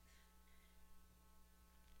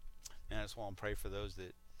 And I just want to pray for those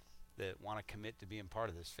that want to commit to being part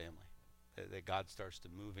of this family, that God starts to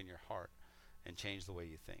move in your heart and change the way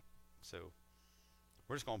you think. So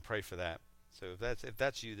we're just going to pray for that. So if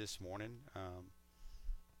that's you this morning,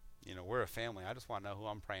 we're a family. I just want to know who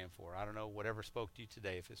I'm praying for. I don't know, whatever spoke to you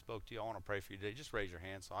today. If it spoke to you, I want to pray for you today. Just raise your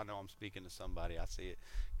hand so I know I'm speaking to somebody. I see it.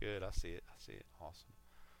 Good. I see it. Awesome.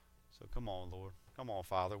 So come on, Lord. Come on,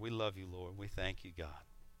 Father. We love you, Lord. We thank you, God.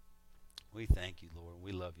 We thank you, Lord.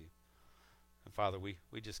 We love you. And Father, we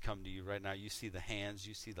just come to you right now. You see the hands.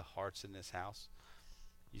 You see the hearts in this house.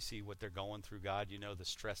 You see what they're going through, God. You know the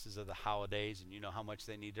stresses of the holidays, and you know how much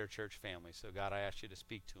they need their church family. So, God, I ask you to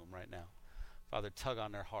speak to them right now. Father, tug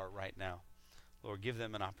on their heart right now. Lord, give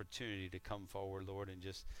them an opportunity to come forward, Lord, and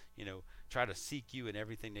just, try to seek you in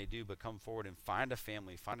everything they do, but come forward and find a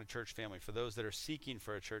family, find a church family. For those that are seeking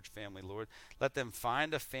for a church family, Lord, let them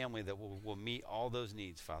find a family that will meet all those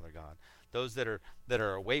needs, Father God. Those that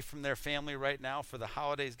are away from their family right now for the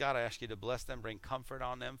holidays, God, I ask you to bless them, bring comfort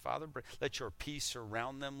on them, Father. Let your peace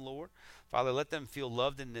surround them, Lord. Father, let them feel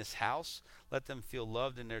loved in this house. Let them feel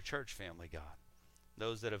loved in their church family, God.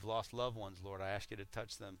 Those that have lost loved ones, Lord, I ask you to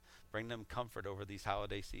touch them. Bring them comfort over these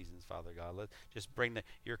holiday seasons, Father God. Just bring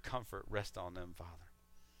your comfort rest on them, Father.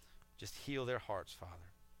 Just heal their hearts,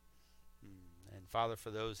 Father. And Father, for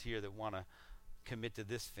those here that want to commit to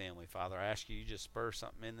this family, Father, I ask you just spur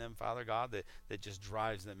something in them, Father God, that just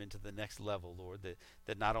drives them into the next level, Lord,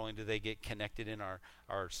 that not only do they get connected in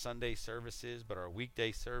our Sunday services, but our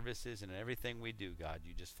weekday services and everything we do, God,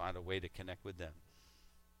 you just find a way to connect with them.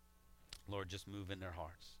 Lord, just move in their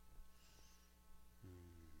hearts.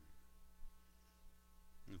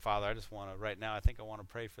 And Father, I just want to, right now, I think I want to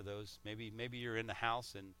pray for those. Maybe you're in the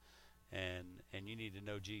house and you need to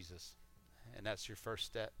know Jesus, and that's your first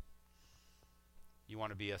step. You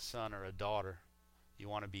want to be a son or a daughter. You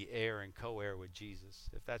want to be heir and co-heir with Jesus.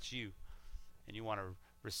 If that's you, and you want to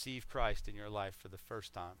receive Christ in your life for the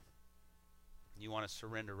first time, you want to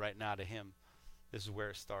surrender right now to him, this is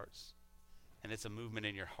where it starts. And it's a movement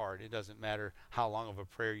in your heart. It doesn't matter how long of a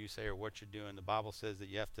prayer you say or what you're doing. The Bible says that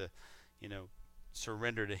you have to,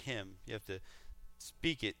 surrender to him. You have to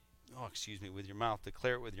speak it, with your mouth.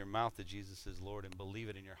 Declare it with your mouth that Jesus is Lord and believe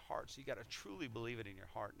it in your heart. So you got to truly believe it in your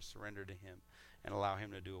heart and surrender to him and allow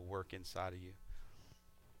him to do a work inside of you.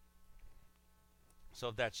 So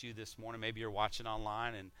if that's you this morning, maybe you're watching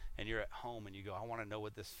online and you're at home and you go, I want to know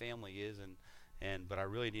what this family is, but I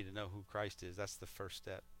really need to know who Christ is. That's the first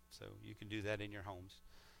step. So you can do that in your homes.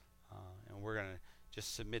 And we're going to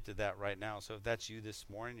just submit to that right now. So if that's you this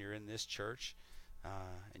morning, you're in this church,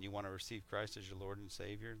 and you want to receive Christ as your Lord and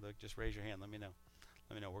Savior, look, just raise your hand. Let me know.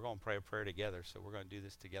 We're going to pray a prayer together. So we're going to do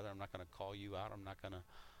this together. I'm not going to call you out. I'm not going to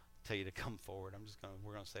tell you to come forward.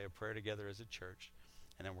 We're going to say a prayer together as a church.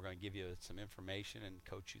 And then we're going to give you some information and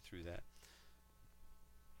coach you through that.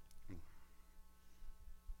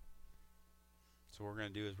 So what we're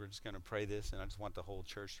going to do is we're just going to pray this, and I just want the whole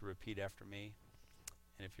church to repeat after me.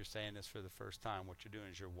 And if you're saying this for the first time, what you're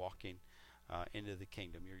doing is you're walking into the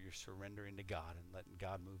kingdom. You're surrendering to God and letting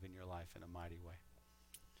God move in your life in a mighty way.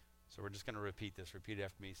 So we're just going to repeat this. Repeat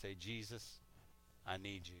after me. Say, Jesus, I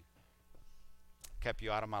need you. Kept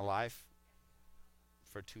you out of my life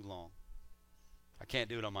for too long. I can't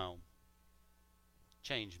do it on my own.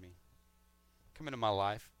 Change me. Come into my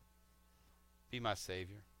life. Be my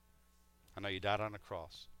Savior. I know you died on the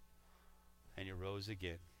cross and you rose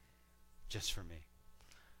again just for me.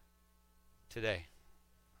 Today,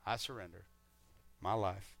 I surrender my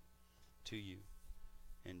life to you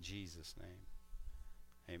in Jesus' name.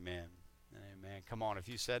 Amen and amen. Come on, if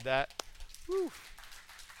you said that, whew.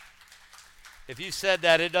 If you said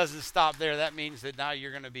that, it doesn't stop there. That means that now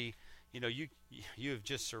you're going to be, you have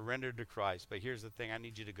just surrendered to Christ. But here's the thing. I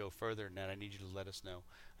need you to go further than that. I need you to let us know.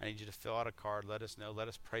 I need you to fill out a card. Let us know. Let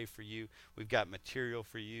us pray for you. We've got material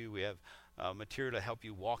for you. We have material to help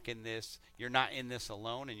you walk in this. You're not in this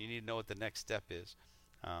alone, and you need to know what the next step is.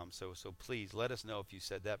 So please let us know if you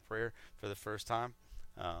said that prayer for the first time.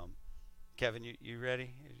 Kevin, you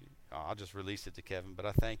ready? I'll just release it to Kevin, but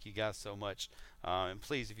I thank you guys so much. And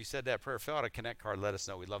please, if you said that prayer, fill out a Connect card. Let us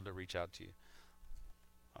know. We'd love to reach out to you.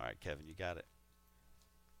 All right, Kevin, you got it.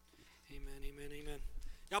 Amen, amen, amen.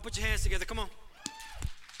 Y'all put your hands together. Come on.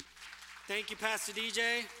 Thank you, Pastor DJ.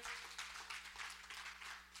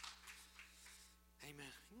 Amen.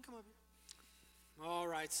 You can come up here. All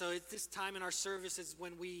right, so at this time in our service is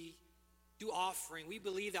when we do offering. We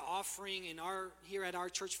believe that offering here at our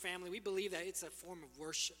church family, we believe that it's a form of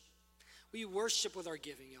worship. We worship with our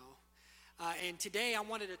giving, y'all. And today I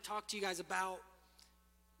wanted to talk to you guys about,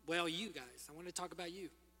 you guys. I want to talk about you.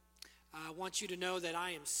 I want you to know that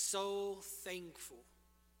I am so thankful,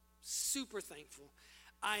 super thankful.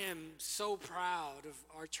 I am so proud of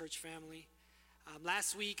our church family.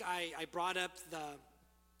 Last week I brought up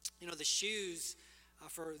the shoes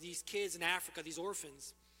for these kids in Africa, these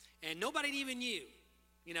orphans, and nobody even knew.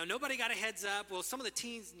 Nobody got a heads up. Well, some of the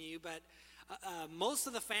teens knew, but most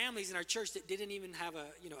of the families in our church that didn't even have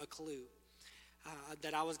a clue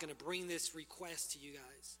that I was going to bring this request to you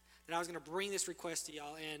guys, that I was going to bring this request to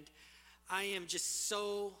y'all. And I am just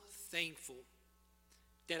so thankful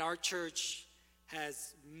that our church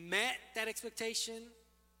has met that expectation,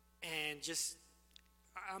 and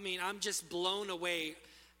I'm just blown away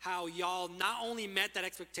how y'all not only met that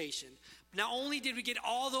expectation, not only did we get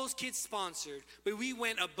all those kids sponsored, but we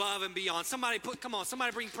went above and beyond. Somebody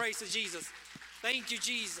bring praise to Jesus. Thank you,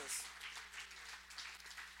 Jesus.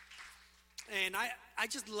 And I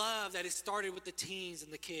just love that it started with the teens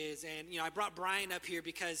and the kids. And, I brought Brian up here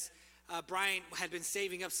because Brian had been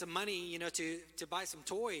saving up some money, to buy some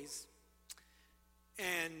toys.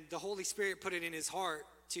 And the Holy Spirit put it in his heart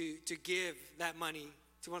to give that money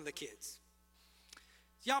to one of the kids.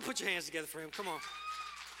 Y'all put your hands together for him. Come on.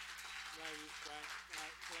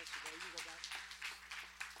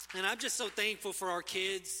 And I'm just so thankful for our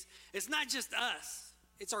kids. It's not just us.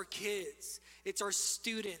 It's our kids. It's our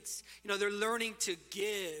students. They're learning to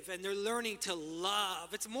give and they're learning to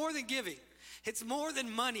love. It's more than giving. It's more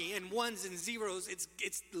than money and ones and zeros. It's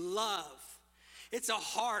love. It's a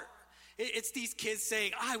heart. It's these kids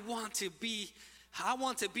saying, I want to be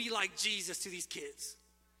like Jesus to these kids.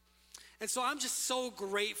 And so I'm just so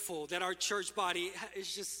grateful that our church body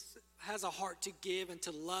has a heart to give and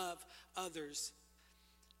to love others.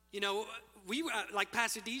 We like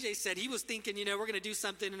Pastor DJ said, he was thinking, we're going to do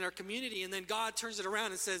something in our community, and then God turns it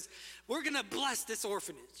around and says, we're going to bless this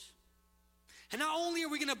orphanage. And not only are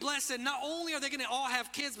we going to bless it, not only are they going to all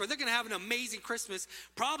have kids, but they're going to have an amazing Christmas,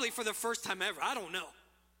 probably for the first time ever. I don't know.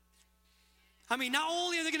 Not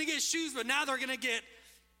only are they going to get shoes, but now they're going to get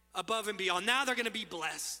above and beyond. Now they're going to be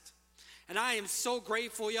blessed. And I am so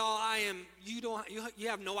grateful, y'all. You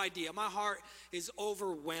have no idea. My heart is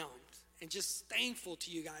overwhelmed. and just thankful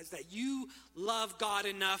to you guys that you love God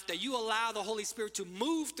enough, that you allow the Holy Spirit to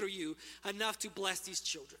move through you enough to bless these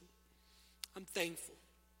children. I'm thankful.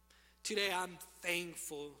 Today I'm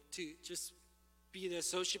thankful to just be the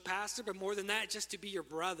associate pastor, but more than that, just to be your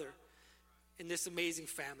brother in this amazing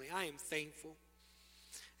family. I am thankful.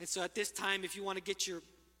 And so at this time, if you want to get your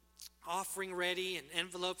offering ready, an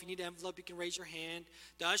envelope, if you need an envelope, you can raise your hand.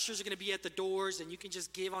 The ushers are going to be at the doors, and you can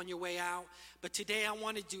just give on your way out. But today I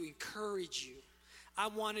wanted to encourage you. I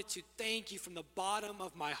wanted to thank you from the bottom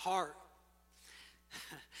of my heart.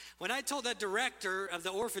 When I told that director of the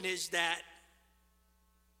orphanage that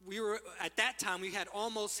at that time, we had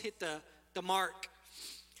almost hit the mark,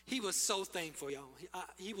 he was so thankful, y'all.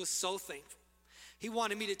 He was so thankful. He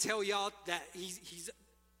wanted me to tell y'all that he's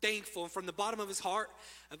thankful from the bottom of his heart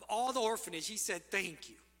of all the orphanage. He said, thank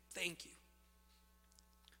you.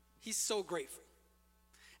 He's so grateful.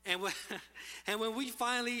 And when we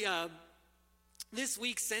finally this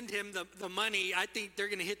week send him the money, I think they're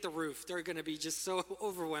going to hit the roof. They're going to be just so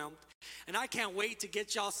overwhelmed. And I can't wait to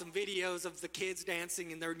get y'all some videos of the kids dancing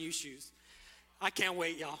in their new shoes. I can't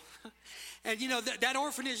wait, y'all. And you know, that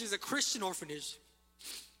orphanage is a Christian orphanage.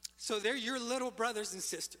 So they're your little brothers and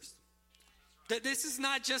sisters. This is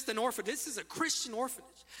not just an orphanage. This is a Christian orphanage.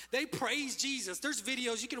 They praise Jesus. There's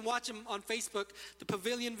videos. You can watch them on Facebook, the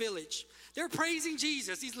Pavilion Village. They're praising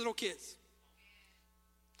Jesus, these little kids.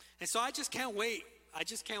 And so I just can't wait. I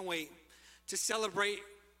just can't wait to celebrate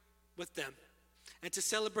with them and to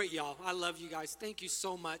celebrate y'all. I love you guys. Thank you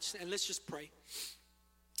so much. And let's just pray.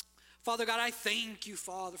 Father God, I thank you,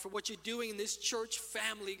 Father, for what you're doing in this church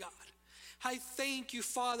family, God. I thank you,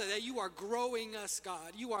 Father, that you are growing us,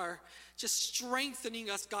 God. You are just strengthening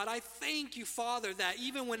us, God. I thank you, Father, that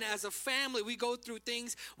even when as a family we go through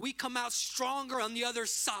things, we come out stronger on the other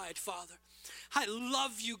side, Father. I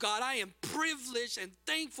love you, God. I am privileged and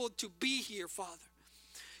thankful to be here, Father.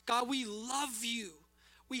 God, we love you.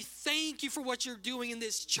 We thank you for what you're doing in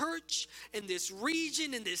this church, in this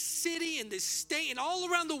region, in this city, in this state, and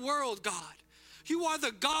all around the world, God. You are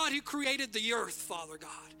the God who created the earth, Father God.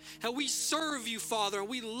 And we serve you, Father, and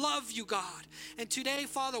we love you, God. And today,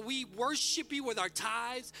 Father, we worship you with our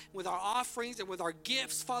tithes, with our offerings, and with our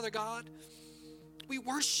gifts, Father God. We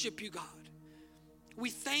worship you, God. We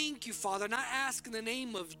thank you, Father, and I ask in the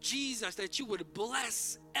name of Jesus that you would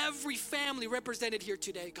bless every family represented here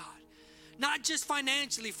today, God. Not just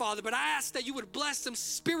financially, Father, but I ask that you would bless them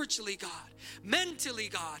spiritually, God, mentally,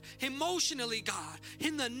 God, emotionally, God.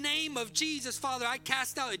 In the name of Jesus, Father, I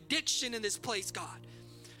cast out addiction in this place, God.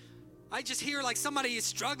 I just hear like somebody is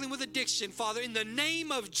struggling with addiction, Father. In the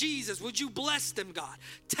name of Jesus, would you bless them, God?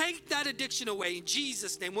 Take that addiction away in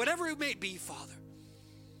Jesus' name, whatever it may be, Father.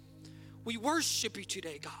 We worship you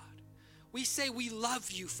today, God. We say we love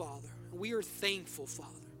you, Father. We are thankful, Father.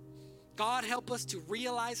 God, help us to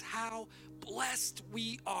realize how blessed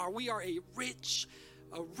we are. We are a rich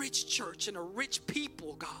church and a rich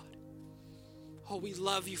people, God. Oh, we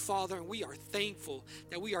love you, Father, and we are thankful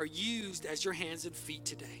that we are used as your hands and feet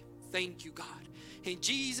today. Thank you, God. In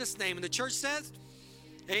Jesus' name. And the church says,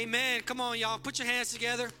 amen. Come on, y'all. Put your hands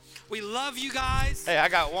together. We love you guys. Hey, I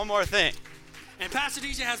got one more thing. And Pastor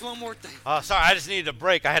DJ has one more thing. Oh, sorry. I just needed a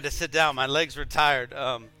break. I had to sit down. My legs were tired.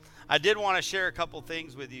 I did want to share a couple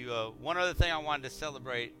things with you. One other thing I wanted to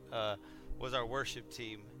celebrate was our worship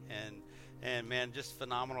team. And man, just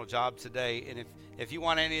phenomenal job today. And if you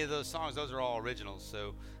want any of those songs, those are all originals.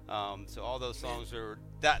 So all those songs are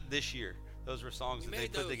this year. Those were songs that they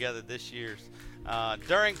put together this year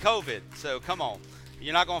during COVID. So come on.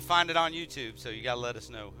 You're not going to find it on YouTube, so you got to let us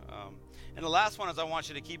know. And the last one is I want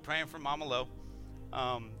you to keep praying for Mama Lo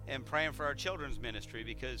and praying for our children's ministry,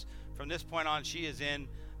 because from this point on, she is in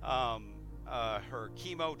her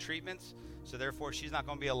chemo treatments. So therefore, she's not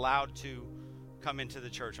going to be allowed to come into the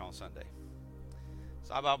church on Sunday.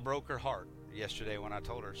 So I about broke her heart yesterday when I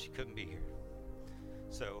told her she couldn't be here.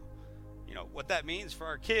 So, what that means for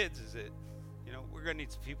our kids is that, we're going to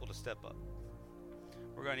need some people to step up.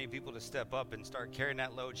 We're going to need people to step up and start carrying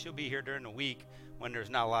that load. She'll be here during the week when there's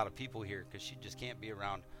not a lot of people here, because she just can't be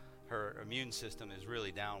around. Her immune system is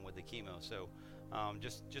really down with the chemo. So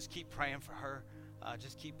just keep praying for her.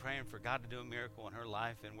 Just keep praying for God to do a miracle in her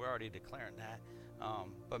life, and we're already declaring that.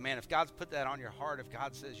 But man, if God's put that on your heart, if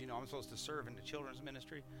God says, I'm supposed to serve in the children's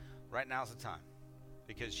ministry, right now's the time.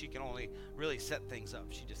 Because she can only really set things up.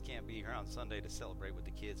 She just can't be here on Sunday to celebrate with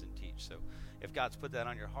the kids and teach. So if God's put that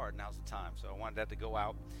on your heart, now's the time. So I wanted that to go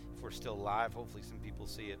out. If we're still live, hopefully some people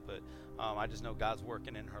see it. But I just know God's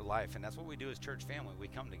working in her life. And that's what we do as church family. We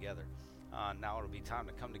come together. Now it'll be time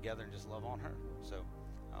to come together and just love on her. So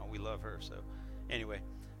we love her. So anyway,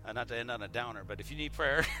 not to end on a downer, but if you need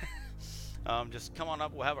prayer, just come on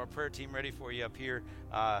up. We'll have our prayer team ready for you up here.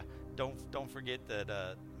 Don't forget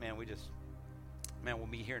that, we'll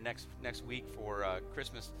meet here next week for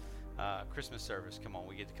Christmas service. Come on,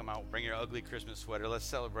 we get to come out, bring your ugly Christmas sweater. Let's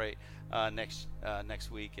celebrate next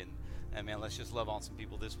week, and man, let's just love on some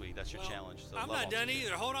people this week. That's your challenge. So I'm not done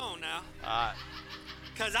either. Hold on now.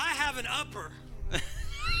 Because I have an upper.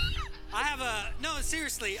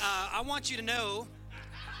 Seriously, I want you to know,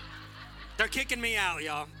 they're kicking me out,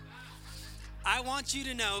 y'all. I want you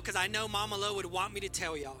to know, because I know Mama Lo would want me to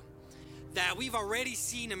tell y'all, that we've already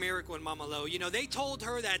seen a miracle in Mama Lo. You know, they told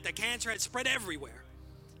her that the cancer had spread everywhere.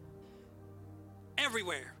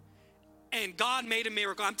 Everywhere. And God made a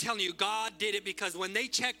miracle. I'm telling you, God did it, because when they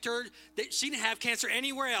checked her, she didn't have cancer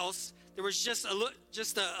anywhere else. There was just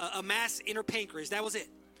a mass in her pancreas. That was it.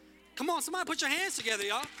 Come on, somebody put your hands together,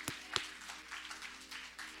 y'all.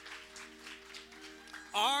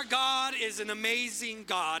 Our God is an amazing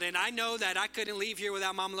God, and I know that I couldn't leave here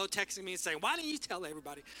without Mama Lo texting me and saying, why didn't you tell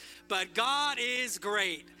everybody? But God is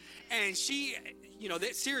great. And she,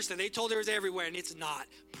 seriously, they told her it was everywhere, and it's not.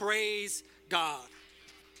 Praise God.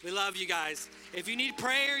 We love you guys. If you need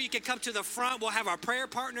prayer, you can come to the front. We'll have our prayer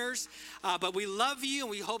partners. But we love you,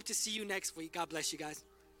 and we hope to see you next week. God bless you guys.